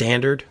pretty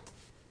standard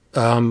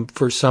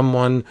for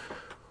someone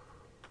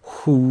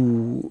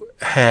who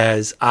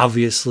has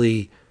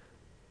obviously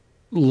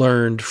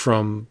learned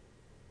from,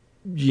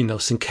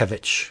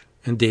 Sienkiewicz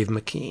and Dave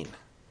McKean,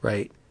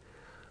 right?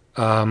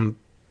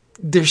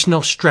 There's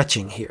no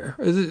stretching here.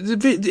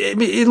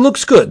 It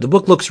looks good. The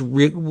book looks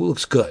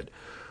good,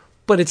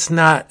 but it's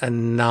not a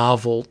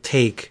novel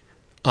take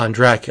on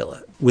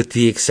Dracula, with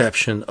the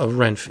exception of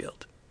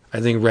Renfield. I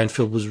think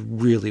Renfield was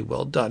really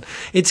well done.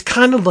 It's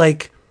kind of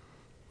like,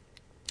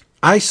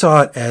 I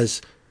saw it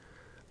as,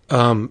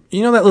 that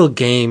little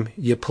game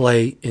you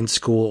play in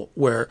school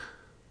where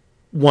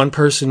one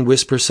person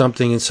whispers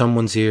something in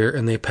someone's ear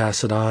and they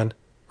pass it on,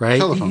 right?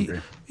 Telephone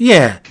game.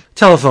 Yeah,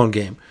 telephone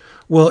game.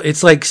 Well,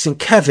 it's like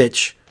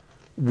Sienkiewicz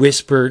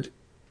whispered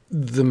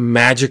the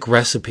magic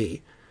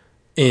recipe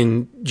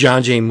in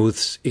John J.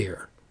 Muth's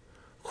ear,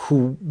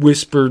 who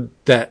whispered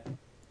that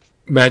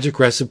magic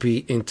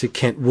recipe into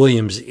Kent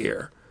Williams'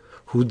 ear,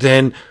 who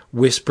then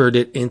whispered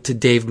it into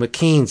Dave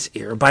McKean's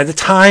ear. By the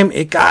time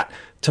it got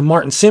to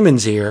Martin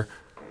Simmonds' ear,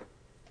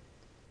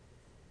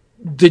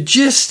 the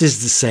gist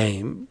is the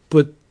same,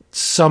 but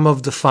some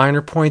of the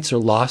finer points are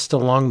lost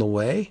along the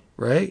way,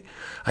 right?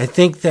 I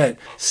think that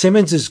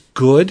Simmonds is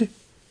good,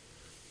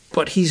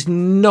 but he's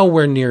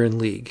nowhere near in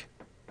league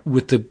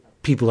with the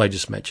people I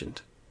just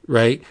mentioned,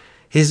 right?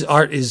 His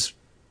art is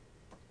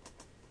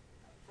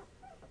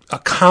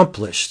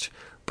accomplished,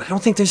 but I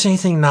don't think there's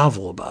anything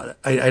novel about it.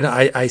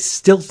 I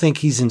still think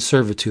he's in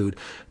servitude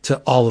to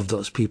all of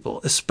those people,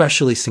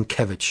 especially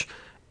Sienkiewicz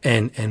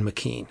and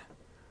McKean.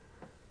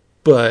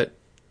 But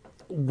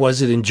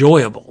was it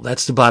enjoyable?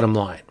 That's the bottom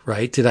line,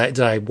 right? Did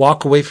I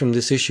walk away from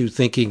this issue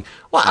thinking,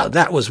 wow,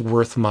 that was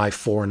worth my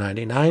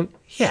 $4.99?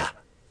 Yeah.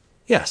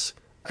 Yes.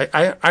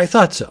 I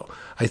thought so.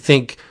 I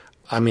think,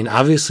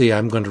 obviously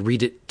I'm going to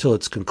read it till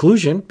its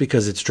conclusion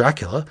because it's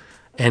Dracula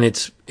and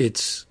it's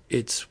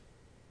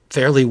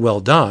fairly well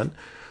done.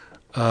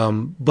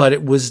 But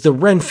it was the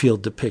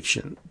Renfield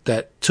depiction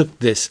that took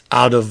this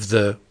out of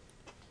the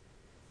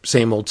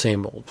same old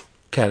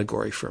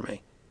category for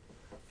me.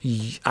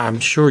 I'm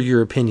sure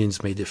your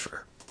opinions may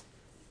differ.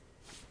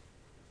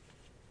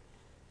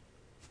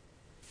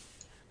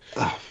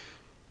 Go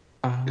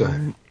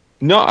ahead.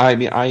 No,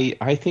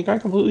 I think I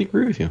completely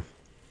agree with you.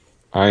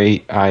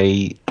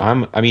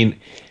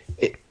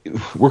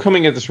 We're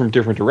coming at this from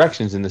different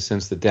directions in the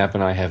sense that Dap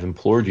and I had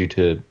implored you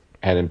to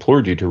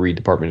read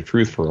Department of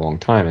Truth for a long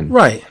time, and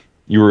right.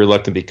 You were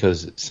reluctant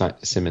because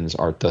Simmonds'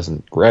 art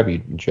doesn't grab you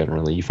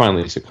generally. You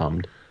finally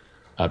succumbed.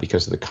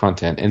 because of the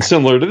content. And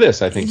similar to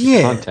this, I think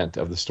the content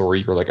of the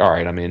story, you're like, all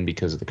right, I'm in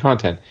because of the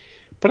content.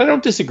 But I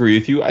don't disagree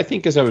with you. I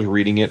think as I was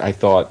reading it, I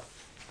thought,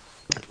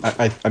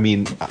 I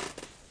mean,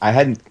 I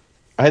hadn't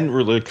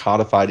really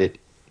codified it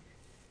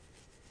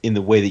in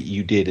the way that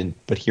you did,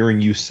 but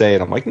hearing you say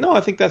it, I'm like, no,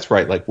 I think that's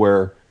right. Like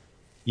where,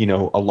 a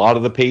lot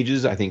of the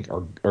pages I think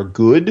are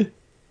good,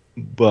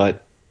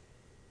 but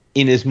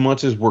in as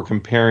much as we're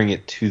comparing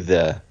it to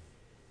the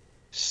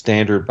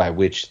standard by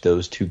which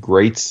those two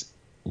greats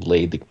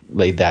laid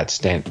that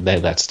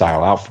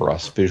style out for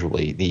us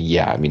visually,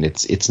 I mean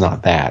it's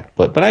not that,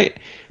 but I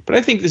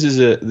think this is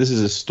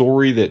a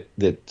story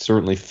that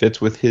certainly fits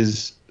with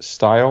his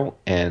style,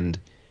 and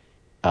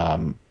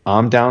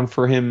I'm down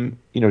for him.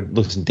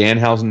 Listen,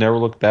 Danhausen never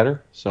looked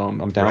better, so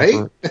I'm down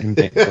for him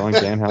throwing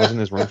Danhausen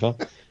as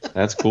Renfield.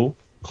 That's cool.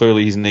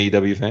 Clearly, he's an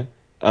AEW fan.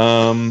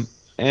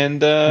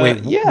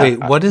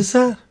 Wait, what is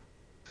that?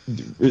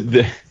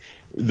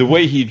 The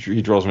way he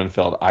draws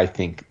Renfield, I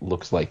think,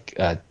 looks like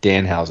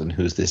Danhausen,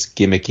 who's this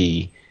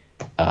gimmicky,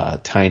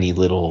 tiny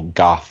little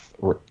goth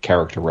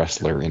character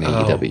wrestler in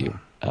AEW.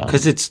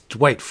 Because it's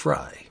Dwight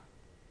Fry.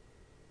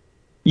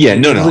 Yeah,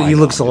 he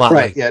looks a lot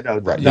like... Yeah, no,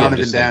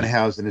 Donovan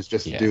Danhausen is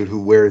just a dude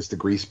who wears the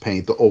grease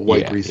paint, the old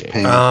white grease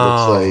paint.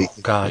 Looks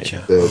like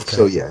gotcha.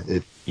 So,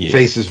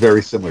 face is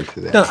very similar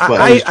to that. No,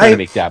 I was trying to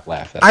make Dap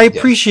laugh. I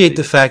appreciate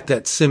the fact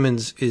that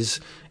Simmonds is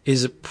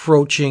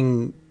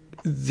approaching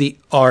the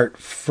art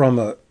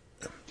from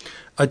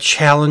a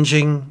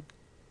challenging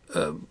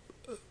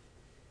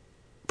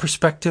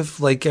perspective.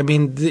 Like, I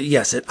mean,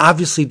 yes, it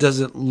obviously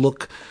doesn't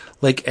look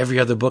like every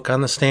other book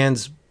on the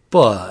stands,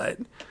 but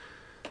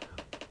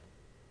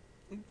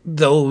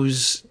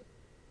those,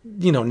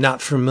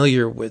 not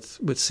familiar with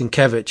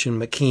Sienkiewicz and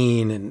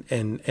McKean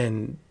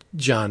and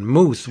John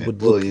Muth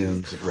would look,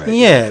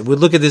 would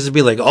look at this and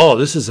be like, oh,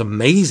 this is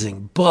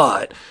amazing.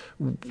 But,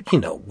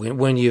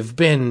 when you've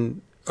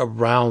been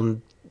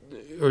around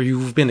or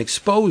you've been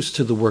exposed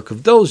to the work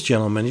of those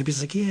gentlemen, you'd be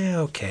like, yeah,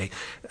 okay.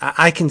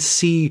 I can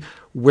see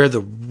where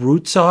the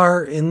roots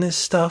are in this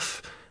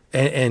stuff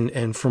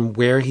and from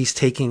where he's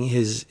taking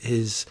his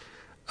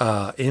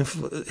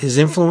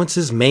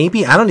influences.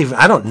 Maybe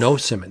I don't know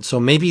Simmonds, so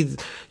maybe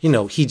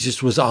he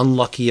just was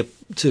unlucky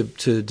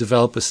to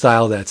develop a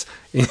style that's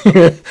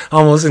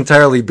almost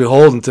entirely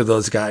beholden to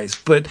those guys.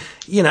 But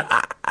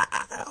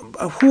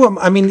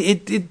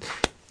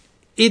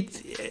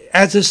it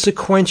as a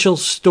sequential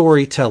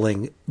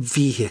storytelling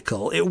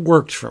vehicle, it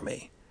worked for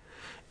me.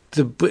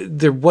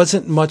 There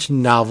wasn't much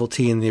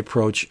novelty in the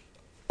approach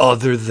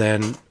other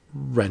than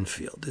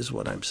Renfield, is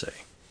what I'm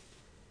saying.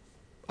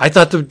 I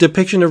thought the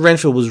depiction of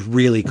Renfield was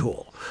really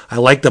cool. I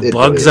like the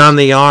bugs on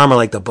the arm. I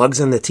like the bugs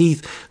in the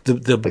teeth.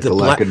 The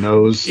lack of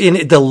nose.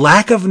 The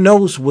lack of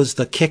nose was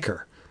the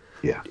kicker.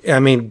 Yeah. I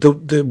mean,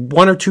 the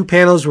one or two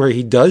panels where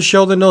he does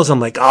show the nose, I'm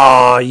like,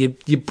 oh,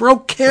 you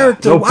broke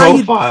character. No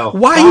profile.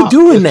 Why are you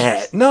doing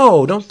that?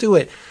 No, don't do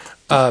it.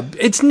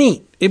 It's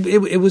neat.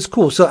 It was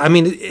cool. So, I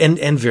mean,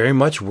 and very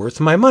much worth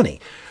my money.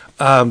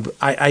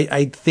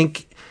 I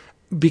think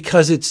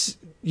because it's,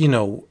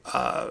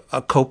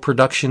 a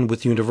co-production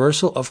with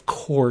Universal, of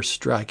course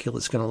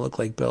Dracula's going to look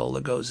like Bela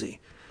Lugosi,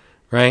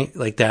 right?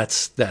 Like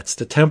that's the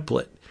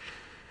template.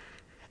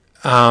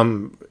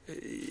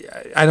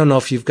 I don't know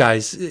if you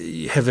guys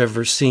have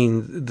ever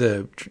seen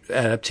the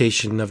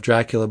adaptation of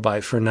Dracula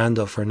by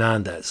Fernando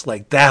Fernandez.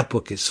 Like, that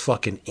book is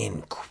fucking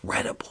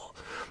incredible.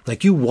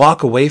 Like, you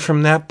walk away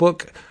from that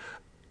book,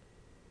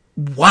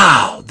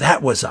 wow,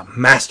 that was a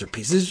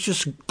masterpiece. It's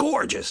just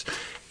gorgeous.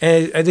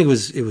 And I think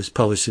it was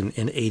published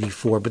in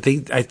 84, but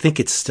I think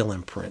it's still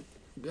in print.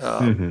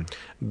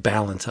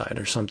 Ballantine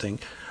or something.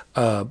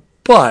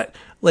 But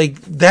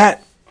like,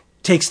 that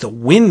takes the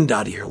wind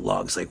out of your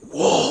lungs. Like,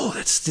 whoa,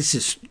 this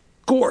is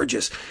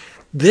gorgeous.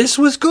 This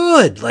was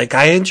good. Like,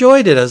 I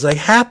enjoyed it. I was like,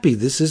 happy.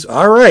 This is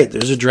all right.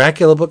 There's a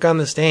Dracula book on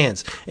the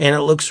stands, and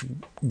it looks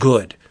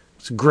good.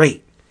 It's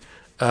great.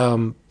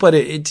 But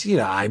it's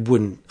I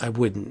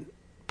wouldn't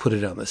put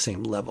it on the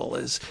same level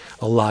as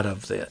a lot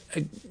of the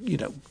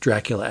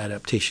Dracula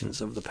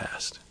adaptations of the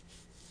past.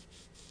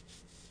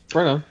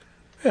 Right on.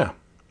 Yeah.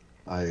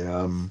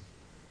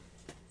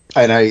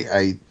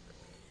 I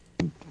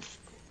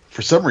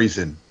for some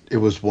reason, it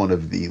was one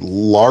of the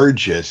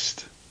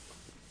largest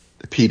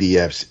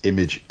PDFs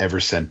Image ever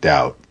sent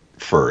out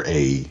for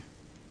a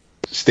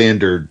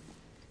standard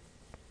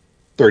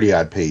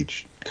 30-odd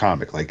page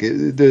comic. Like,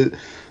 the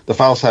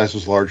file size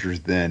was larger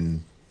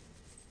than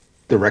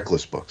the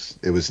Reckless books.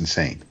 It was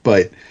insane.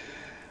 But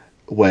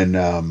when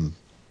I'm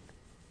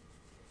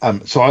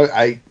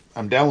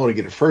downloading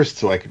it at first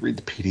so I could read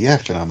the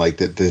PDF, and I'm like,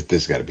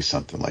 there's got to be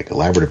something like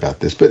elaborate about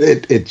this. But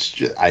it's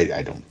just,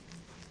 I don't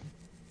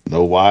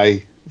know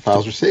why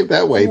files are saved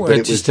that way. Well, but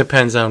it just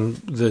depends on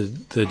the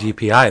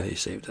DPI they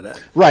saved it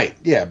at. Right.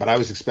 Yeah. But I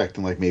was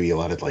expecting like maybe a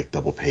lot of like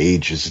double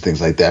pages and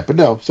things like that. But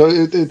no. So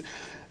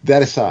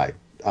that aside,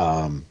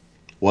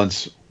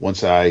 once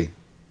I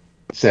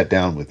sat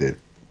down with it,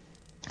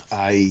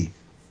 I've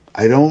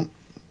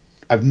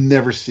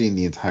never seen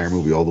the entire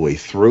movie all the way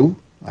through.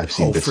 I've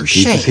seen bits for and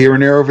pieces shame. here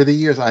and there over the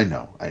years. I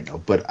know,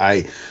 but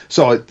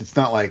so it's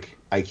not like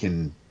I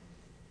can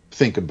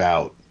think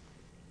about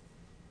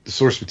the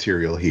source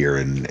material here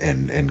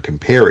and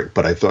compare it.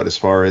 But I thought as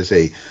far as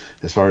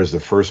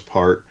the first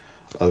part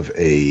of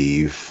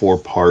a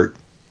 4-part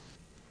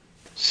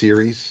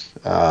series,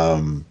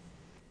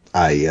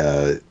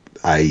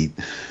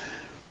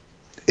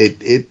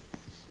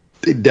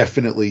 it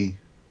definitely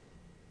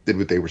did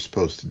what they were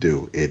supposed to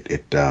do.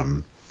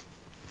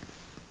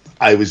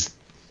 I was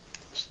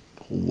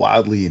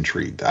wildly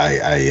intrigued.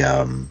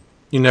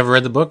 You never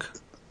read the book?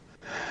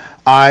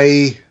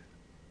 I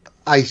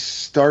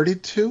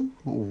started to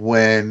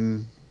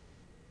when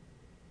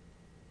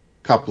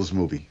Coppola's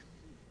movie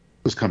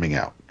was coming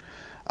out.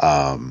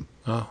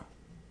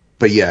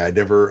 But yeah, I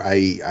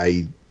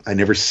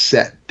never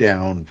sat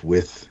down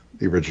with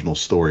the original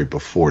story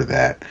before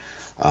that.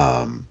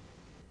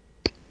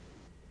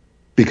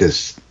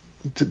 Because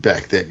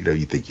back then,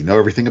 you think you know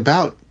everything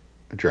about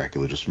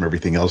Dracula just from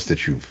everything else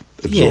that you've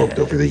absorbed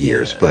over the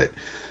years. But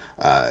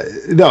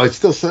no, it's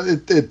still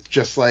it's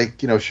just like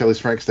Shelley's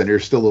Frankenstein.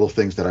 There's still little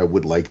things that I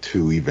would like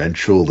to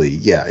eventually.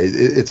 Yeah,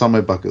 it's on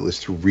my bucket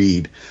list to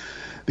read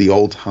the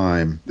old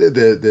time,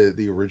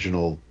 the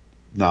original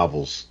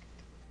novels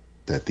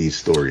that these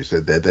stories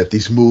that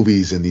these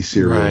movies and these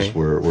serials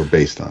were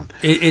based on.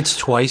 It's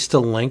twice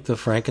the length of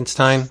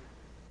Frankenstein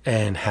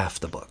and half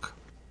the book.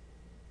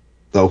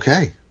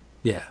 Okay.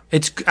 Yeah,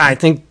 I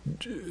think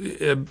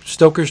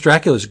Stoker's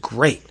Dracula is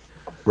great,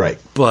 right?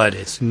 But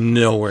it's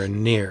nowhere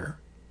near.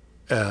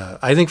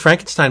 I think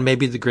Frankenstein may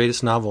be the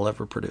greatest novel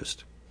ever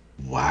produced.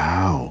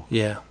 Wow.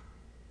 Yeah.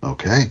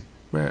 Okay.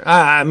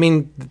 I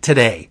mean,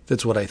 today,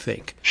 that's what I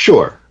think.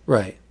 Sure.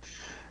 Right.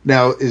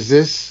 Now, is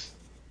this?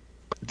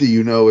 Do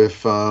you know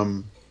if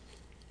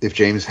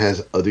James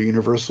has other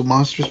Universal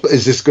monsters?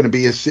 Is this going to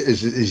be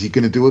is he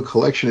going to do a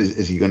collection?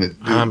 Is he going to do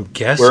I'm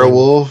guessing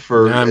werewolf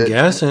or? I'm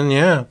guessing,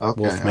 yeah.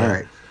 Okay, Wolfman. all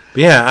right.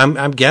 But yeah,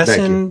 I'm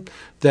guessing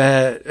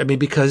that. I mean,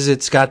 because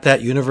it's got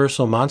that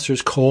Universal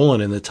Monsters :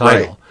 in the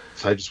title. Right.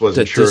 So I just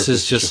wasn't sure this if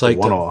is it's just like a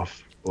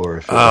one-off or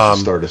if it's the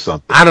start of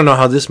something. I don't know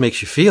how this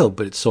makes you feel,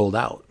 but it's sold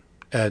out.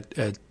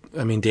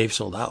 Dave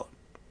sold out.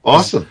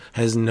 Awesome.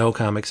 Has no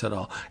comics at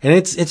all, and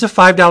it's a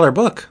 $5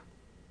 book.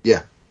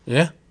 Yeah.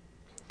 Yeah.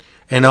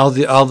 And all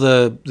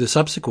the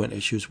subsequent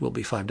issues will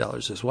be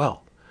 $5 as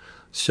well.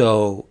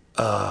 So,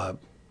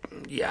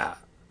 yeah,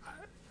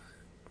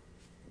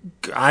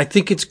 I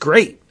think it's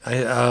great.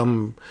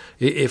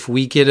 If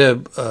we get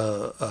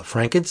a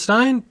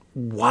Frankenstein,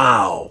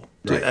 wow!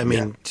 Right,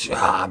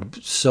 I'm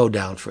so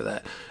down for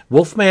that.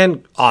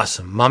 Wolfman,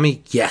 awesome.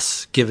 Mummy,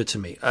 yes, give it to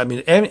me. I mean,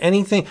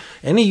 anything,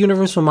 any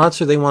Universal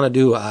monster they want to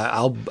do,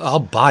 I'll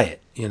buy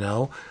it. And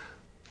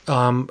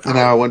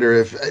I wonder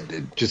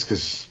if just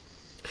because.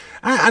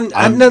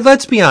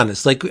 Let's be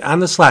honest. Like on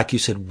the Slack, you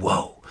said,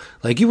 "Whoa!"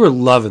 Like you were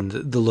loving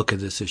the look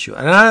of this issue,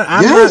 and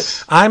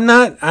I'm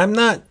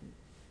not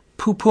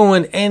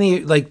poo-pooing any.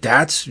 Like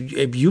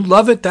if you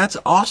love it, that's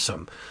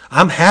awesome.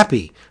 I'm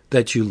happy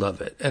that you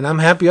love it, and I'm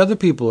happy other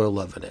people are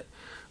loving it.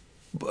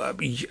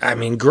 I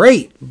mean,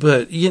 great,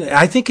 but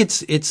I think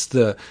it's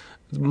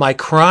my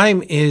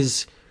crime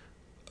is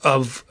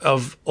of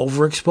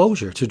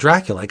overexposure to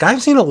Dracula. Like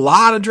I've seen a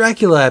lot of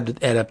Dracula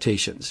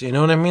adaptations. You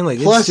know what I mean? Like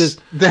plus, it's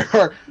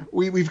just,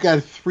 we've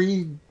got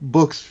 3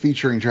 books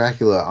featuring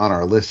Dracula on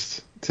our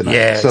list tonight.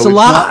 Yeah, so it's a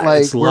lot. Not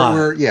like it's a lot.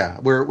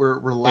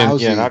 We're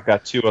lousy. And I've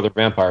got 2 other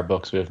vampire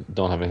books that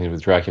don't have anything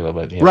with Dracula,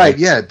 but right,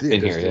 yeah,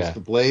 there's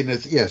the Blade,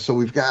 and so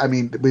we've got. I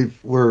mean, the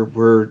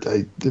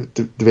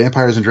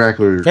vampires and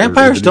Dracula.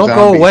 Vampires don't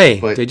go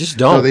away. They just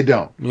don't. No, they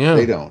don't. Yeah,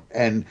 they don't.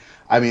 And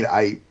I mean,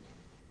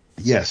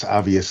 yes,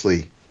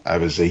 obviously, I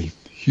was a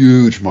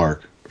huge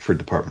mark for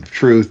Department of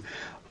Truth.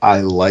 I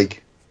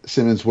like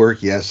Simmonds'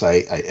 work. Yes,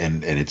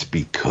 and it's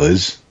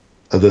because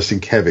of the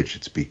Sienkiewicz.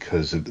 It's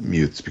because of the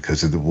Mutes. It's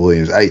because of the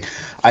Williams. I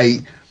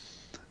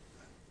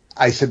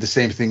said the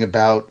same thing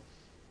about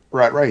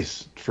Rat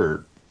Rice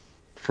for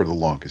the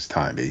longest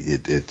time.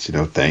 It's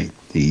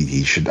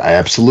he should. I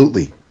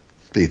absolutely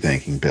be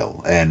thanking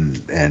Bill and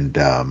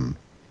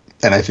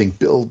I think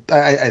Bill.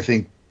 I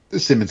think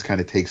Simmonds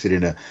kind of takes it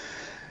in a.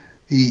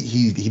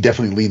 He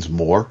definitely leans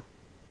more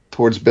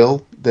towards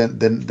Bill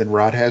than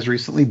Rod has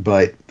recently,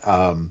 but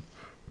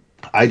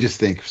I just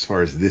think as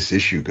far as this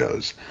issue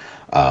goes,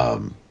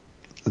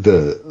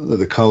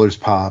 the colors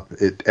pop.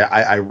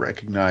 I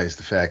recognize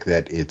the fact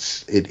that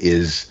it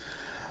is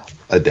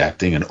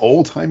adapting an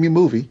old timey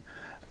movie,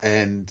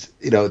 and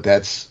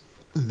that's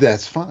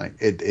fine.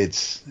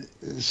 It's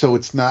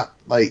not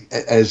like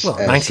as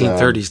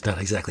 1930s not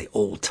exactly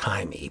old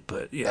timey,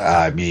 but yeah.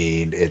 I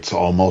mean, it's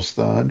almost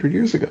 100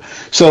 years ago.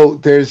 So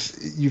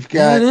you've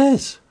got it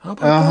is. How about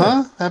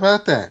that? How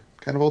about that?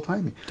 Kind of old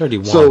timey.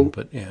 31,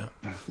 but yeah,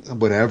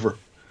 whatever.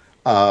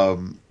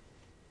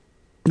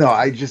 No,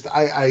 I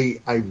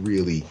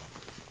really.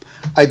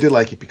 I did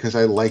like it because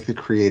I like the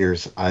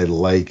creators. I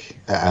like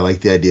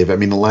the idea of it. I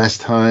mean, the last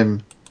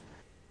time,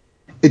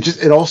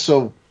 it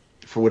also,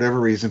 for whatever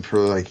reason, for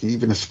like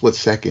even a split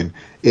second,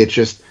 it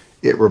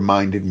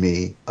reminded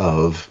me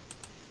of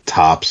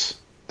tops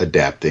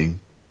adapting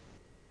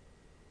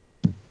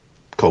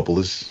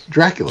Coppola's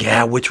Dracula.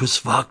 Yeah, which was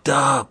fucked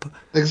up.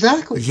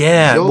 Exactly.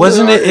 Yeah, Mignola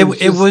wasn't it? It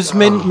just, was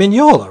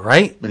Mignola,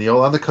 right?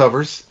 Mignola on the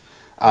covers,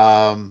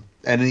 and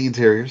in the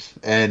interiors,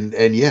 and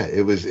yeah,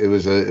 it was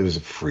a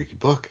freaky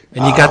book.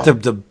 And you got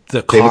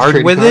the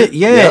card with it,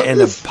 yeah, and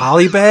the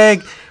poly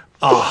bag.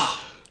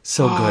 Oh,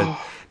 so good.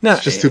 No,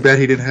 it's just too bad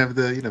he didn't have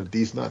the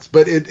these nuts.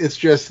 But it's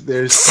just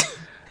there's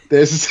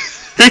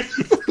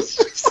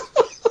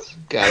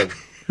got him.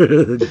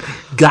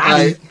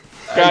 Got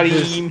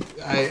him.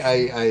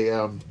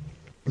 I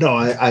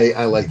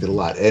liked it a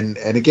lot, and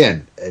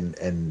again,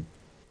 and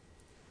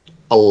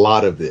a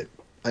lot of it.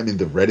 I mean,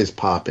 the red is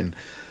popping.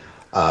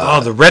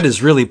 The red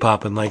is really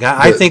popping. Like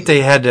I think they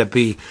had to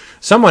be.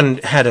 Someone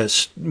had to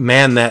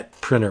man that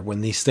printer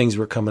when these things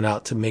were coming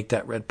out to make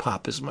that red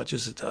pop as much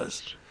as it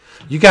does.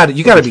 You got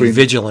to be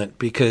vigilant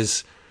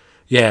because,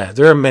 yeah,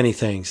 there are many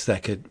things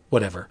that could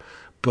whatever.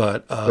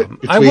 But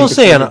I will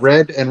say, on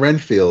Red and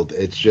Renfield,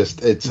 I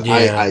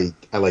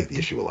like the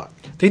issue a lot.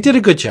 They did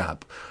a good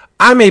job.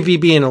 I may be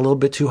being a little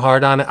bit too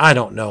hard on it. I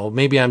don't know.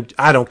 Maybe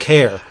I don't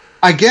care.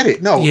 I get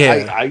it. No,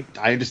 yeah.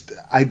 I just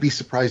I'd be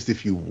surprised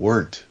if you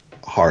weren't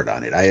hard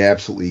on it. I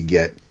absolutely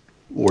get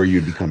where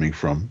you'd be coming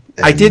from.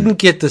 And I didn't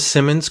get the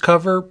Simmonds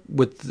cover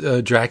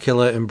with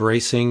Dracula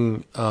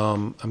embracing.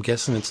 I'm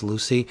guessing it's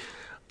Lucy.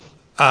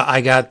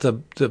 I got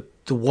the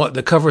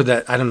cover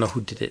that I don't know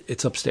who did it.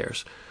 It's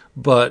upstairs,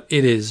 but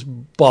it is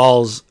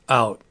balls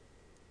out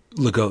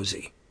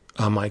Lugosi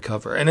on my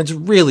cover, and it's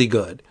really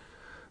good.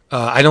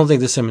 I don't think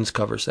the Simmonds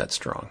cover's that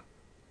strong,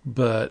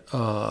 but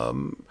yeah,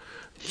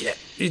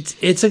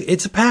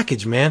 it's a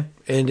package, man,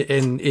 and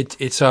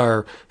it's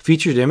our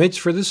featured image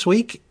for this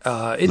week.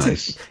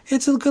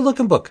 It's a good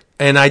looking book,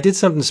 and I did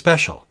something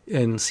special,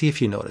 and see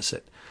if you notice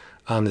it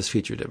on this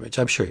featured image.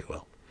 I'm sure you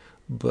will,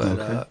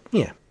 but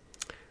yeah.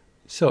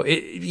 So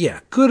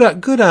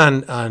good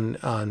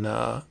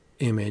on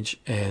Image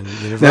and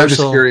Universal. Now I'm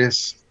just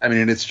curious. I mean,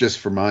 and it's just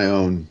for my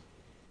own.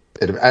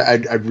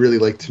 I'd really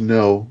like to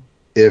know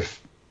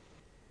if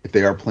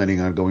they are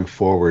planning on going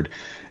forward,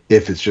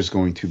 if it's just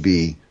going to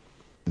be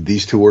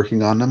these two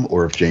working on them,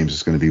 or if James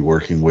is going to be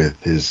working with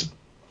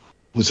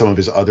some of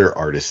his other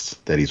artists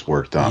that he's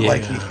worked on,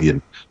 like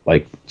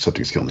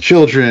Something's Killing the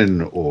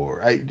Children,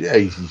 or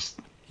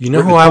you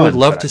know who I would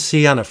love to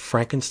see on a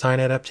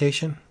Frankenstein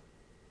adaptation?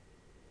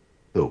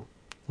 Who?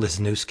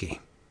 Wisniewski.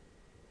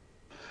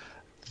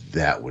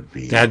 That would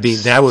be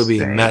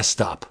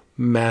messed up.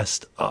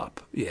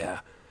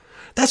 Yeah.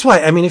 That's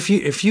why, I mean, if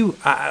you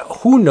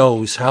who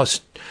knows how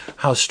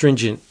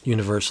stringent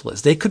Universal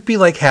is? They could be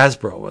like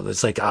Hasbro, where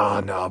it's like, oh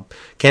no,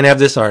 can't have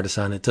this artist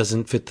on it.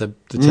 Doesn't fit the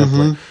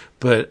template.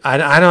 But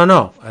I don't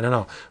know.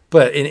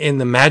 But in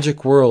the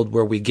magic world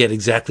where we get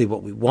exactly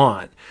what we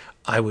want,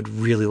 I would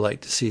really like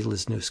to see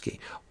Wisniewski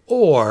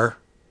or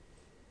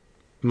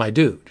my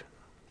dude.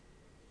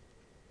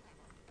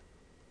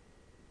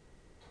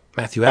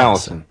 Matthew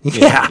Allison.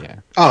 Yeah.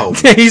 Oh.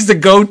 He's the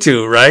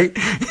go-to, right?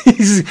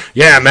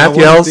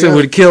 Matthew Allison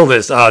would kill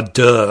this.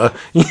 Duh.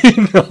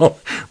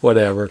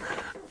 Whatever.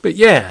 But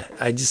yeah,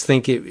 I just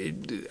think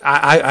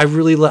I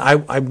really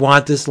I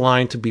want this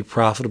line to be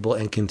profitable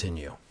and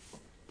continue.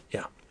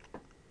 Yeah.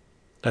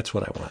 That's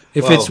what I want.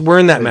 If we're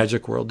in that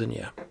magic world, then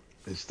yeah.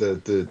 It's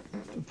the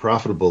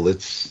profitable,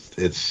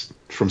 it's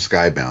from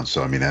Skybound,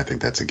 so I mean I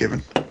think that's a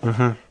given.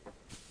 Mm-hmm.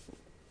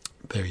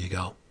 There you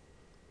go.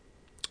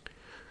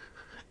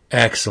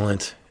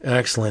 Excellent.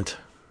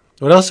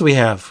 What else do we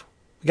have?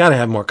 We got to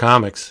have more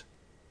comics.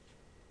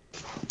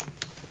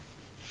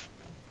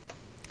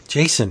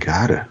 Jason.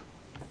 Gotta.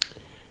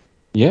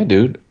 Yeah,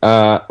 dude.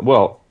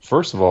 Well,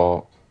 first of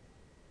all,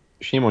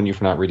 shame on you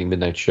for not reading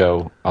Midnight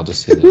Show. I'll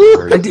just say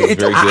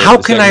that.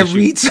 How can I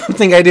read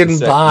something I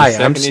didn't buy?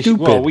 I'm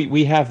stupid. Well,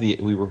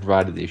 we were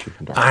provided the issue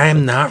from Dark.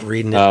 I'm not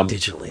reading it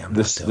digitally.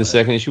 The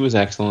second issue was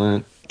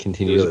excellent.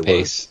 Continues the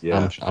pace.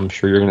 Yeah. I'm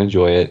sure you're going to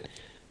enjoy it.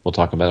 We'll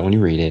talk about it when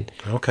you read it.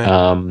 Okay.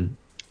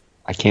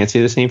 I can't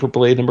say the same for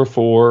Blade number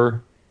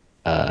 4.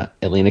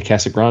 Elena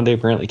Casagrande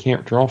apparently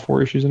can't draw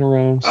 4 issues in a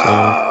row,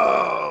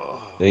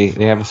 so they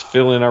have us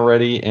fill in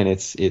already, and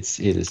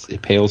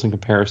it pales in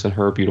comparison to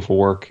her beautiful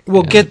work.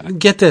 Well,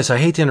 get this. I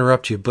hate to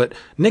interrupt you, but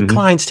Nick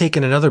Klein's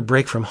taking another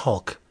break from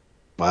Hulk.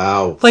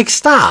 Wow. Like,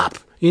 stop.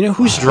 You know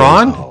who's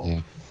drawn?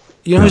 Wow.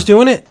 You know who's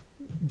doing it?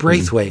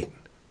 Braithwaite.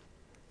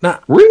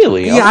 Not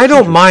really. Yeah, I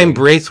don't mind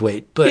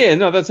Braithwaite, but yeah,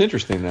 no, that's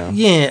interesting though.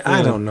 Yeah,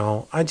 I don't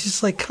know. I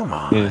just like, come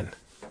on. Yeah.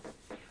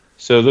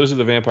 So those are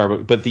the vampire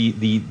books, but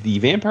the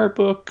vampire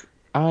book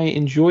I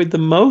enjoyed the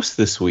most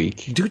this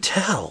week. Do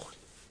tell.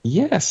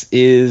 Yes,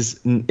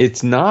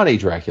 it's not a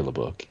Dracula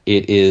book.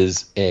 It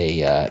is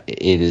a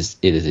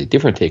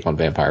different take on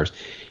vampires.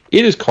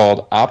 It is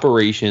called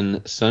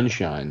Operation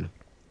Sunshine,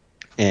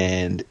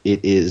 and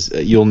it is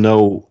you'll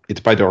know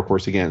it's by Dark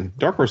Horse again.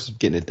 Dark Horse is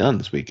getting it done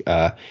this week.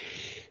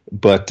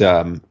 But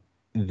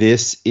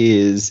this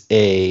is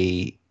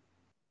a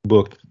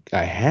book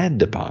I had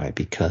to buy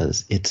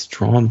because it's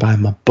drawn by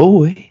my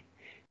boy,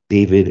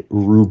 David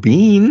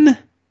Rubin.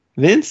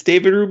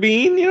 David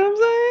Rubin, you know what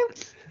I'm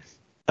saying?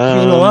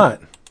 Rabin a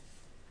lot.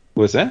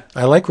 What's that?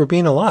 I like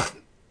Rabin a lot.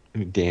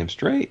 Damn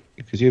straight,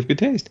 because you have good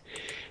taste.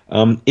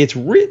 It's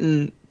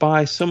written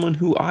by someone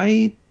who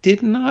I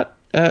did not,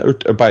 or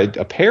by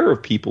a pair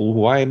of people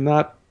who I am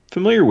not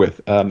familiar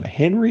with.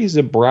 Henry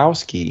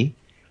Zabrowski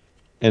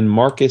and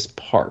Marcus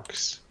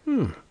Parks.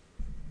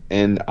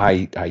 And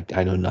I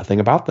know nothing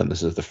about them.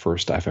 This is the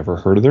first I've ever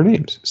heard of their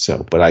names.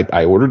 So, but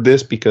I ordered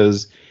this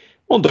because,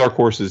 well, Dark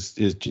Horse is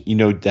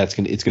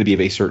it's gonna be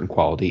of a certain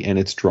quality, and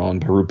it's drawn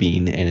by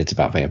Rubin, and it's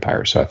about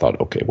vampires. So I thought,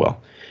 okay,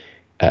 well,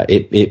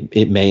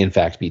 it may in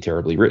fact be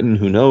terribly written.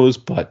 Who knows?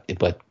 But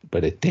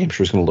it damn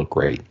sure is going to look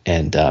great.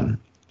 And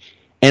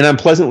I'm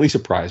pleasantly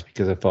surprised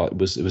because I thought it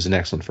was an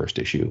excellent first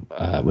issue.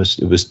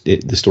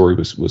 The story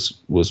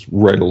was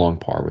right along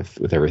par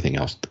with everything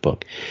else in the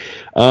book.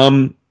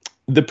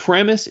 The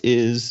premise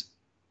is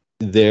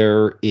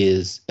there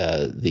is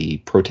the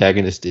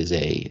protagonist is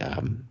a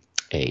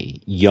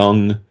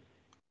young.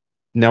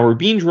 Now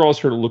Rubin draws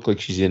her to look like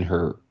she's in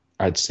her,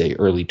 I'd say,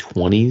 early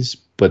 20s,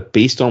 but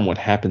based on what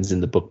happens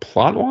in the book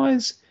plot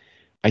wise,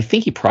 I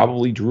think he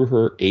probably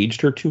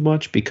aged her too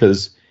much,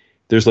 because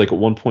there's like at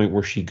one point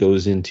where she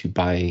goes in to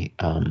buy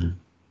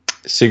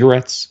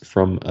cigarettes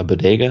from a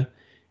bodega,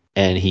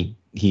 and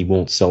he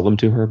won't sell them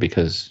to her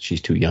because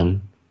she's too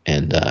young.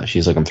 And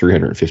she's like, I'm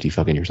 350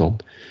 fucking years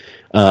old.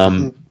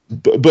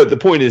 But the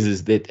point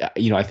is that,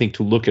 I think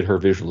to look at her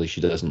visually,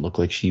 she doesn't look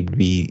like she would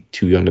be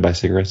too young to buy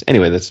cigarettes.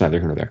 Anyway, that's neither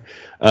here nor there.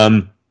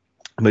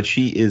 But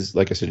she is,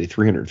 like I said, a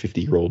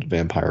 350-year-old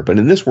vampire. But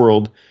in this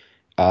world,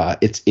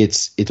 it's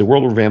a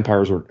world where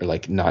vampires are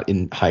like not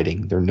in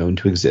hiding; they're known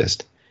to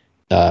exist.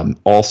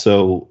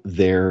 Also,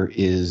 there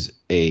is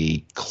a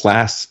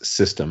class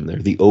system.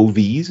 They're the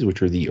OVs,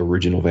 which are the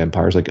original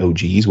vampires, like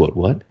OGs.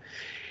 What?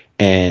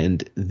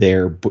 And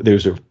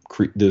those are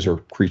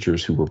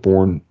creatures who were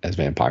born as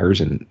vampires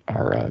and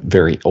are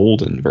very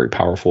old and very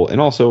powerful,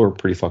 and also are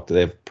pretty fucked. They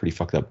have pretty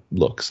fucked up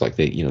looks. Like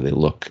they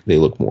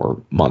look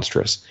more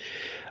monstrous.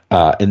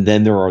 And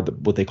then there are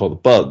what they call the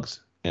bugs,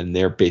 and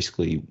they're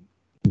basically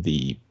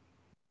the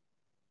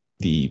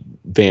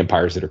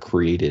vampires that are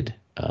created,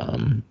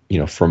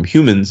 from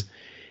humans.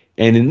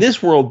 And in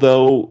this world,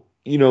 though,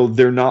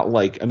 they're not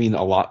like, a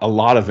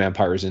lot of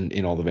vampires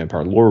in all the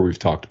vampire lore we've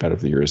talked about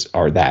over the years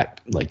are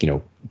that,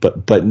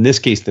 but in this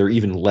case, they're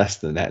even less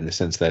than that, in the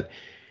sense that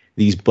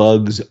these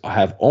bugs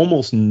have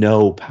almost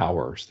no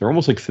powers. They're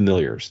almost like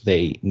familiars.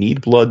 They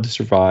need blood to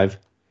survive.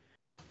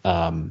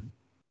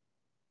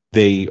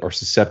 They are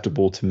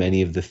susceptible to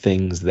many of the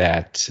things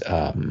that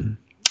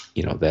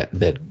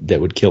that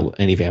would kill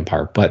any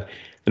vampire, but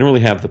they don't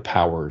really have the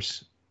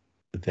powers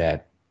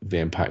that the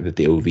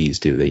OVs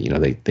do. They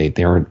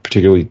aren't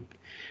particularly.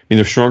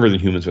 They're stronger than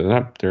humans,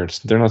 but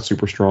they're not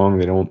super strong.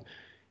 They don't,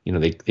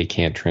 they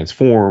can't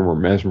transform or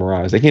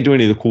mesmerize. They can't do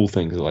any of the cool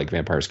things that like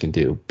vampires can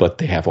do, but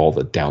they have all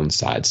the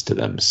downsides to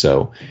them.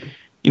 So,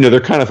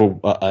 they're kind of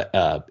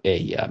a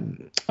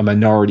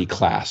minority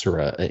class, or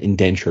an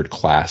indentured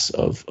class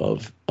of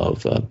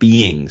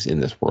beings in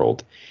this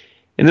world.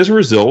 And as a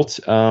result,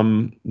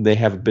 they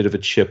have a bit of a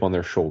chip on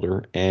their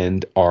shoulder.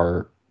 And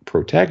our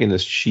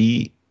protagonist,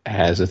 she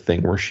has a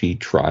thing where she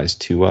tries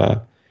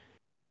to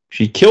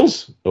she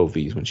kills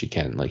OVs when she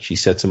can. Like, she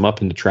sets them up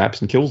into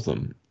traps and kills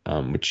them,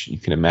 which you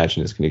can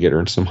imagine is going to get her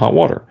into some hot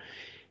water.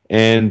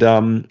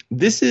 And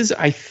this is,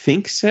 I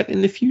think, set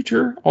in the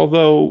future,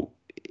 although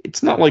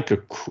it's not like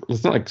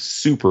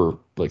super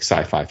like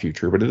sci-fi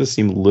future, but it does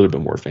seem a little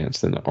bit more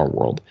advanced than our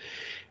world.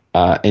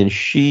 And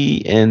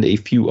she and a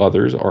few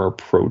others are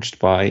approached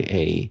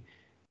by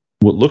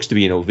what looks to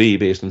be an OV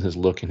based on his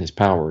look and his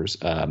powers.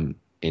 And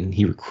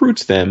he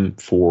recruits them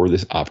for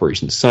this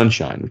Operation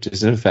Sunshine, which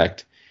is in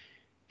effect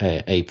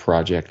a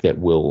project that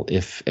will,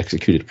 if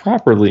executed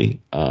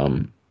properly,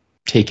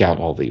 take out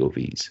all the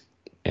OVs.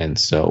 And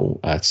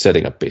so it's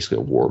setting up basically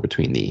a war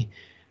between the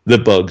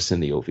bugs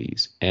and the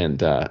OVs.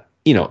 And,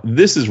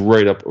 this is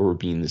right up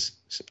Rubin's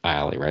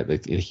alley, right?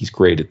 Like, he's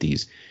great at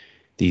these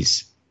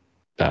cities,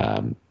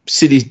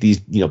 these,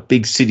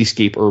 big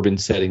cityscape urban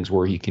settings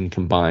where he can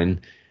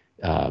combine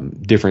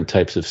different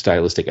types of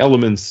stylistic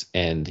elements.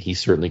 And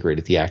he's certainly great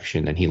at the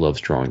action, and he loves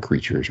drawing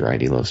creatures,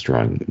 right? He loves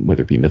drawing,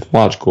 whether it be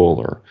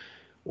mythological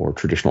or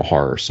traditional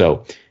horror.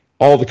 So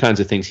all the kinds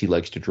of things he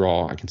likes to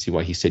draw, I can see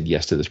why he said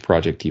yes to this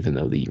project, even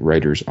though the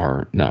writers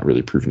are not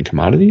really proven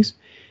commodities.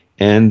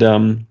 And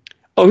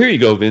here you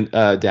go,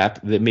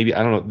 Dap. That maybe,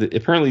 I don't know.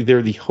 Apparently,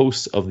 they're the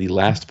hosts of the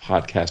last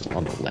podcast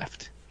on the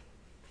left.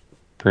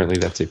 Apparently,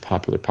 that's a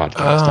popular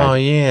podcast. Oh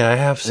yeah, I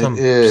have some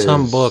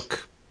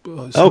book.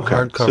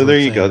 Okay, so there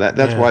you go.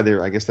 That's why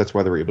I guess that's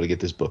why they were able to get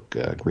this book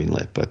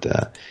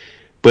greenlit.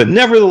 But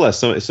nevertheless,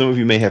 some of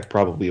you may have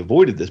probably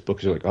avoided this book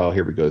because you're like, oh,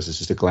 here we go. This is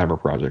just a glamour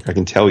project. I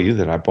can tell you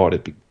that I bought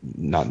it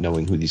not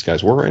knowing who these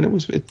guys were, and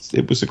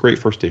it was a great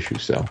first issue.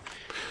 So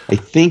I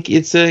think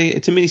it's a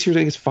miniseries. I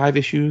think it's 5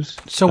 issues.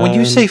 So when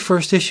you say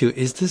first issue,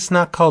 is this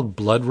not called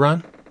Blood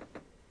Run?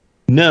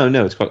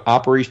 No, it's called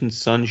Operation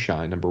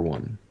Sunshine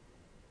 #1.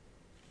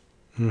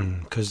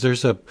 Because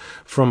there's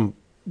from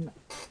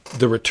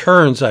the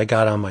returns I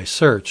got on my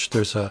search,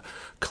 there's a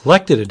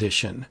collected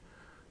edition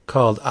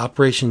called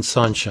Operation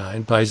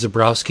Sunshine by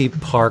Zabrowski,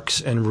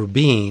 Parks, and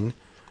Rubin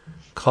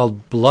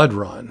called Blood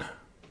Run.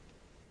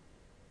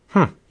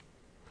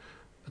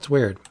 That's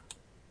weird.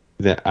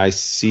 That I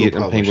see it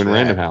in Penguin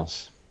Random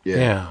House.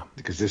 Yeah.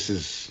 Because this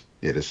is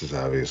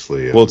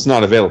obviously... well, it's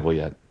not available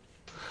yet.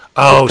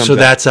 Oh, so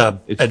that's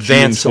a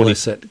advanced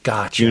solicit.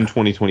 Gotcha. June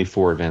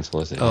 2024 advanced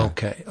solicit. Yeah.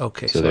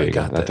 Okay. So there you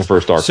go. That. That's the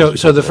first arc.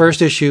 So the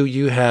first issue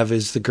you have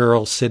is the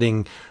girl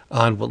sitting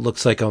on what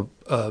looks like a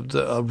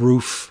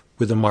roof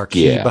with a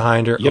marquee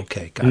behind her. Yep.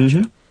 Okay, gotcha.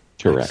 Mm-hmm.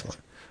 Correct.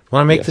 Excellent.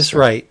 Want to make this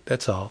right.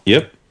 That's all.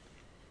 Yep.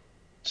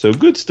 So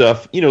good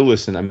stuff.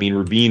 Listen, I mean,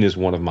 Rubin is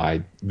one of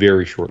my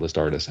very short-list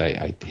artists.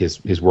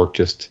 His work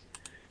just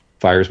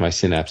fires my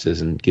synapses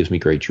and gives me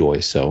great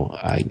joy. So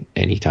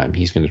anytime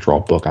he's going to draw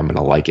a book, I'm going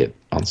to like it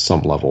on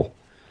some level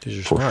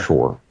for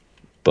sure.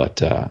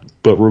 But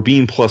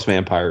Rubin plus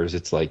vampires,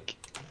 it's like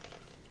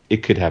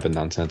it could have a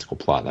nonsensical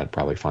plot, and I'd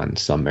probably find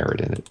some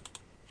merit in it.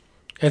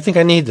 I think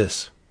I need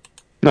this.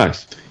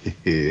 Nice.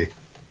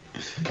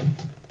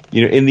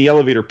 In the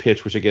elevator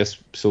pitch, which I guess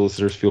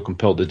solicitors feel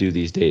compelled to do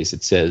these days,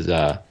 it says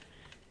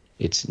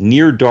it's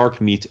Near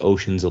Dark meets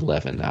Ocean's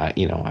 11.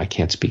 I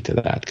can't speak to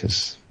that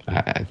because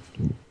I'm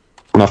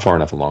not far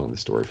enough along in the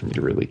story for me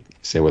to really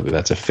say whether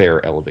that's a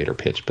fair elevator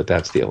pitch, but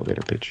that's the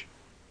elevator pitch.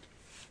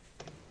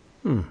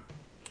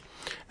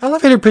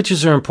 Elevator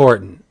pitches are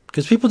important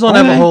because people don't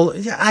have a whole...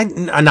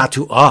 not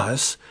to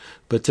us,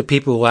 but to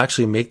people who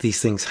actually make these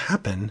things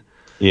happen.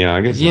 Yeah,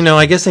 I guess.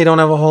 I guess they don't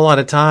have a whole lot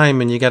of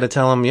time, and you got to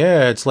tell them,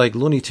 it's like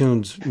Looney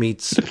Tunes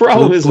meets the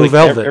problem is Blue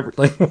Velvet.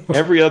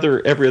 Every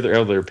other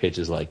elevator pitch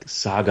is like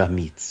Saga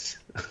meets.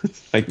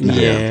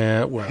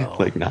 Well,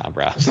 like nah,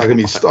 bro. Saga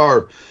meets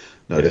Star.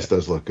 No, this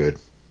does look good.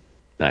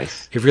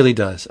 Nice. It really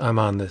does. I'm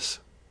on this.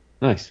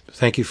 Nice.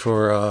 Thank you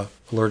for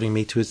alerting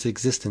me to its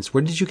existence.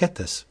 Where did you get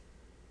this?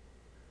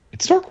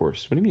 It's Dark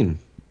Horse. What do you mean?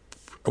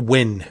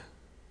 When?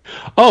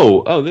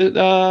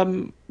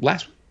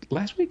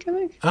 Last week, I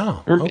think.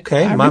 Oh,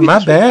 okay. My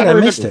bad. I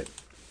missed it.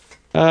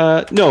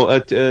 No,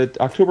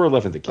 October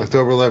 11th. It came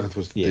October 11th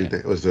was the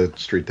day, was the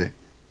street day.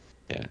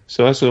 Yeah,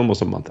 so that's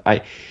almost a month.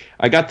 I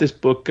got this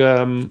book.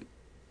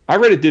 I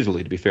read it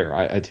digitally. To be fair,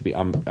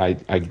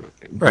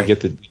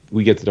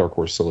 we get the Dark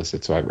Horse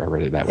solicit, so I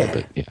read it that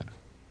way.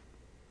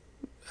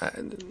 But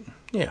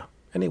yeah,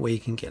 any way you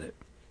can get it.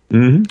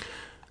 Mm-hmm.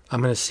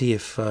 I'm going to see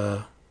if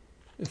I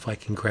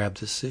can grab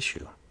this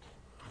issue.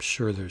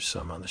 Sure there's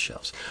some on the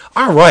shelves.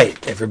 All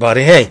right,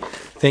 everybody. Hey,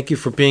 thank you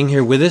for being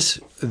here with us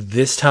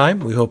this time.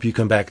 We hope you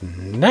come back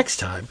next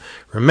time.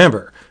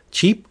 Remember,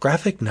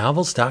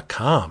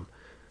 cheapgraphicnovels.com.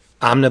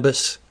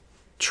 Omnibus,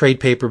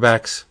 trade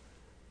paperbacks,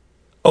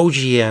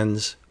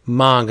 OGNs,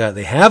 manga.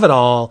 They have it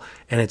all,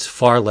 and it's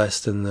far less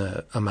than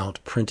the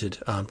amount printed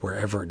on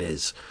wherever it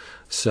is.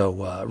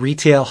 So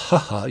retail,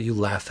 you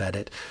laugh at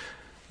it.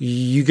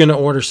 You're going to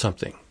order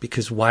something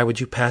because why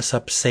would you pass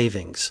up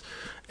savings?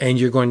 And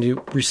you're going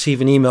to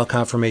receive an email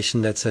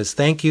confirmation that says,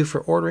 thank you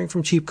for ordering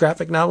from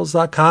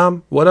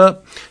cheapgraphicnovels.com. What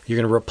up? You're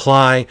going to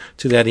reply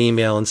to that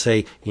email and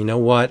say, you know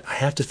what? I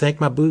have to thank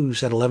my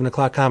booze at 11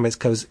 o'clock comics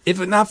because if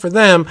it's not for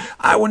them,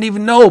 I wouldn't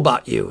even know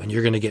about you. And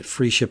you're going to get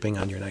free shipping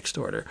on your next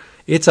order.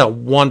 It's a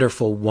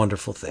wonderful,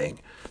 wonderful thing.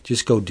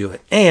 Just go do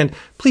it. And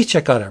please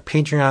check out our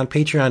Patreon,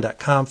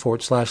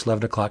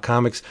 patreon.com/11 o'clock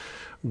comics.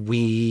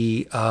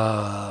 We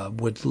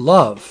would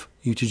love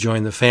you to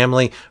join the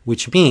family,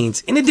 which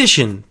means in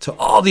addition to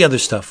all the other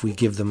stuff we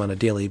give them on a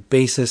daily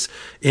basis,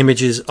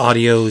 images,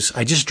 audios,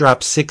 I just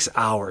dropped 6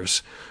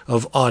 hours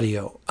of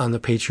audio on the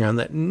Patreon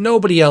that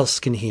nobody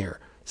else can hear,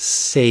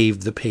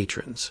 save the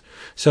patrons.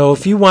 So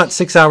if you want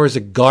 6 hours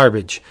of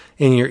garbage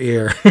in your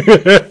ear,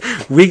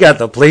 we got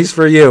the place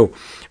for you.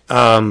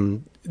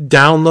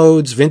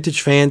 Downloads,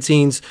 vintage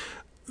fanzines,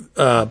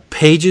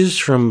 pages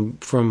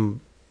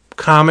from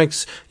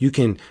comics. You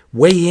can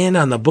weigh in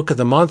on the book of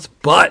the month,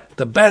 but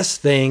the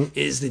best thing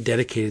is the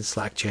dedicated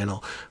Slack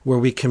channel where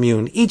we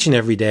commune each and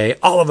every day,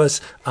 all of us,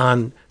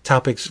 on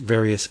topics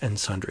various and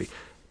sundry.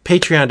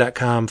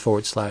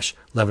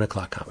 Patreon.com/11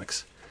 o'clock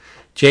comics.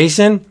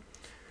 Jason,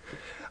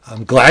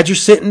 I'm glad you're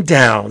sitting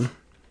down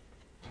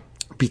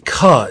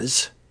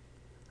because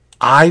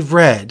I've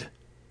read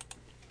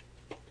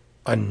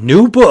a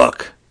new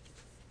book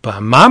by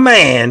my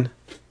man,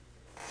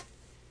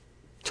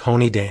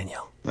 Tony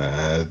Daniel.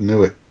 I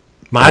knew it.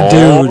 My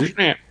dude,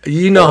 snap.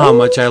 You know how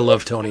much I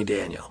love Tony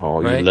Daniel.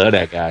 Oh, right? You love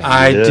that guy.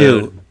 I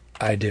do.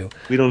 I do.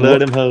 We don't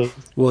let him hoes.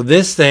 Well,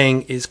 this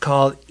thing is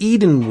called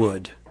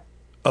Edenwood,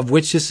 of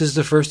which this is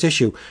the first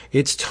issue.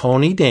 It's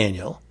Tony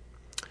Daniel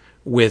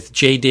with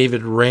Jay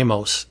David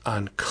Ramos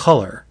on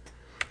color.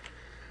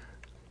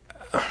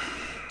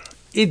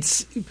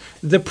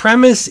 The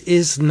premise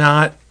is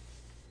not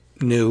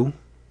new.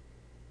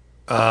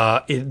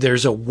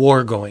 There's a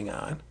war going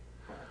on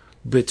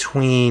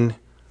between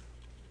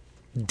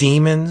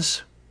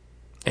demons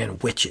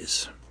and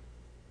witches.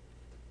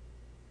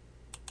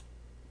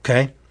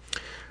 Okay?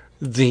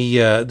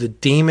 The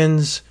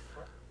demons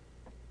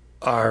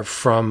are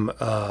from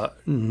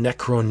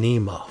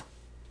Necronema,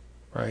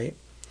 right?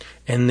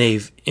 And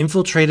they've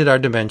infiltrated our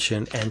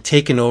dimension and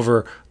taken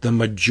over the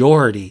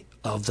majority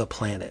of the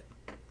planet,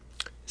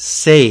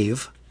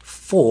 save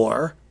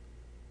for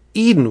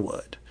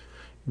Edenwood,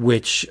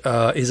 which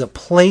is a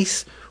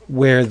place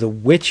where the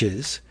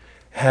witches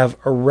have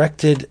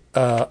erected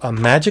a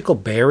magical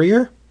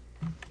barrier,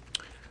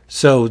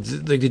 so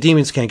the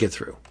demons can't get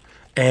through.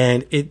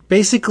 And it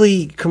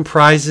basically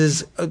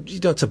comprises,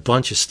 it's a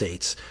bunch of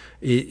states.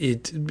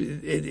 It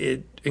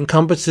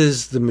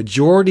encompasses the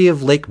majority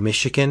of Lake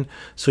Michigan.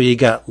 So you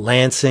got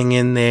Lansing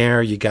in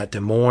there, you got Des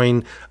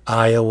Moines,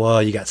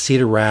 Iowa, you got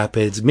Cedar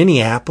Rapids,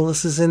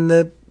 Minneapolis is in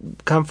the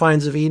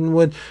confines of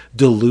Edenwood,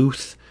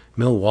 Duluth,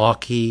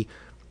 Milwaukee,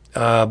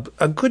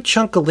 a good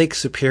chunk of Lake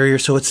Superior.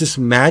 So it's this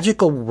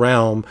magical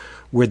realm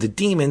where the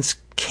demons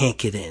can't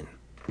get in,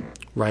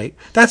 right?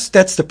 That's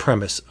the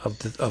premise of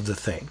the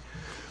thing.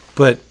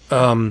 But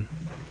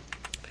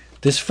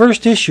this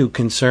first issue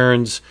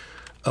concerns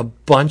a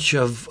bunch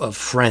of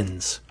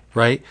friends,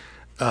 right?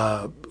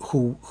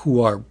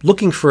 Who are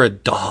looking for a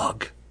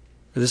dog.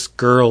 This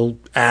girl,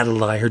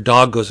 Adelaide, her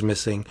dog goes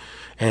missing,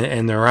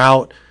 and they're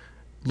out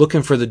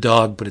looking for the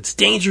dog, but it's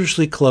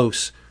dangerously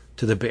close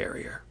to the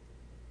barrier,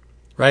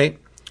 right?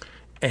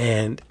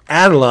 And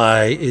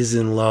Adelaide is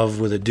in love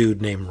with a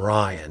dude named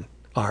Ryan,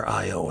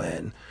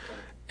 R-I-O-N.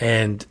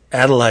 And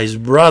Adelaide's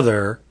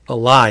brother,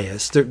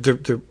 Elias,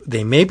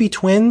 they may be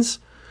twins.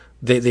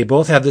 They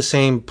both have the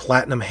same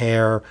platinum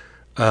hair.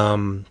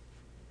 I'm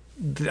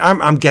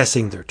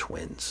guessing they're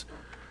twins.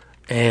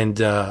 And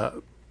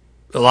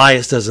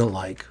Elias doesn't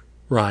like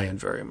Ryan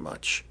very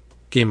much.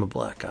 Gave him a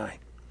black eye.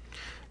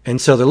 And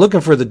so they're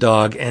looking for the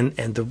dog, and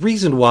the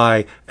reason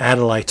why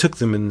Adelaide took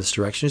them in this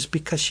direction is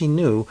because she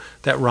knew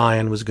that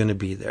Ryan was going to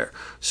be there.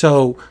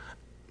 So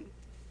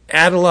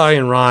Adelaide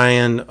and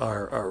Ryan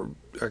are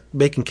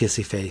making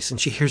kissy face,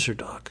 and she hears her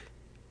dog.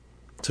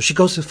 So she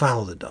goes to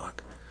follow the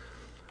dog,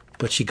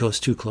 but she goes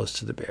too close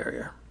to the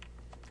barrier,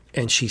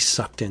 and she's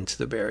sucked into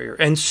the barrier.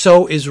 And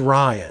so is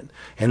Ryan.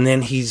 And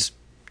then he's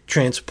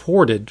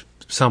transported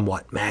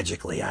somewhat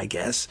magically, I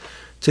guess,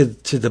 to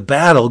the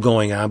battle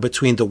going on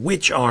between the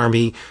witch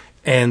army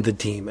and the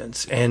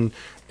demons. And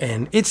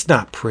it's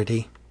not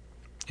pretty.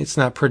 It's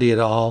not pretty at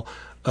all.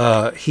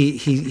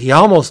 He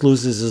almost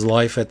loses his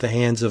life at the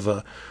hands of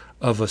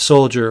a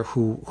soldier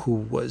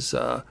who was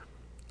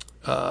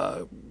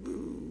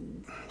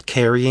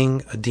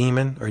carrying a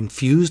demon or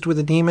infused with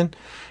a demon,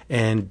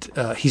 and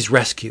he's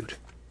rescued.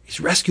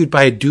 He's rescued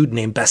by a dude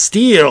named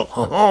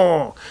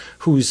Bastille,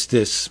 who's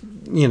this,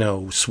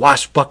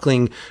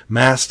 swashbuckling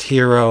masked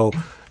hero,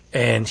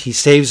 and he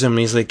saves him. And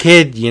he's like,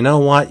 kid, you know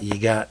what? You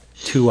got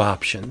two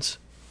options.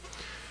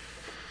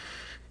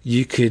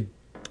 You could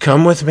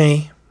come with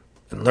me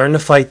and learn to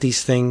fight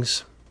these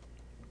things,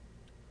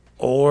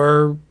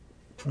 or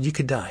you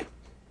could die.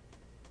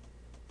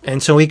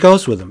 And so he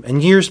goes with him,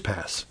 and years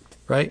pass,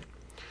 right?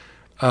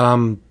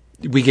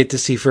 We get to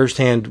see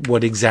firsthand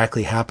what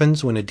exactly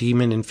happens when a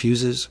demon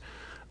infuses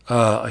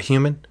a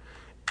human.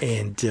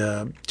 And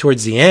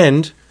towards the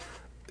end,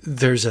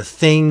 there's a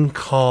thing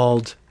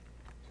called...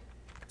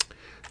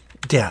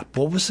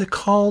 what was it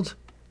called?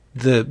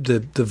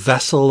 The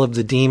vessel of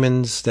the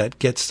demons that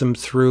gets them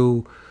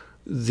through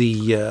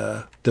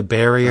the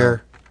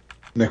barrier.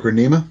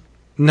 Necronema?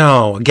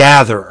 No, a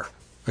gatherer.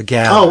 A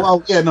gatherer.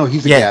 Oh, yeah, no,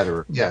 he's a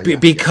gatherer. Yeah,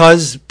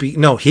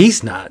 No,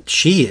 he's not.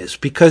 She is.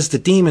 Because the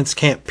demons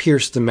can't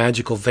pierce the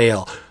magical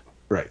veil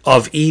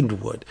of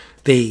Edenwood.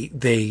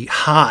 They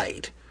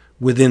hide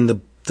within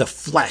the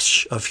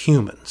flesh of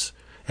humans,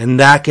 and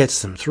that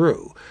gets them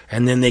through.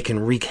 And then they can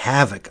wreak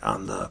havoc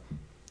on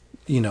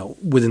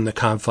within the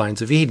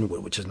confines of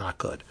Edenwood, which is not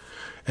good.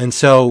 And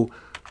so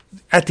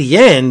at the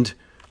end,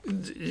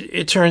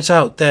 it turns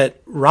out that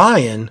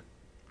Ryan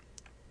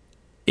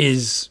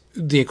is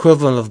the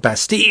equivalent of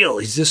Bastille.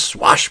 He's this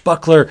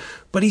swashbuckler,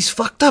 but he's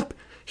fucked up.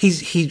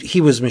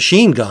 He was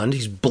machine gunned.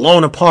 He's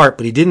blown apart,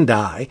 but he didn't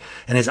die,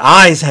 and his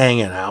eyes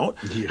hanging out.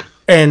 Yeah.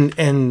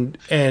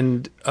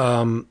 And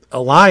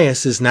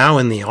Elias is now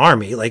in the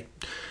army,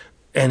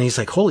 and he's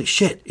like, holy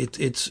shit!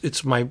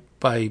 It's my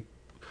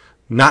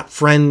not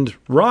friend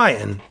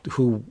Ryan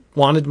who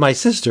wanted my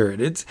sister.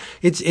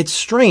 It's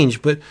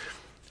strange, but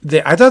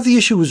I thought the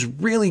issue was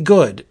really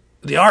good.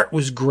 The art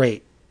was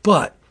great,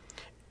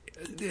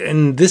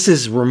 and this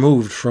is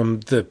removed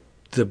from the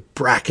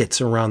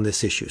brackets around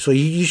this issue. So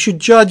you should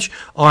judge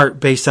art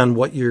based on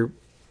what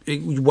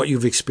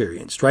you've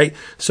experienced, right?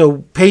 So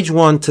page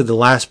 1 to the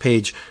last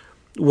page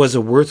was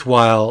a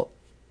worthwhile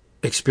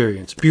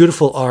experience.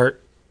 Beautiful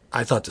art.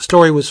 I thought the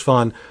story was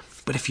fun.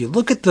 But if you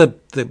look at the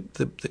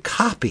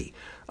copy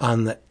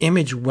on the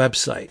Image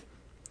website,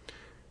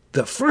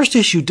 the first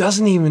issue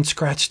doesn't even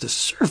scratch the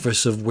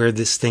surface of where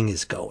this thing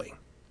is going.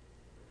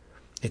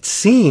 It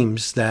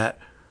seems that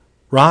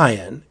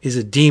Ryan is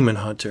a demon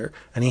hunter,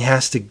 and he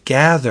has to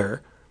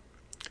gather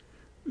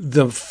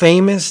the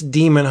famous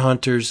demon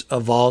hunters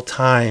of all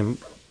time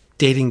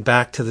dating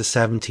back to the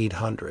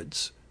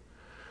 1700s.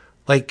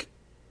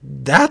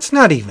 That's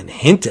not even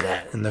hinted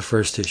at in the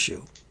first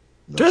issue.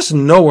 Just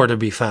nowhere to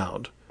be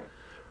found.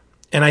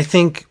 And I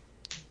think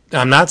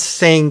I'm not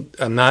saying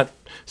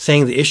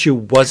the issue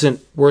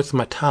wasn't worth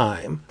my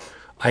time.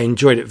 I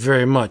enjoyed it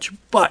very much,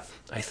 but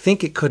I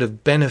think it could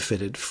have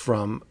benefited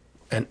from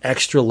an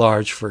extra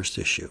large first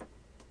issue.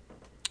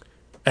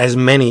 As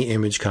many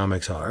Image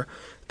comics are.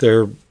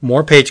 They're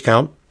more page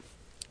count,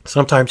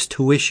 sometimes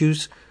 2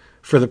 issues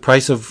for the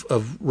price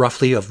of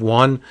roughly of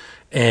 1,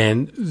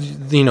 and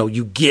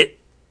you get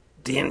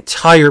the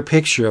entire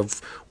picture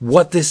of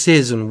what this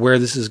is and where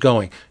this is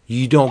going.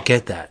 You don't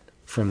get that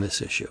from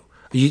this issue.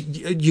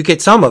 You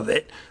get some of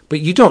it,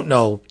 but you don't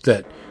know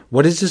that.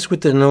 What is this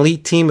with an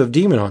elite team of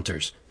demon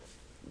hunters?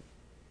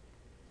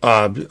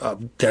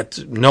 That's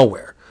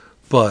nowhere.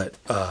 But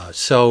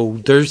so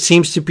there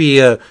seems to be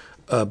a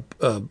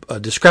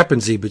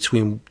discrepancy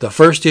between the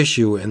first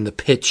issue and the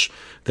pitch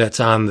that's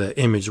on the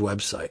Image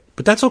website.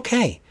 But that's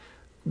okay.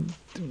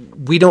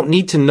 We don't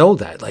need to know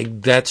that.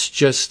 Like, that's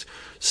just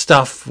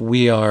stuff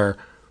we are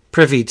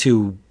privy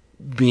to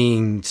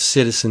being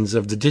citizens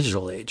of the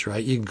digital age,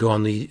 right? You can go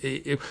on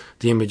the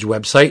Image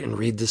website and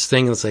read this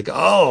thing, and it's like,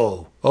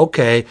 oh,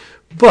 okay.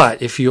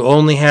 But if you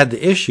only had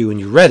the issue and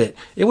you read it,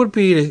 it would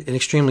be an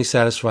extremely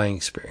satisfying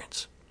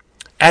experience.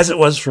 As it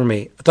was for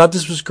me. I thought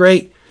this was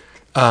great.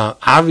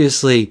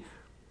 Obviously,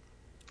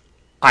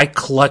 I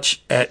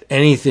clutch at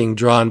anything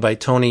drawn by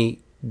Tony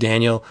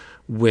Daniel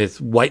with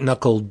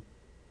white-knuckled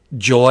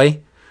joy.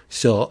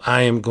 So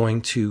I am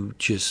going to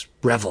just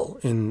revel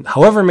in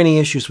however many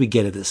issues we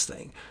get of this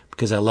thing,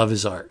 because I love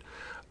his art.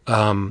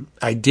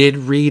 I did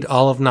read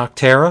all of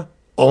Noctera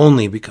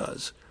only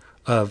because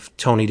of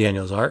Tony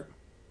Daniel's art.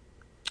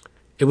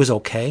 It was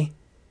okay,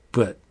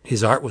 but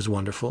his art was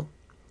wonderful.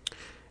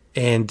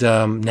 And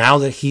now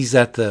that he's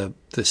at the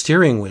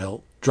steering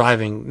wheel,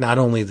 driving not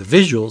only the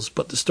visuals,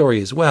 but the story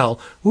as well,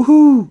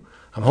 woohoo!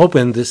 I'm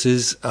hoping this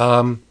is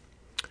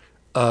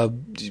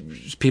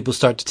people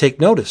start to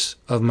take notice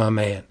of my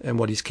man and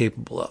what he's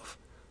capable of.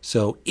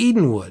 So,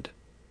 Edenwood,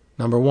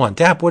 number 1.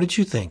 Dap, what did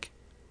you think?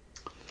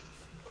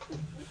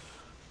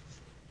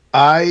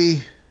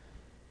 I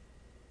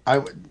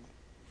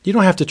You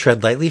don't have to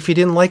tread lightly. If you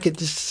didn't like it,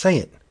 just say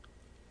it.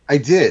 I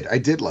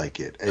did like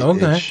it.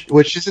 Okay.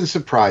 Which isn't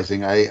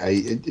surprising.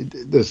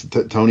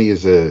 Tony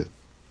is a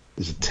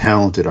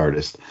talented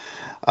artist.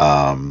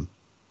 I'm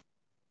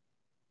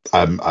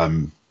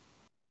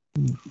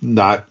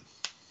not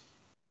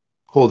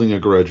holding a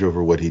grudge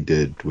over what he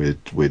did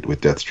with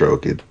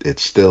Deathstroke.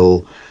 It's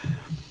still,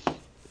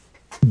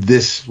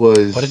 this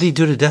was. What did he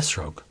do to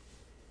Deathstroke?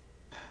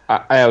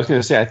 I was going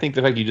to say, I think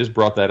the fact you just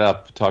brought that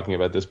up, talking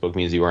about this book,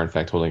 means you are in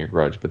fact holding a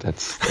grudge. But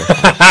that's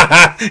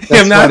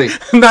I'm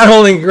not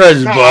holding a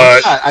grudge, but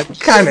I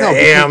kind of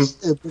am.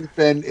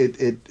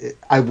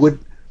 I would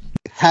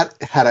had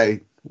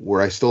I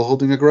were I still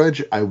holding a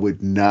grudge, I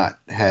would not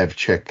have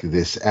checked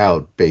this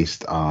out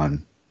based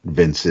on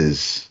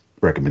Vince's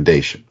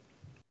recommendation.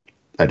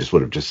 I just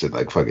would have just said,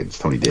 like, fuck it, it's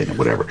Tony Daniel,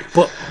 whatever.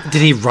 Well,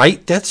 did he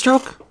write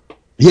Deathstroke?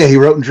 Yeah, he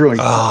wrote and drew.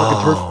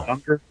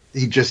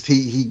 He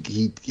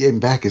gave him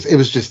back his. It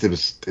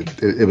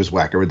was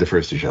whack. I read the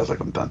first issue. I was like,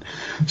 I'm done.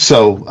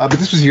 So, but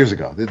this was years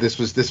ago. This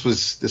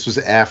was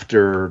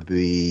after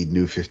the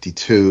New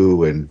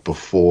 52 and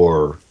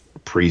before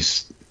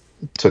Priest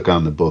took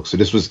on the book. So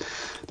this was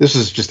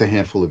just a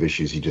handful of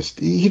issues.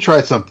 He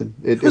tried something.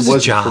 It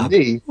wasn't for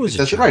me.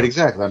 That's right.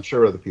 Exactly. I'm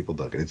sure other people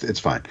dug it.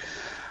 It's fine.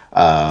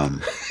 I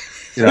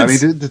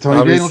mean, the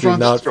Tony Daniel John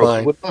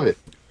would love it.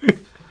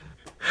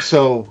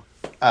 So.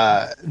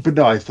 But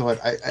no, I thought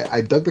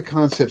I dug the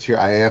concepts here.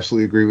 I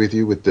absolutely agree with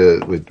you with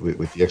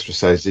the extra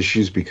sized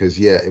issues, because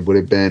it would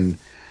have been.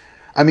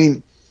 I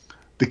mean,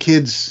 the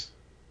kids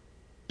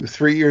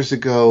 3 years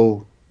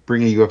ago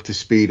bringing you up to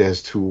speed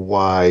as to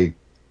why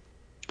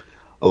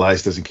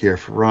Elias doesn't care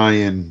for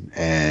Ryan,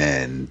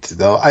 and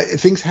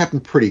things happen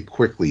pretty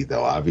quickly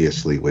though.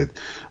 Obviously, with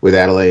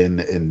Adelaide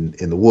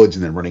in the woods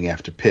and then running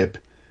after Pip.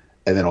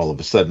 And then all of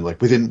a sudden, like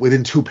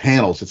within 2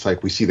 panels, it's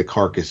like we see the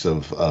carcass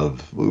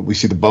we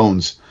see the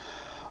bones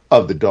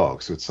of the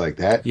dog. So it's like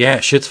that.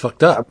 Yeah, shit's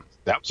fucked up.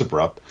 That was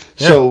abrupt.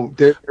 Yeah. So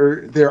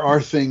there are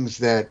things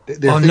that.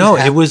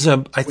 It was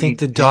I think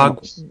the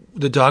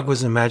dog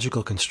was a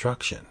magical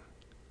construction.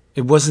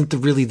 It wasn't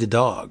really the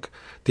dog.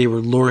 They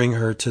were luring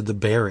her to the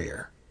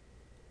barrier.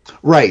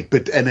 Right,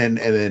 but and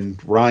then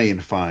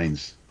Ryan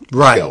finds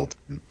right.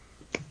 Skeleton.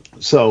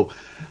 So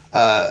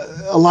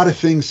a lot of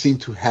things seem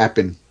to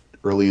happen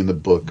early in the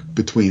book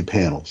between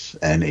panels,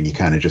 and you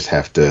kind of just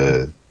have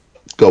to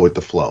go with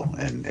the flow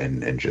and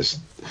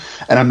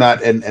I'm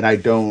not and I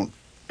don't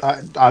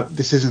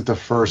this isn't the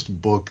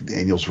first book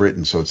Daniel's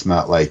written, so it's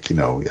not like,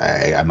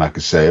 I'm not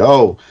gonna say,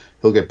 oh,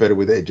 he'll get better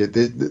with age.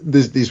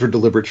 These were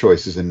deliberate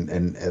choices,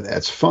 and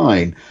that's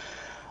fine.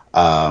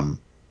 I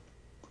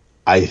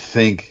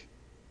think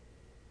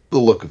the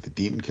look of the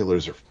Demon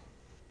Killers are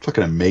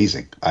fucking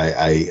amazing.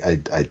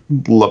 I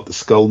love the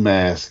skull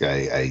mask.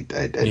 I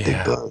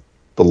dig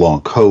the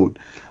long coat.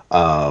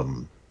 I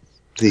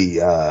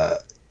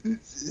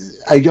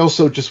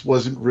also just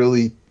wasn't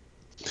really.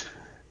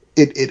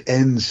 it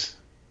ends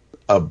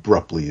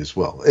abruptly as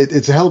well.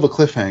 It's a hell of a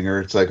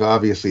cliffhanger. It's like,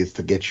 obviously it's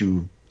to get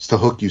you, it's to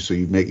hook you so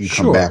you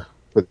come back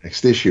for the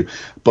next issue.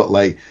 But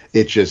like,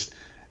 it's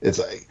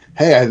like,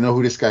 hey, I know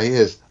who this guy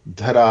is.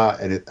 Ta-da!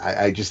 And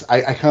I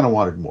kind of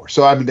wanted more.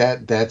 So I mean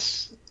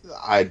that's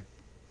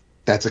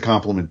a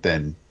compliment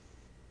then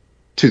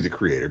to the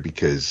creator,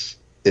 because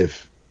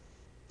if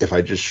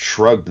I just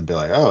shrugged and be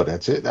like, oh,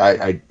 that's it,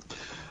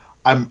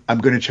 I'm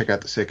going to check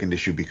out the second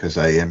issue, because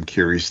I am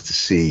curious to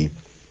see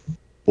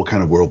what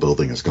kind of world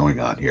building is going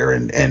on here,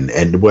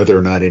 and whether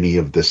or not any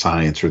of the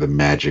science or the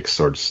magic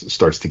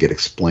starts to get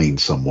explained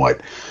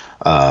somewhat,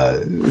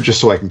 just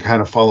so I can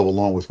kind of follow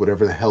along with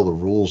whatever the hell the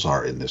rules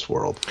are in this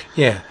world.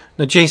 Yeah.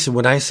 Now, Jason,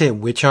 when I say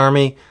witch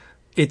army,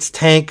 it's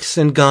tanks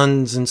and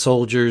guns and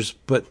soldiers,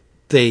 but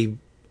they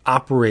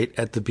operate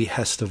at the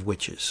behest of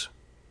witches.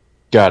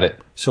 Got it.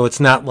 So it's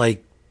not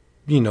like,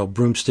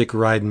 broomstick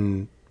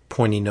riding,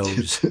 pointy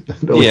nose.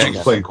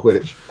 Playing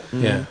Quidditch.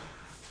 Yeah.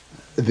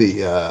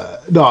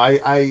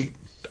 I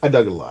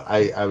dug it a lot.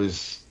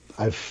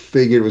 I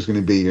figured it was going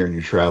to be here in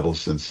your travels,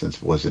 since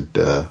it wasn't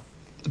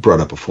brought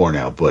up before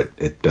now, but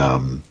it's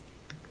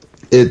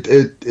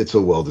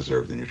a well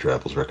deserved in your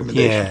travels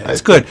recommendation. Yeah,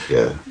 it's good.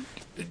 Yeah,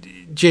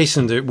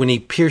 Jason, when he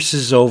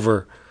pierces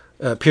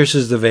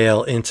the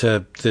veil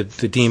into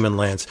the demon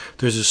lands,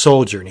 there's a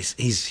soldier, and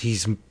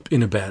he's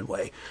in a bad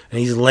way, and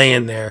he's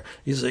laying there.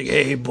 He's like,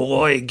 "Hey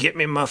boy, get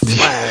me my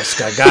flask.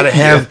 I gotta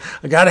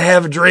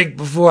have a drink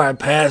before I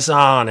pass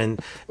on."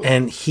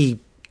 And he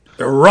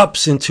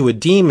erupts into a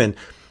demon,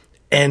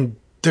 and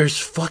there's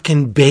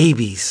fucking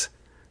babies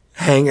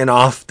hanging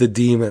off the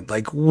demon.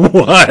 Like,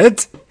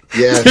 what?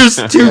 Yeah,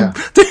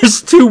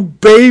 there's two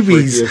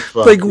babies.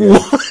 Like,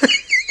 what?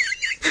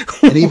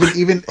 And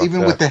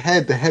even with the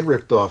head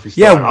ripped off, he's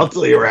like, I'll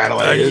tell you around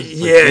like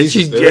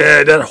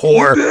that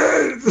whore.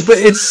 But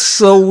it's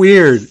so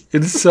weird.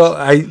 It's so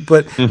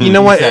but you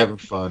know what? He's having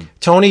fun.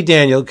 Tony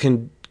Daniel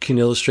can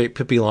illustrate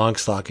Pippi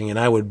Longstocking, and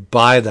I would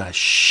buy the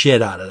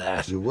shit out of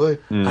that. You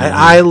would. Mm-hmm.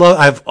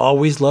 I've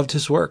always loved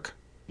his work.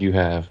 You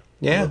have.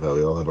 Yeah.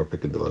 We all have our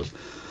picadillos.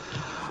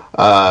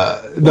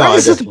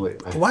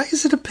 Why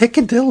is it a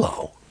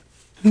picadillo?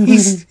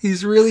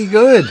 He's really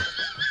good.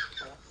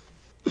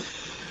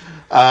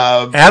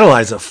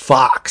 Adelaide's a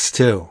fox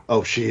too.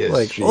 Oh, she is.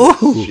 Like, she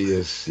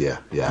is. Yeah.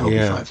 I hope he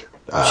finds her.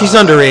 She's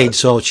underage,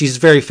 so she's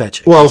very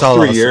fetching. Well,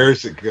 3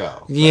 years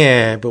ago.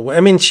 Yeah, but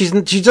I mean, she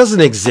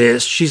doesn't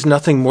exist. She's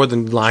nothing more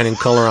than line and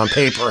color on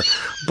paper.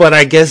 But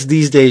I guess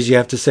these days you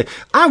have to say,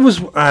 I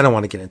don't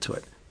want to get into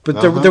it.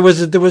 But there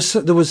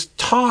was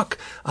talk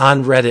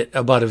on Reddit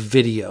about a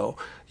video.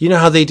 You know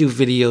how they do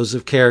videos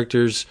of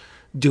characters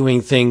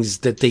doing things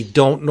that they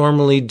don't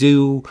normally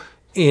do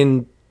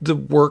in the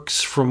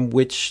works from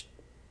which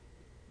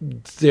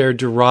they're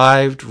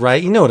derived,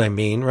 right? You know what I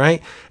mean,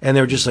 right? And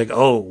they're just like,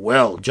 oh,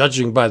 well,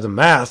 judging by the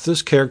math,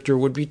 this character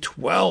would be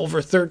 12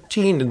 or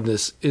 13 in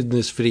this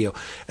video.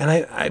 And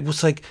I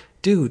was like,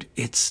 dude,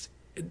 it's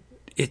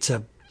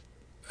an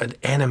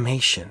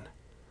animation.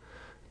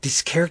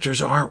 These characters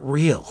aren't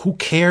real. Who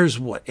cares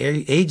what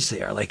age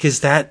they are? Like,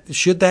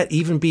 should that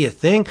even be a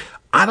thing?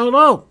 I don't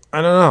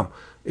know.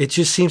 It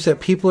just seems that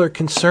people are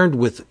concerned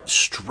with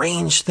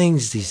strange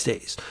things these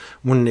days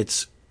when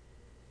it's,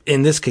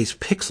 in this case,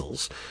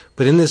 pixels.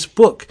 But in this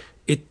book,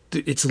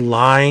 it's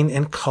line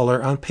and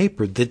color on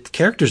paper. The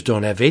characters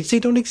don't have age. They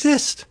don't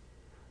exist.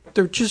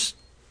 They're just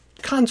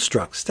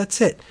constructs.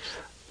 That's it.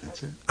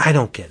 I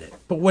don't get it.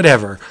 But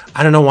whatever.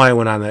 I don't know why I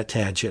went on that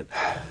tangent.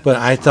 But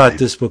I thought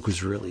this book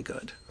was really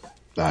good.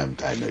 I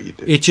know you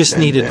did. It just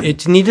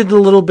needed a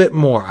little bit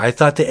more. I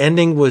thought the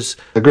ending was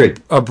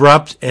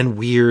abrupt and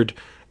weird.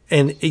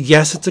 And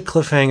yes, it's a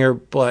cliffhanger,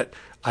 but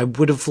I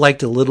would have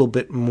liked a little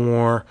bit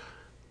more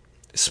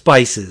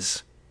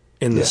spices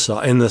in the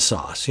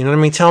sauce. You know what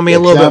I mean? Tell me a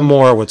little bit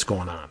more what's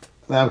going on.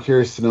 Now I'm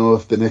curious to know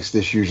if the next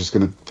issue is just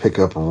going to pick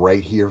up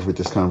right here with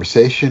this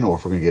conversation, or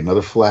if we're going to get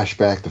another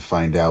flashback to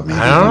find out maybe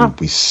when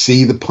we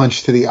see the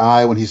punch to the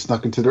eye when he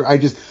snuck into the.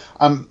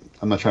 I'm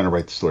not trying to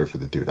write the story for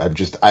the dude. I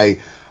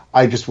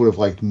just would have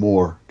liked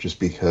more, just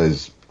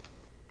because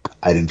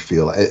I didn't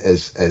feel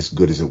as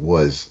good as it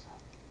was.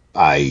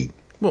 I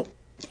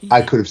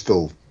could have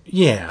still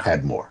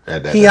had more.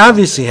 He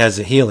obviously has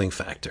a healing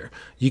factor.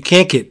 You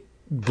can't get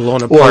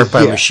blown apart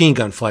by machine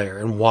gun fire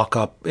and walk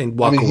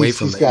away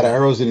from it. He's got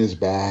arrows in his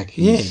back.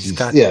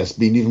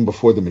 Even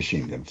before the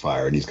machine gun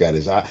fire, and he's got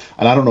his eye.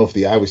 And I don't know if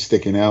the eye was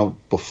sticking out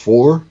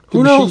before the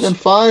machine gun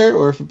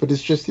fire, but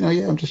it's just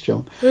I'm just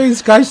chilling. Hey,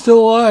 this guy's still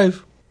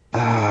alive.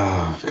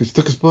 Because he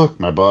took his book,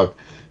 my book.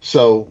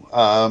 So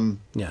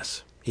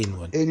yes,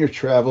 Edenwood. In your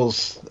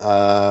travels,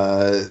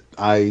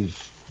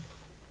 I've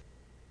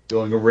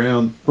going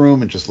around the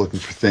room and just looking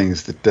for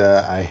things that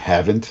I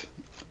haven't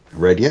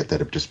read yet, that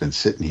have just been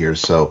sitting here.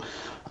 So,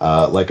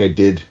 like I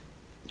did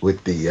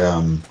with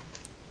the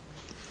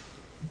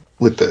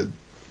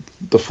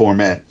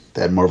format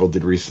that Marvel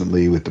did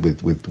recently with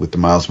the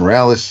Miles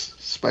Morales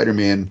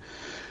Spider-Man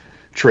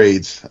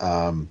trades,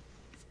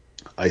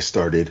 I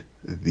started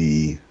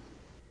the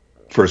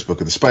first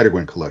book of the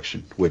Spider-Gwen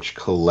collection, which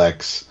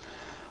collects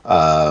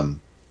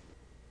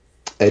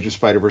Edge of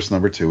Spider-Verse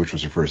 #2, which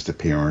was her first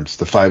appearance,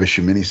 the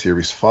 5-issue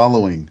miniseries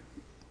following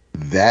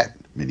that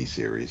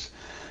miniseries,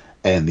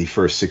 and the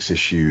first 6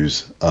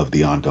 issues of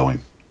the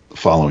ongoing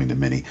following the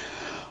mini.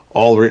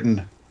 All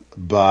written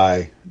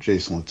by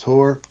Jason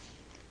Latour,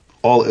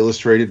 all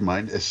illustrated,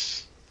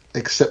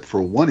 except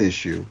for one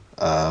issue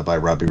by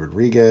Robbie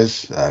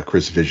Rodriguez.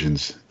 Chris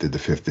Visions did the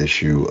 5th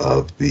issue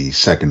of the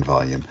 2nd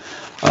volume,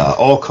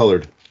 all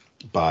colored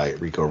by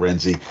Rico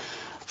Renzi.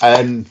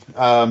 And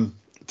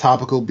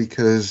topical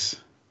because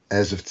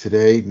as of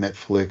today,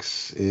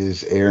 Netflix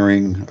is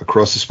airing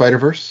Across the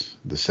Spider-Verse,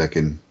 the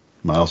 2nd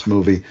Miles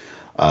movie.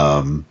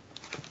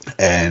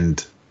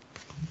 And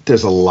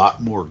there's a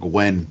lot more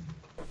Gwen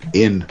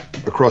in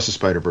Across the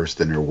Spider-Verse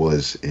than there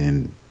was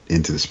in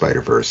Into the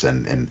Spider-Verse.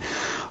 And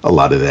a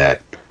lot of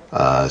that,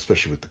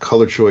 especially with the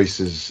color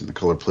choices and the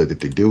color play that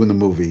they do in the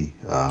movie,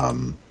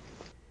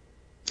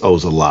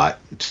 owes a lot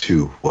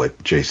to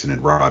what Jason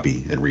and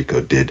Robbie and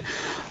Rico did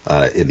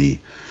in the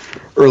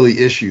early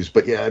issues.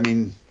 But yeah, I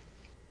mean,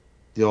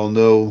 you all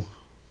know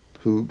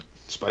who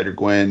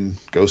Spider-Gwen,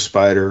 Ghost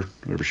Spider,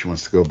 whatever she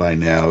wants to go by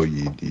now.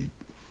 You're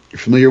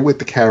familiar with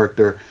the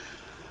character.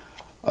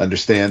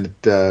 Understand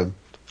that,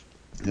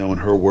 in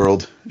her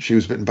world, she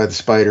was bitten by the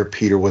spider.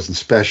 Peter wasn't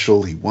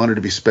special. He wanted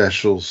to be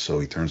special, so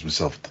he turns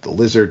himself into the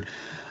lizard.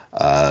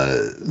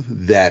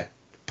 That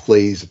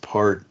plays a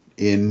part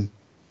in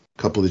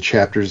a couple of the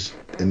chapters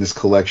in this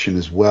collection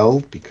as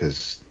well,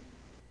 because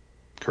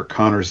Kirk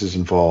Connors is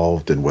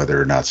involved, and whether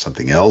or not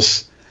something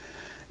else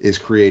is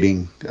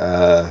creating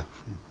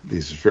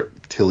these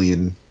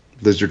reptilian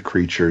lizard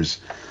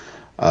creatures,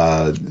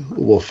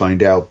 we'll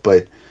find out.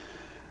 But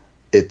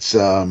it's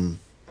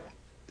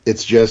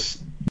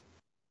just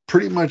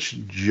pretty much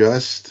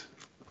just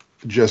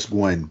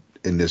Gwen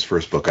in this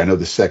first book. I know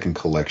the second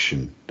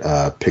collection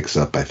picks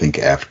up, I think,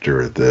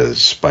 after the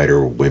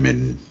Spider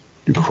Women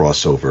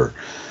crossover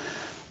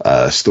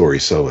story.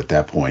 So at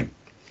that point,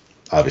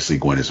 obviously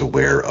Gwen is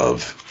aware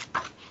of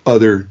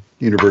other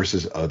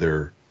universes,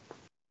 other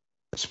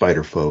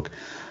spider folk.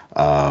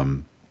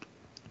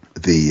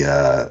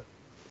 The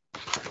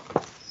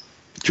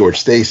George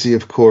Stacy,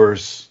 of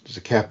course, is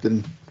a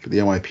captain for the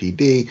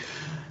NYPD.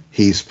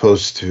 He's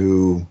supposed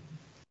to,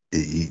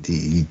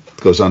 he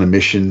goes on a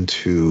mission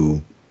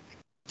to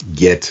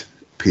get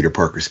Peter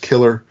Parker's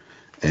killer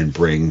and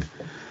bring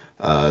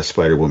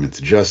Spider-Woman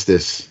to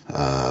justice.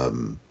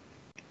 Of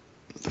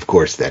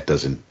course, that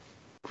doesn't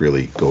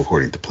really go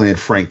according to plan.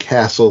 Frank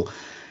Castle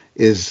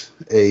is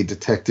a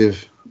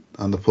detective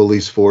on the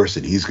police force,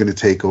 and he's going to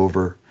take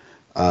over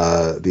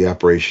the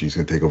operation. He's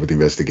going to take over the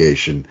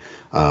investigation.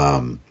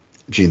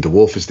 Jean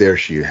DeWolf is there.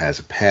 She has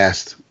a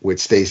past with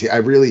Stacy.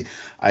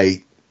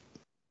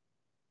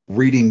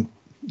 Reading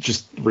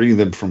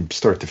them from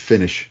start to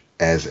finish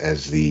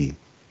as the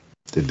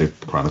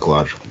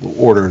chronological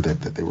order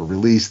that they were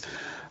released,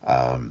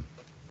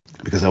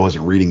 because I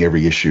wasn't reading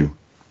every issue.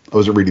 I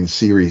wasn't reading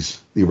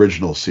the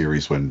original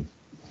series when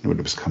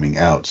it was coming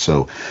out.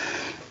 So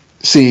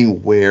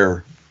seeing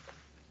where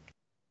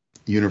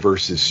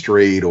universes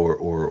strayed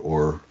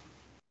or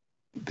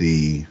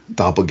the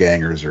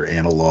doppelgangers or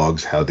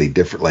analogs, how they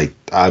differ. Like,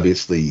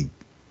 obviously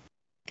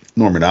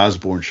Norman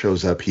Osborn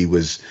shows up. He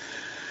was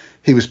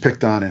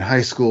picked on in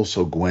high school,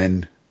 so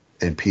Gwen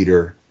and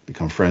Peter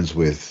become friends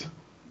with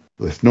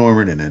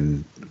Norman, and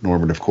then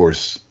Norman, of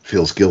course,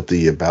 feels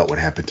guilty about what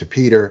happened to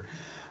Peter.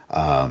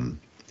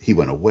 He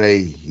went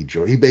away. He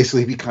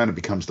kind of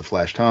becomes the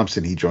Flash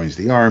Thompson. He joins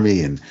the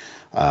army and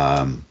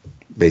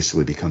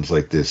basically becomes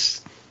like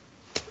this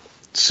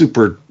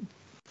super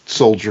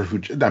soldier who,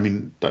 I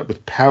mean, not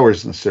with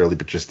powers necessarily,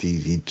 but just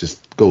he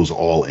just goes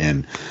all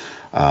in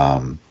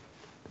and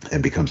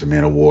becomes a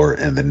man of war.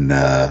 And then,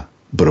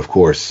 but of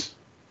course,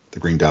 the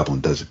Green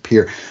Goblin does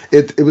appear.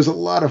 It was a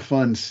lot of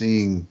fun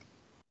seeing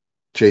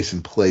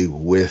Jason play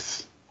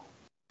with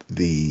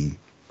the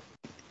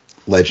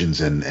legends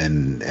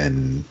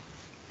and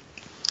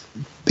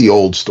the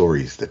old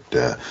stories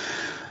that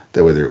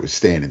whether it was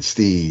Stan and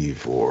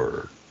Steve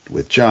or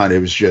with John, it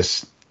was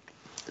just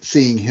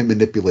seeing him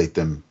manipulate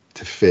them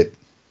to fit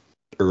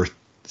Earth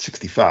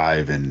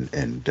 65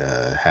 and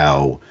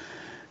how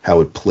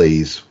it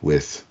plays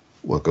with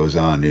what goes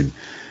on in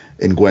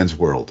Gwen's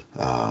world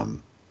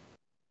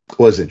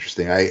was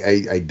interesting.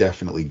 I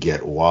definitely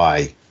get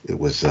why it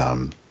was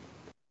a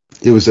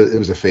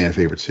fan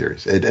favorite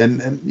series,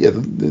 and yeah,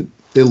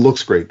 it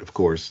looks great, of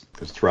course,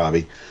 because it's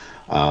Robbie.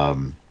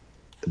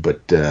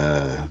 But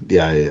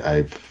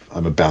yeah,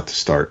 I'm about to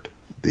start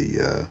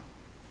the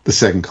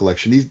second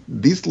collection.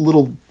 These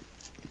little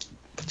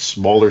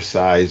smaller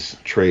size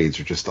trades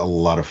are just a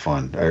lot of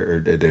fun.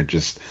 They're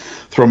just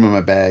throw them in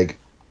my bag,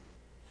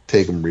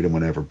 take them, read them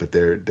whenever. But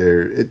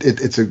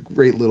it's a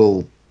great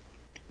little.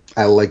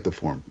 I like the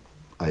form.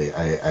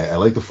 I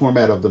like the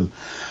format of them.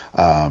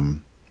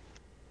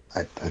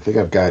 I think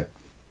I've got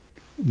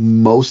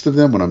most of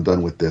them. When I'm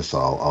done with this,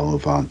 I'll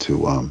move on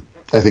to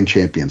I think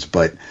Champions.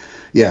 But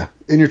yeah,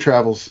 in your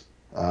travels,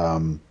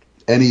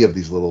 any of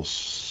these little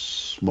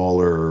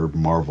smaller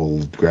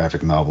Marvel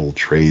graphic novel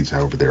trades,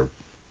 however they're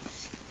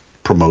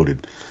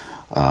promoted.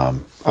 I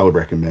would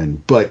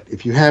recommend. But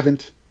if you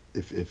haven't,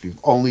 if you're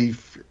only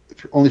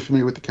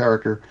familiar with the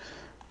character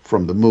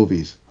from the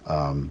movies,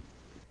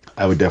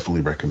 I would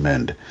definitely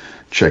recommend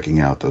checking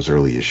out those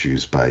early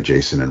issues by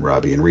Jason and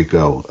Robbie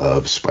Enrico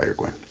of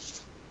Spider-Gwen.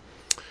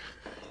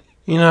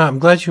 You know, I'm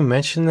glad you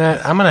mentioned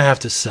that. I'm going to have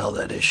to sell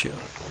that issue.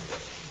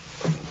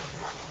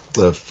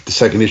 The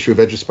second issue of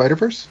Edge of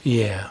Spider-Verse?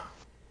 Yeah.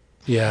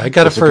 Yeah, I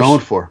got What's a first. It going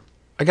for?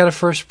 I got a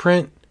first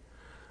print.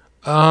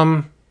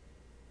 Looking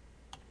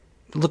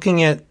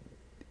at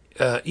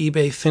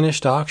eBay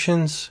finished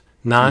auctions,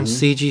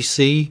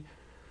 non-CGC,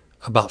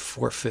 about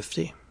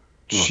 $450.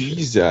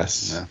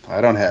 Jesus. Yeah,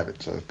 I don't have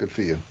it, so good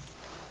for you.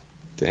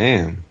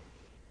 Damn.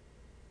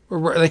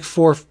 Or like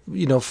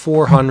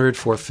 400,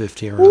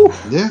 450 around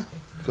there. Yeah.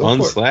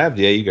 Unslabbed?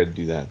 Yeah, you got to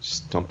do that.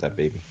 Just dump that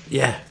baby.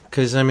 Yeah,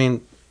 because, I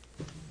mean,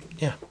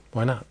 yeah,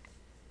 why not?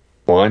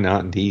 Why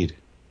not, indeed.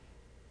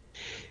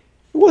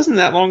 It wasn't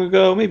that long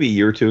ago, maybe a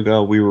year or two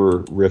ago, we were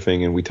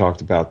riffing and we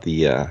talked about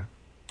the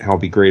how it'd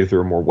be great if there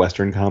were more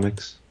Western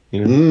comics.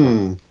 You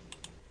know?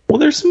 Well,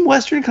 there's some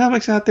Western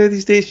comics out there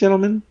these days,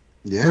 gentlemen.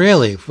 Yes.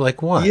 Really?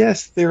 Like what?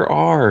 Yes, there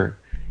are.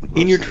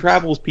 In your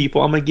travels,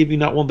 people, I'm going to give you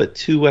not one but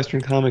two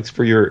Western comics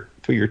for your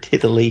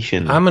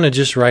titillation. I'm going to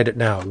just write it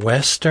now.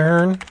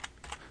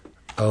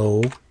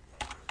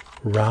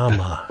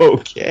 Western-O-Rama.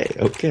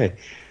 Okay.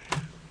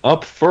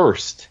 Up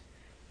first,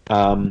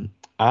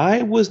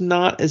 I was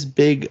not as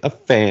big a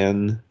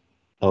fan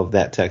of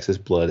that Texas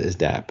Blood as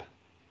Dap.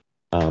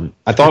 I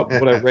thought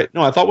what I read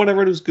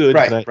was good,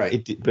 but I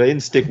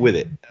didn't stick with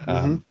it.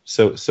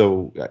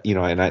 So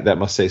that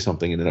must say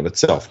something in and of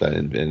itself that I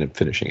ended up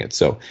finishing it.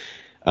 So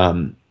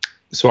I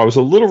was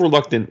a little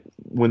reluctant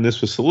when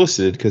this was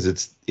solicited because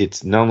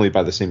it's not only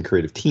by the same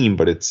creative team,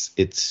 but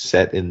it's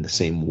set in the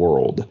same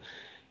world,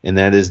 and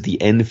that is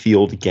the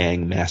Enfield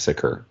Gang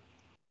Massacre.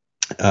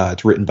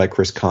 It's written by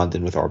Chris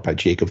Condon with art by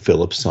Jacob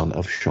Phillips, son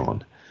of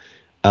Sean.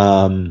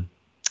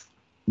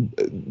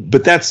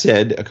 But that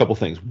said, a couple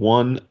things.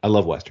 One, I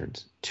love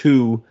Westerns.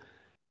 Two,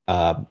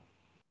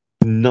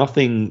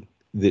 nothing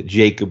that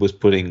Jacob was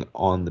putting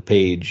on the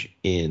page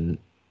in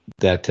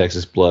that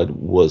Texas Blood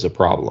was a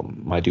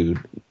problem. My dude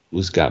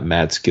got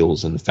mad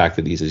skills, and the fact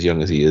that he's as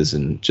young as he is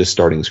and just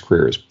starting his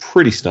career is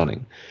pretty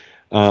stunning.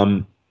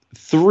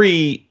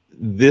 Three,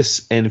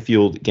 this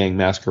Enfield Gang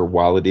Massacre,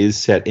 while it is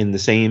set in the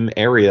same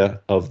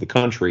area of the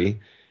country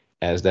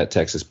as that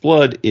Texas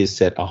Blood, is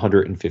set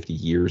 150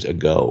 years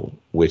ago,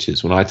 which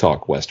is, when I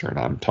talk Western,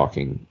 I'm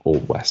talking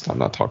Old West. I'm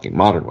not talking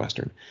modern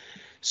Western.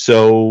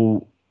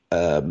 So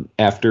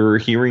after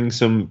hearing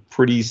some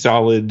pretty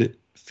solid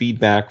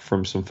feedback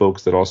from some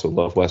folks that also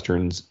love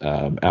Westerns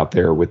out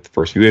there with the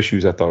first few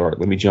issues, I thought, all right,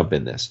 let me jump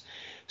in this.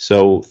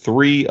 So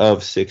 3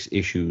 of 6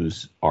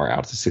 issues are out.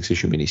 It's a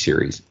 6-issue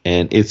miniseries,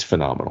 and it's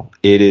phenomenal.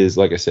 It is,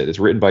 like I said, it's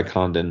written by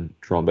Condon,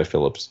 drawn by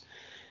Phillips.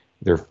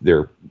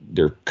 They're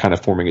kind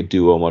of forming a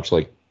duo, much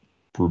like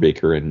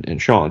Brubaker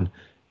and Sean.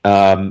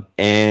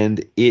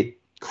 And it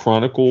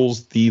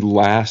chronicles the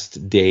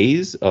last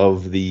days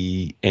of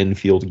the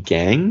Enfield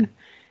Gang.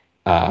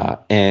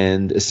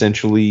 And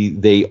essentially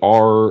they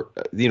are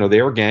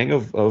a gang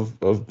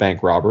of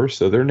bank robbers.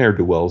 So they're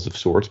ne'er-do-wells of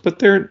sorts, but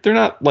they're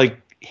not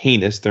like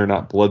heinous. They're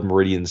not Blood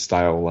Meridian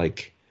style,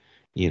 like,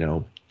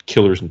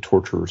 killers and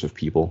torturers of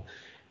people.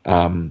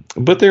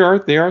 But they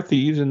are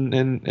thieves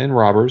and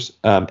robbers.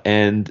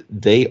 And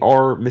they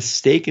are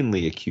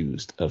mistakenly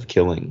accused of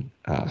killing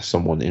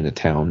someone in a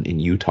town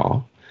in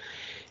Utah.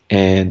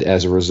 And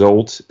as a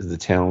result, the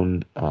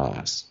town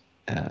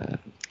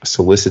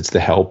solicits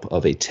the help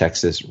of a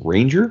Texas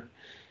Ranger,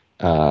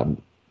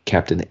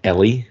 Captain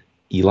Eli.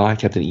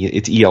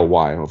 It's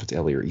E-L-Y. I don't know if it's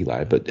Ellie or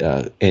Eli, but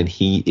and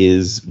he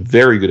is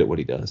very good at what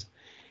he does,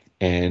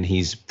 and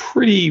he's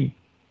pretty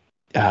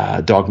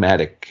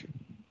dogmatic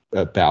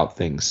about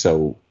things.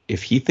 So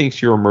if he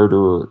thinks you're a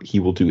murderer, he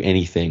will do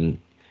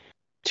anything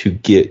to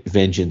get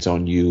vengeance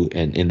on you,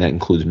 and that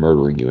includes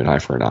murdering you, an eye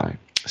for an eye.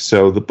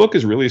 So the book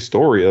is really a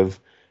story of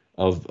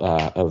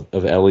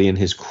Ellie and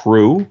his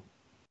crew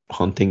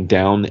hunting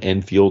down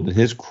Enfield and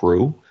his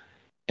crew,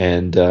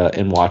 and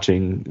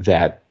watching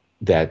that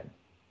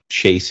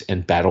chase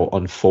and battle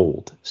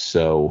unfold.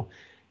 So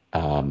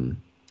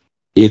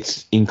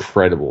it's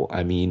incredible.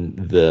 I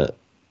mean,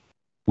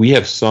 we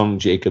have sung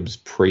Jacob's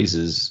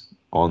praises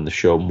on the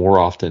show more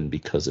often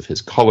because of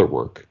his color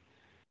work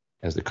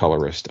as the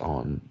colorist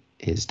on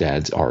his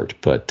dad's art,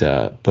 but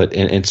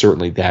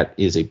certainly that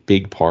is a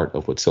big part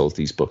of what sells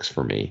these books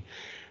for me.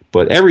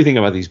 But everything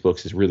about these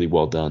books is really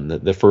well done.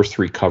 The first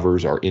 3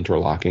 covers are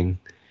interlocking.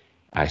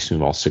 I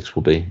assume all 6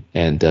 will be.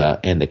 And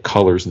the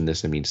colors in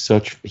this, I mean,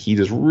 he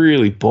does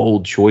really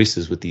bold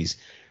choices with these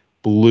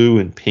blue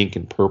and pink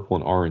and purple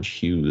and orange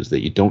hues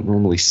that you don't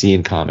normally see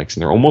in comics.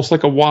 And they're almost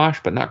like a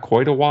wash, but not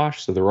quite a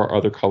wash. So there are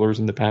other colors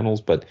in the panels,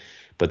 but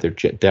they're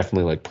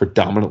definitely like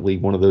predominantly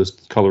one of those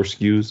color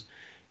skews,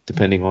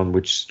 depending on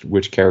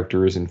which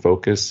character is in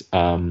focus.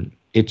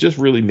 It just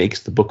really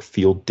makes the book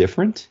feel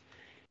different.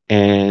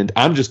 And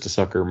I'm just a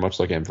sucker, much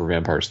like I am for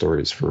vampire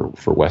stories, for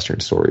Western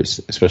stories,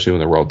 especially when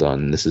they're well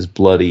done. This is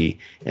bloody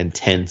and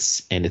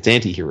tense, and it's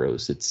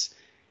anti-heroes.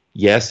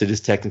 Yes, it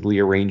is technically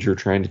a ranger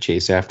trying to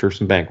chase after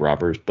some bank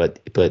robbers, but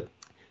the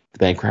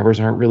bank robbers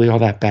aren't really all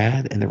that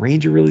bad, and the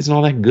ranger really isn't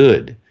all that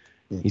good.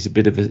 He's a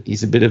bit of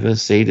a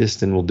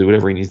sadist, and will do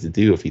whatever he needs to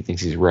do if he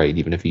thinks he's right,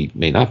 even if he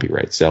may not be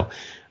right. So,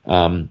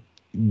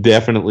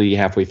 definitely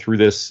halfway through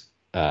this,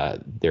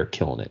 they're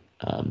killing it.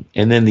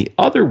 And then the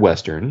other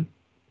Western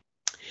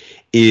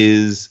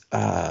is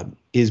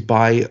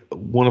by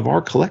one of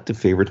our collective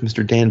favorites,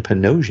 Mr. Dan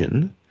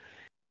Panosian,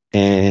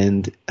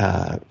 and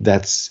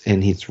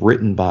he's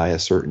written by a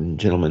certain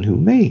gentleman who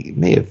you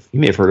may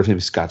have heard of him,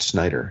 Scott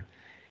Snyder,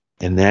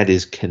 and that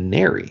is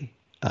Canary.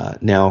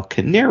 Now,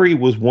 Canary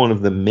was one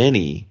of the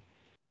many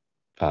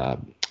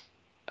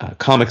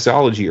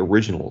Comixology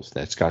originals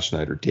that Scott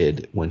Snyder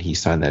did when he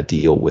signed that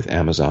deal with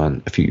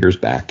Amazon a few years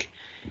back,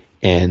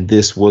 and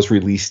this was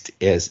released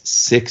as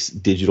 6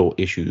 digital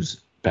issues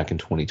back in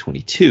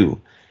 2022.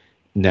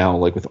 Now,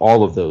 like with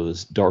all of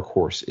those, Dark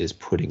Horse is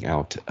putting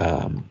out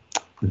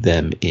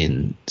them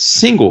in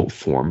single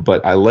form,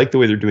 but I like the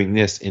way they're doing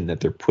this in that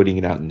they're putting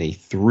it out in a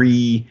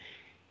 3-issue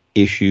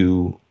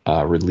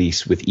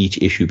release, with each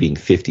issue being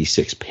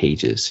 56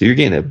 pages. So you're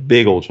getting a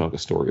big old chunk of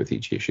story with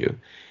each issue.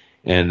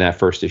 And that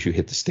first issue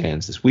hit the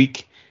stands this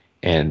week,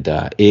 and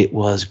it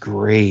was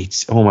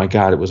great. Oh my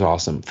God, it was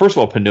awesome. First of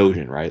all,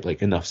 Panosian, right?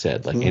 Like, enough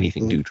said. Like,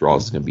 anything Duke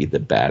draws is going to be the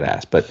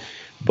badass.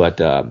 But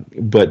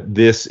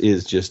this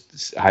is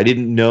just, I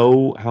didn't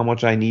know how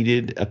much I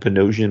needed a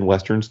Panosian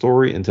Western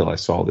story until I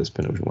saw this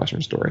Panosian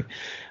Western story.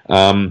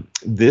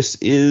 This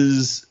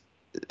is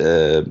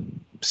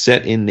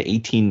set in the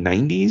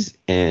 1890s,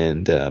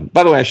 and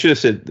by the way, I should have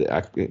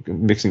said,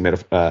 mixing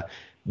metaphor.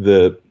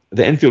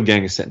 The Enfield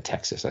Gang is set in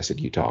Texas. I said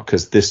Utah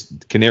because this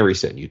Canary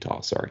set in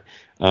Utah. Sorry,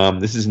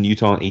 this is in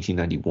Utah in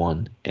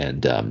 1891,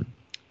 and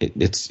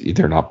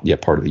they're not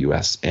yet part of the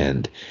U.S.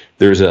 And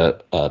there's a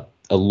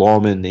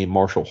lawman named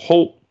Marshall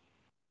Holt,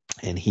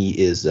 and he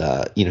is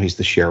he's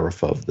the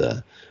sheriff of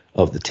the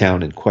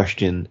town in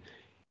question,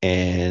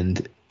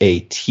 and a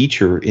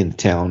teacher in the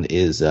town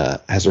has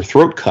her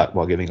throat cut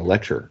while giving a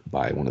lecture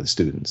by one of the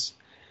students,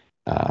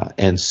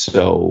 and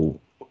so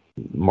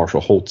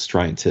Marshall Holt's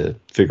trying to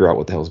figure out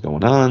what the hell's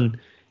going on,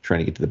 trying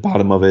to get to the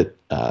bottom of it.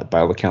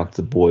 By all accounts,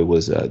 the boy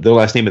was the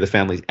last name of the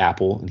family is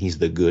Apple, and he's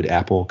the good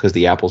Apple, because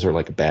the Apples are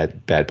like a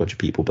bad bunch of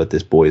people, but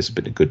this boy has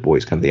been a good boy.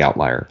 He's kind of the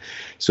outlier.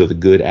 So the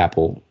good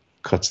Apple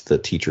cuts the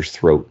teacher's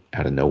throat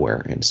out of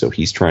nowhere, and so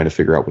he's trying to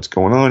figure out what's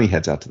going on. He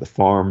heads out to the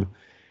farm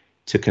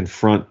to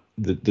confront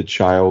the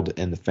child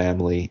and the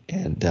family,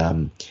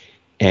 and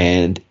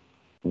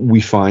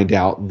we find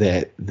out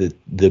that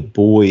the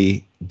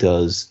boy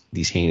does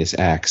these heinous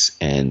acts,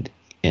 and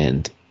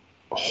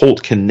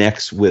Holt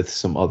connects with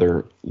some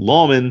other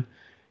lawmen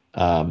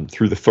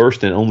through the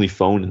first and only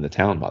phone in the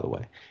town, by the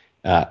way,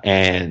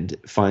 and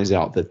finds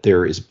out that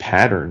there is a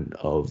pattern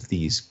of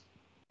these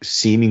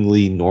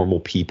seemingly normal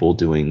people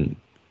doing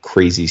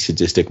crazy,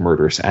 sadistic,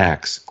 murderous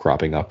acts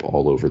cropping up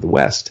all over the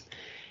West.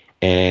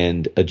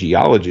 And a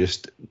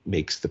geologist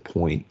makes the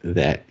point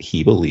that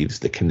he believes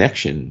the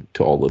connection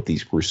to all of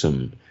these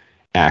gruesome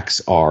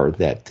acts are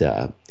that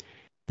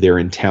they're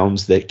in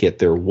towns that get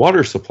their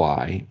water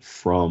supply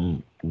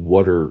from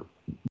water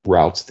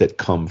routes that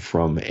come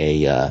from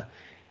an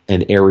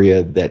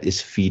area that is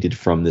feeded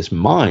from this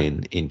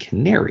mine in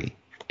Canary,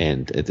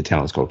 and the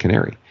town is called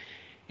Canary,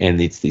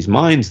 and it's these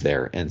mines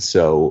there. And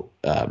so,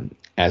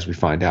 as we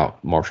find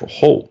out, Marshall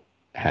Holt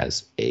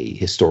has a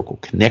historical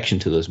connection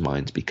to those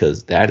mines,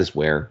 because that is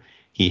where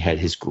he had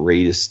his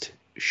greatest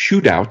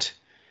shootout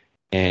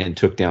and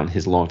took down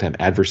his longtime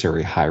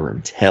adversary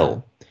Hiram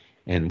Tell.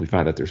 And we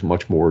find out there's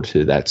much more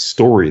to that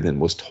story than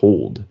was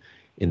told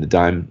in the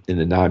dime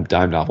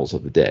novels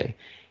of the day.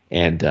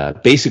 And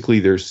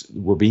basically,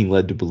 we're being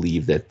led to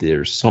believe that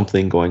there's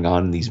something going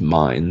on in these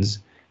mines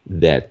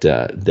that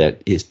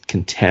is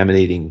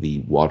contaminating the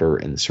water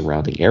and the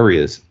surrounding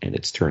areas, and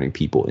it's turning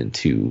people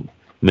into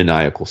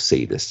maniacal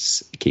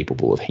sadists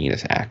capable of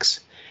heinous acts.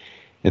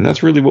 And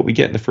that's really what we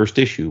get in the first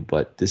issue,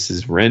 but this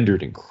is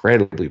rendered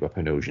incredibly by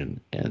Panosian.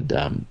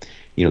 And,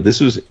 this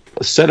was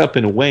set up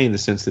in a way in the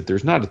sense that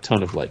there's not a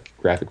ton of like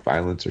graphic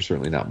violence, or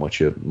certainly not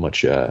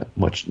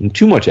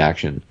too much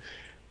action,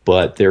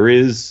 but there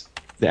is,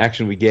 the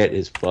action we get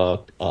is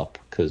fucked up,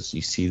 because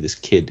you see this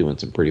kid doing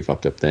some pretty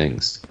fucked up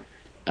things.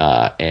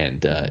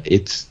 And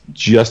it's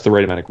just the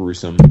right amount of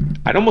gruesome.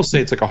 I'd almost say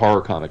it's like a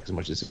horror comic as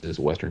much as it is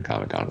a Western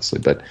comic, honestly.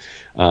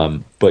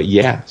 But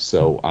yeah,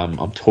 so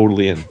I'm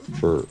totally in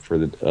for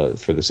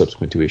the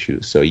subsequent 2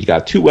 issues. So you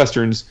got 2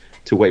 Westerns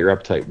to whet your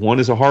appetite. One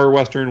is a horror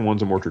Western,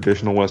 one's a more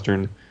traditional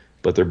Western,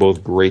 but they're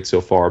both great so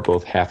far.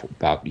 Both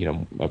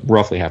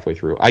roughly halfway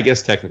through. I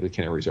guess technically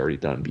Canary's already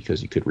done,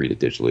 because you could read it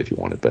digitally if you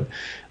wanted. But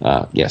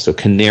yeah, so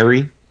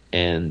Canary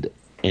and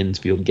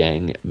Enfield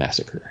Gang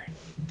Massacre.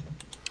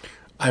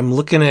 I'm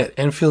looking at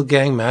Enfield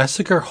Gang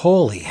Massacre.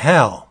 Holy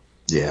hell.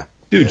 Yeah.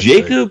 Dude,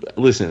 Jacob,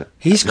 listen.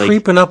 He's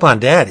creeping up on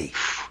Daddy.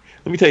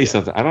 Let me tell you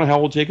something. I don't know how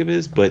old Jacob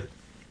is, but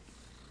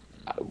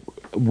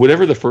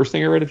whatever the first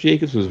thing I read of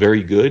Jacobs was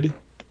very good,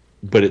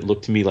 but it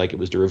looked to me like it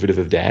was derivative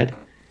of Dad.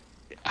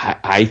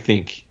 I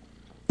think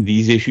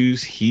these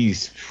issues,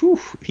 he's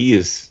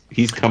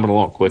coming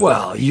along quickly.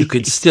 Well, you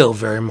could still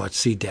very much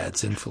see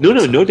Dad's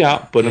influence. No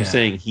doubt. But I'm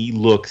saying he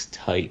looks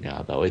tight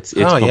now, though. It's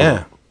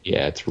yeah,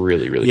 it's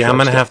really, really. Yeah, I'm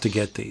gonna have to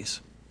get these.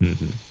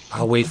 Mm-hmm.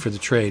 I'll wait for the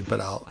trade, but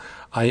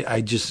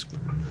I just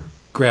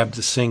grabbed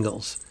the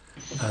singles.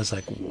 I was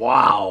like,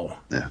 wow,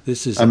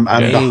 this is. I'm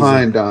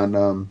behind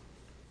on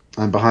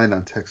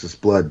Texas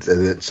Blood,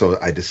 so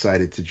I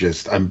decided to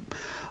just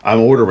I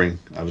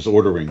was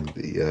ordering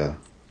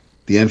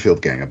the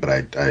Enfield Gang, but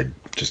I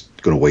just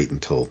going to wait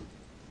until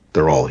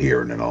they're all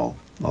here, and then I'll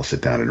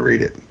sit down and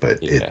read it.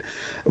 But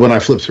when I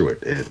flip through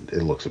it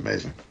looks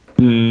amazing.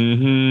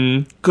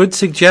 Mm-hmm. Good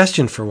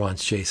suggestion for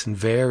once, Jason.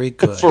 Very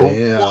good.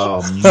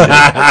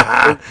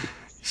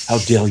 How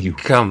dare you?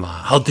 Come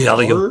on, how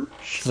dare you?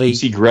 You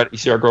see Greta? You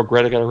see our girl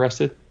Greta got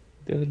arrested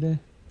the other day?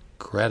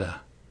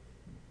 Greta.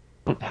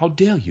 How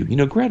dare you? You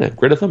know Greta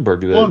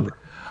Thunberg.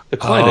 The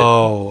climate.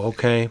 Oh,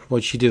 okay.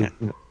 What'd she do?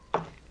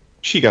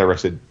 She got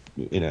arrested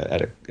in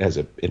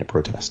a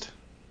protest.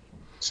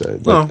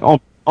 So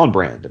on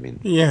brand. I mean,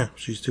 yeah,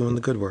 she's doing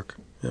the good work.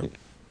 Yeah.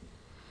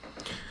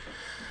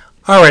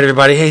 All right,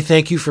 everybody. Hey,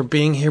 thank you for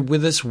being here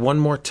with us one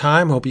more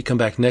time. Hope you come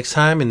back next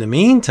time. In the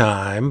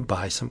meantime,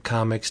 buy some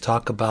comics,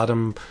 talk about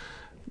them,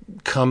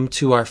 come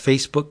to our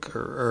Facebook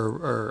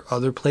or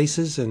other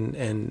places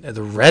and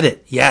the Reddit.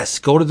 Yes,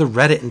 go to the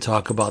Reddit and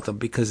talk about them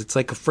because it's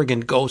like a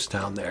friggin' ghost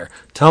town there.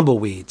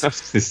 Tumbleweeds. I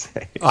was going to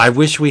say. I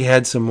wish we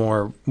had some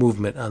more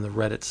movement on the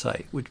Reddit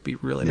site, which would be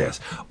really nice.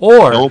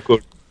 Or don't go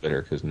to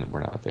Twitter because we're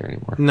not there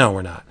anymore. No,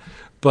 we're not.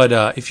 But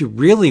if you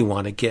really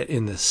want to get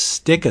in the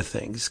stick of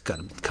things,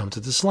 got to come to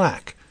the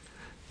Slack,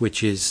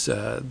 which is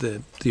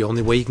the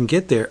only way you can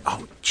get there.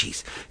 Oh,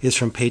 jeez. Is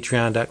from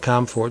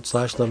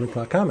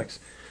patreon.com/11o'clockcomics.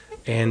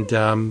 And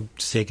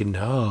say good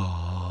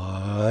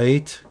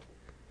night.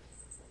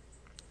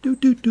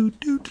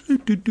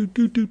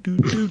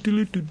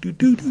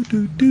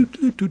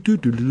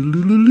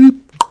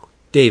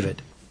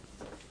 David.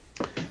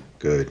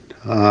 Good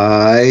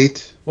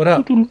night. What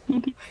up?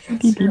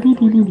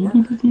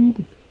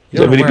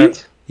 Vinny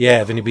Beats?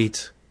 Yeah, Vinny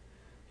Beats.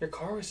 Your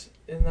car was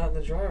not in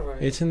the driveway.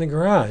 It's in the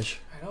garage.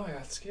 I know, I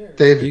got scared.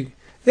 David.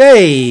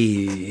 Hey,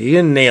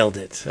 you nailed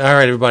it. All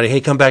right, everybody.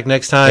 Hey, come back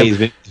next time. Hey, is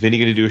Vinny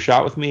going to do a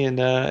shot with me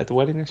at the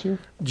wedding next year?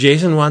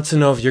 Jason wants to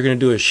know if you're going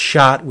to do a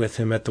shot with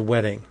him at the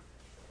wedding.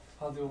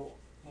 I'll do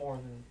more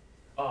than...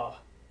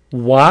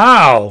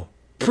 Wow.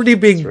 Pretty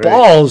big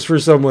balls for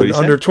someone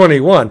under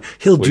 21.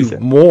 He'll do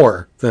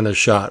more than a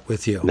shot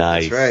with you.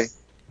 Nice. That's right.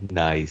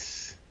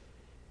 Nice.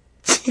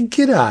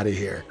 Get out of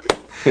here.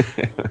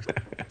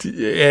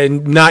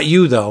 And not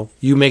you, though.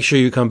 You make sure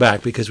you come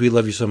back because we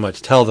love you so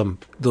much. Tell them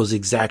those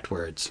exact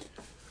words.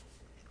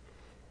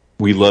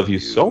 We love you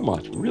so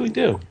much. We really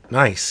do.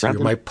 Nice. You're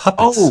my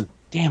puppets. Oh,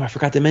 damn. I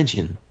forgot to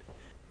mention.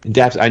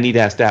 Daps, I need to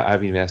ask Dap. I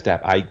haven't even asked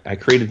Dap. I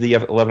created the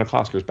 11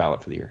 O'Clockers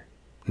ballot for the year.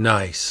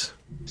 Nice.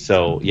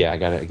 So, yeah, I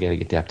gotta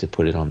get Dap to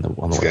put it on the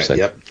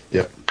website.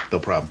 Yep. No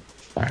problem.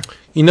 All right.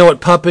 You know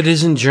what puppet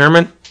is in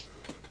German?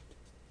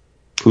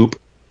 Poop.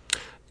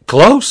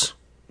 Close.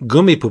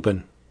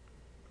 Gummipuppen.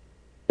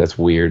 That's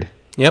weird.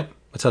 Yep.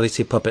 That's how they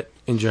say puppet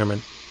in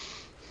German.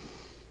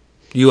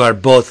 You are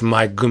both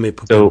my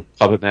Gummipuppen. So,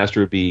 Puppet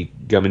Master would be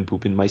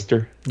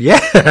Gummenpuppenmeister?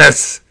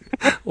 Yes.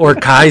 Or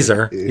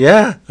Kaiser.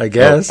 Yeah, I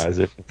guess. Oh,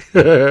 Kaiser.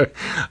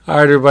 All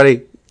right,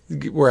 everybody.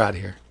 We're out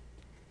of here.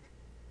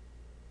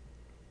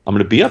 I'm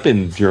going to be up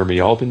in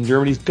Germany, all up in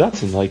Germany's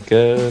guts in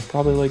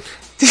probably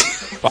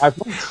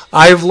 5 months.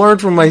 I've learned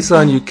from my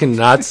son you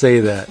cannot say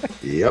that.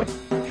 Yep.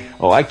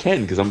 Oh, I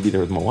can because I'm going to be there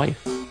with my wife.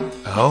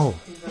 Oh.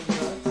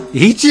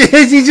 He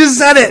just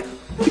said it.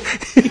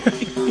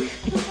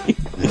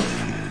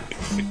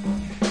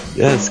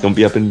 Yeah, it's going to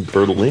be up in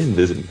Berlin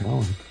visiting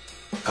Colin.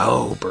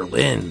 Oh,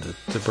 Berlin,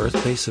 the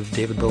birthplace of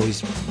David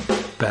Bowie's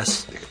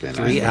best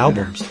 3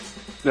 albums.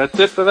 That's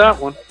it for that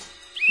one.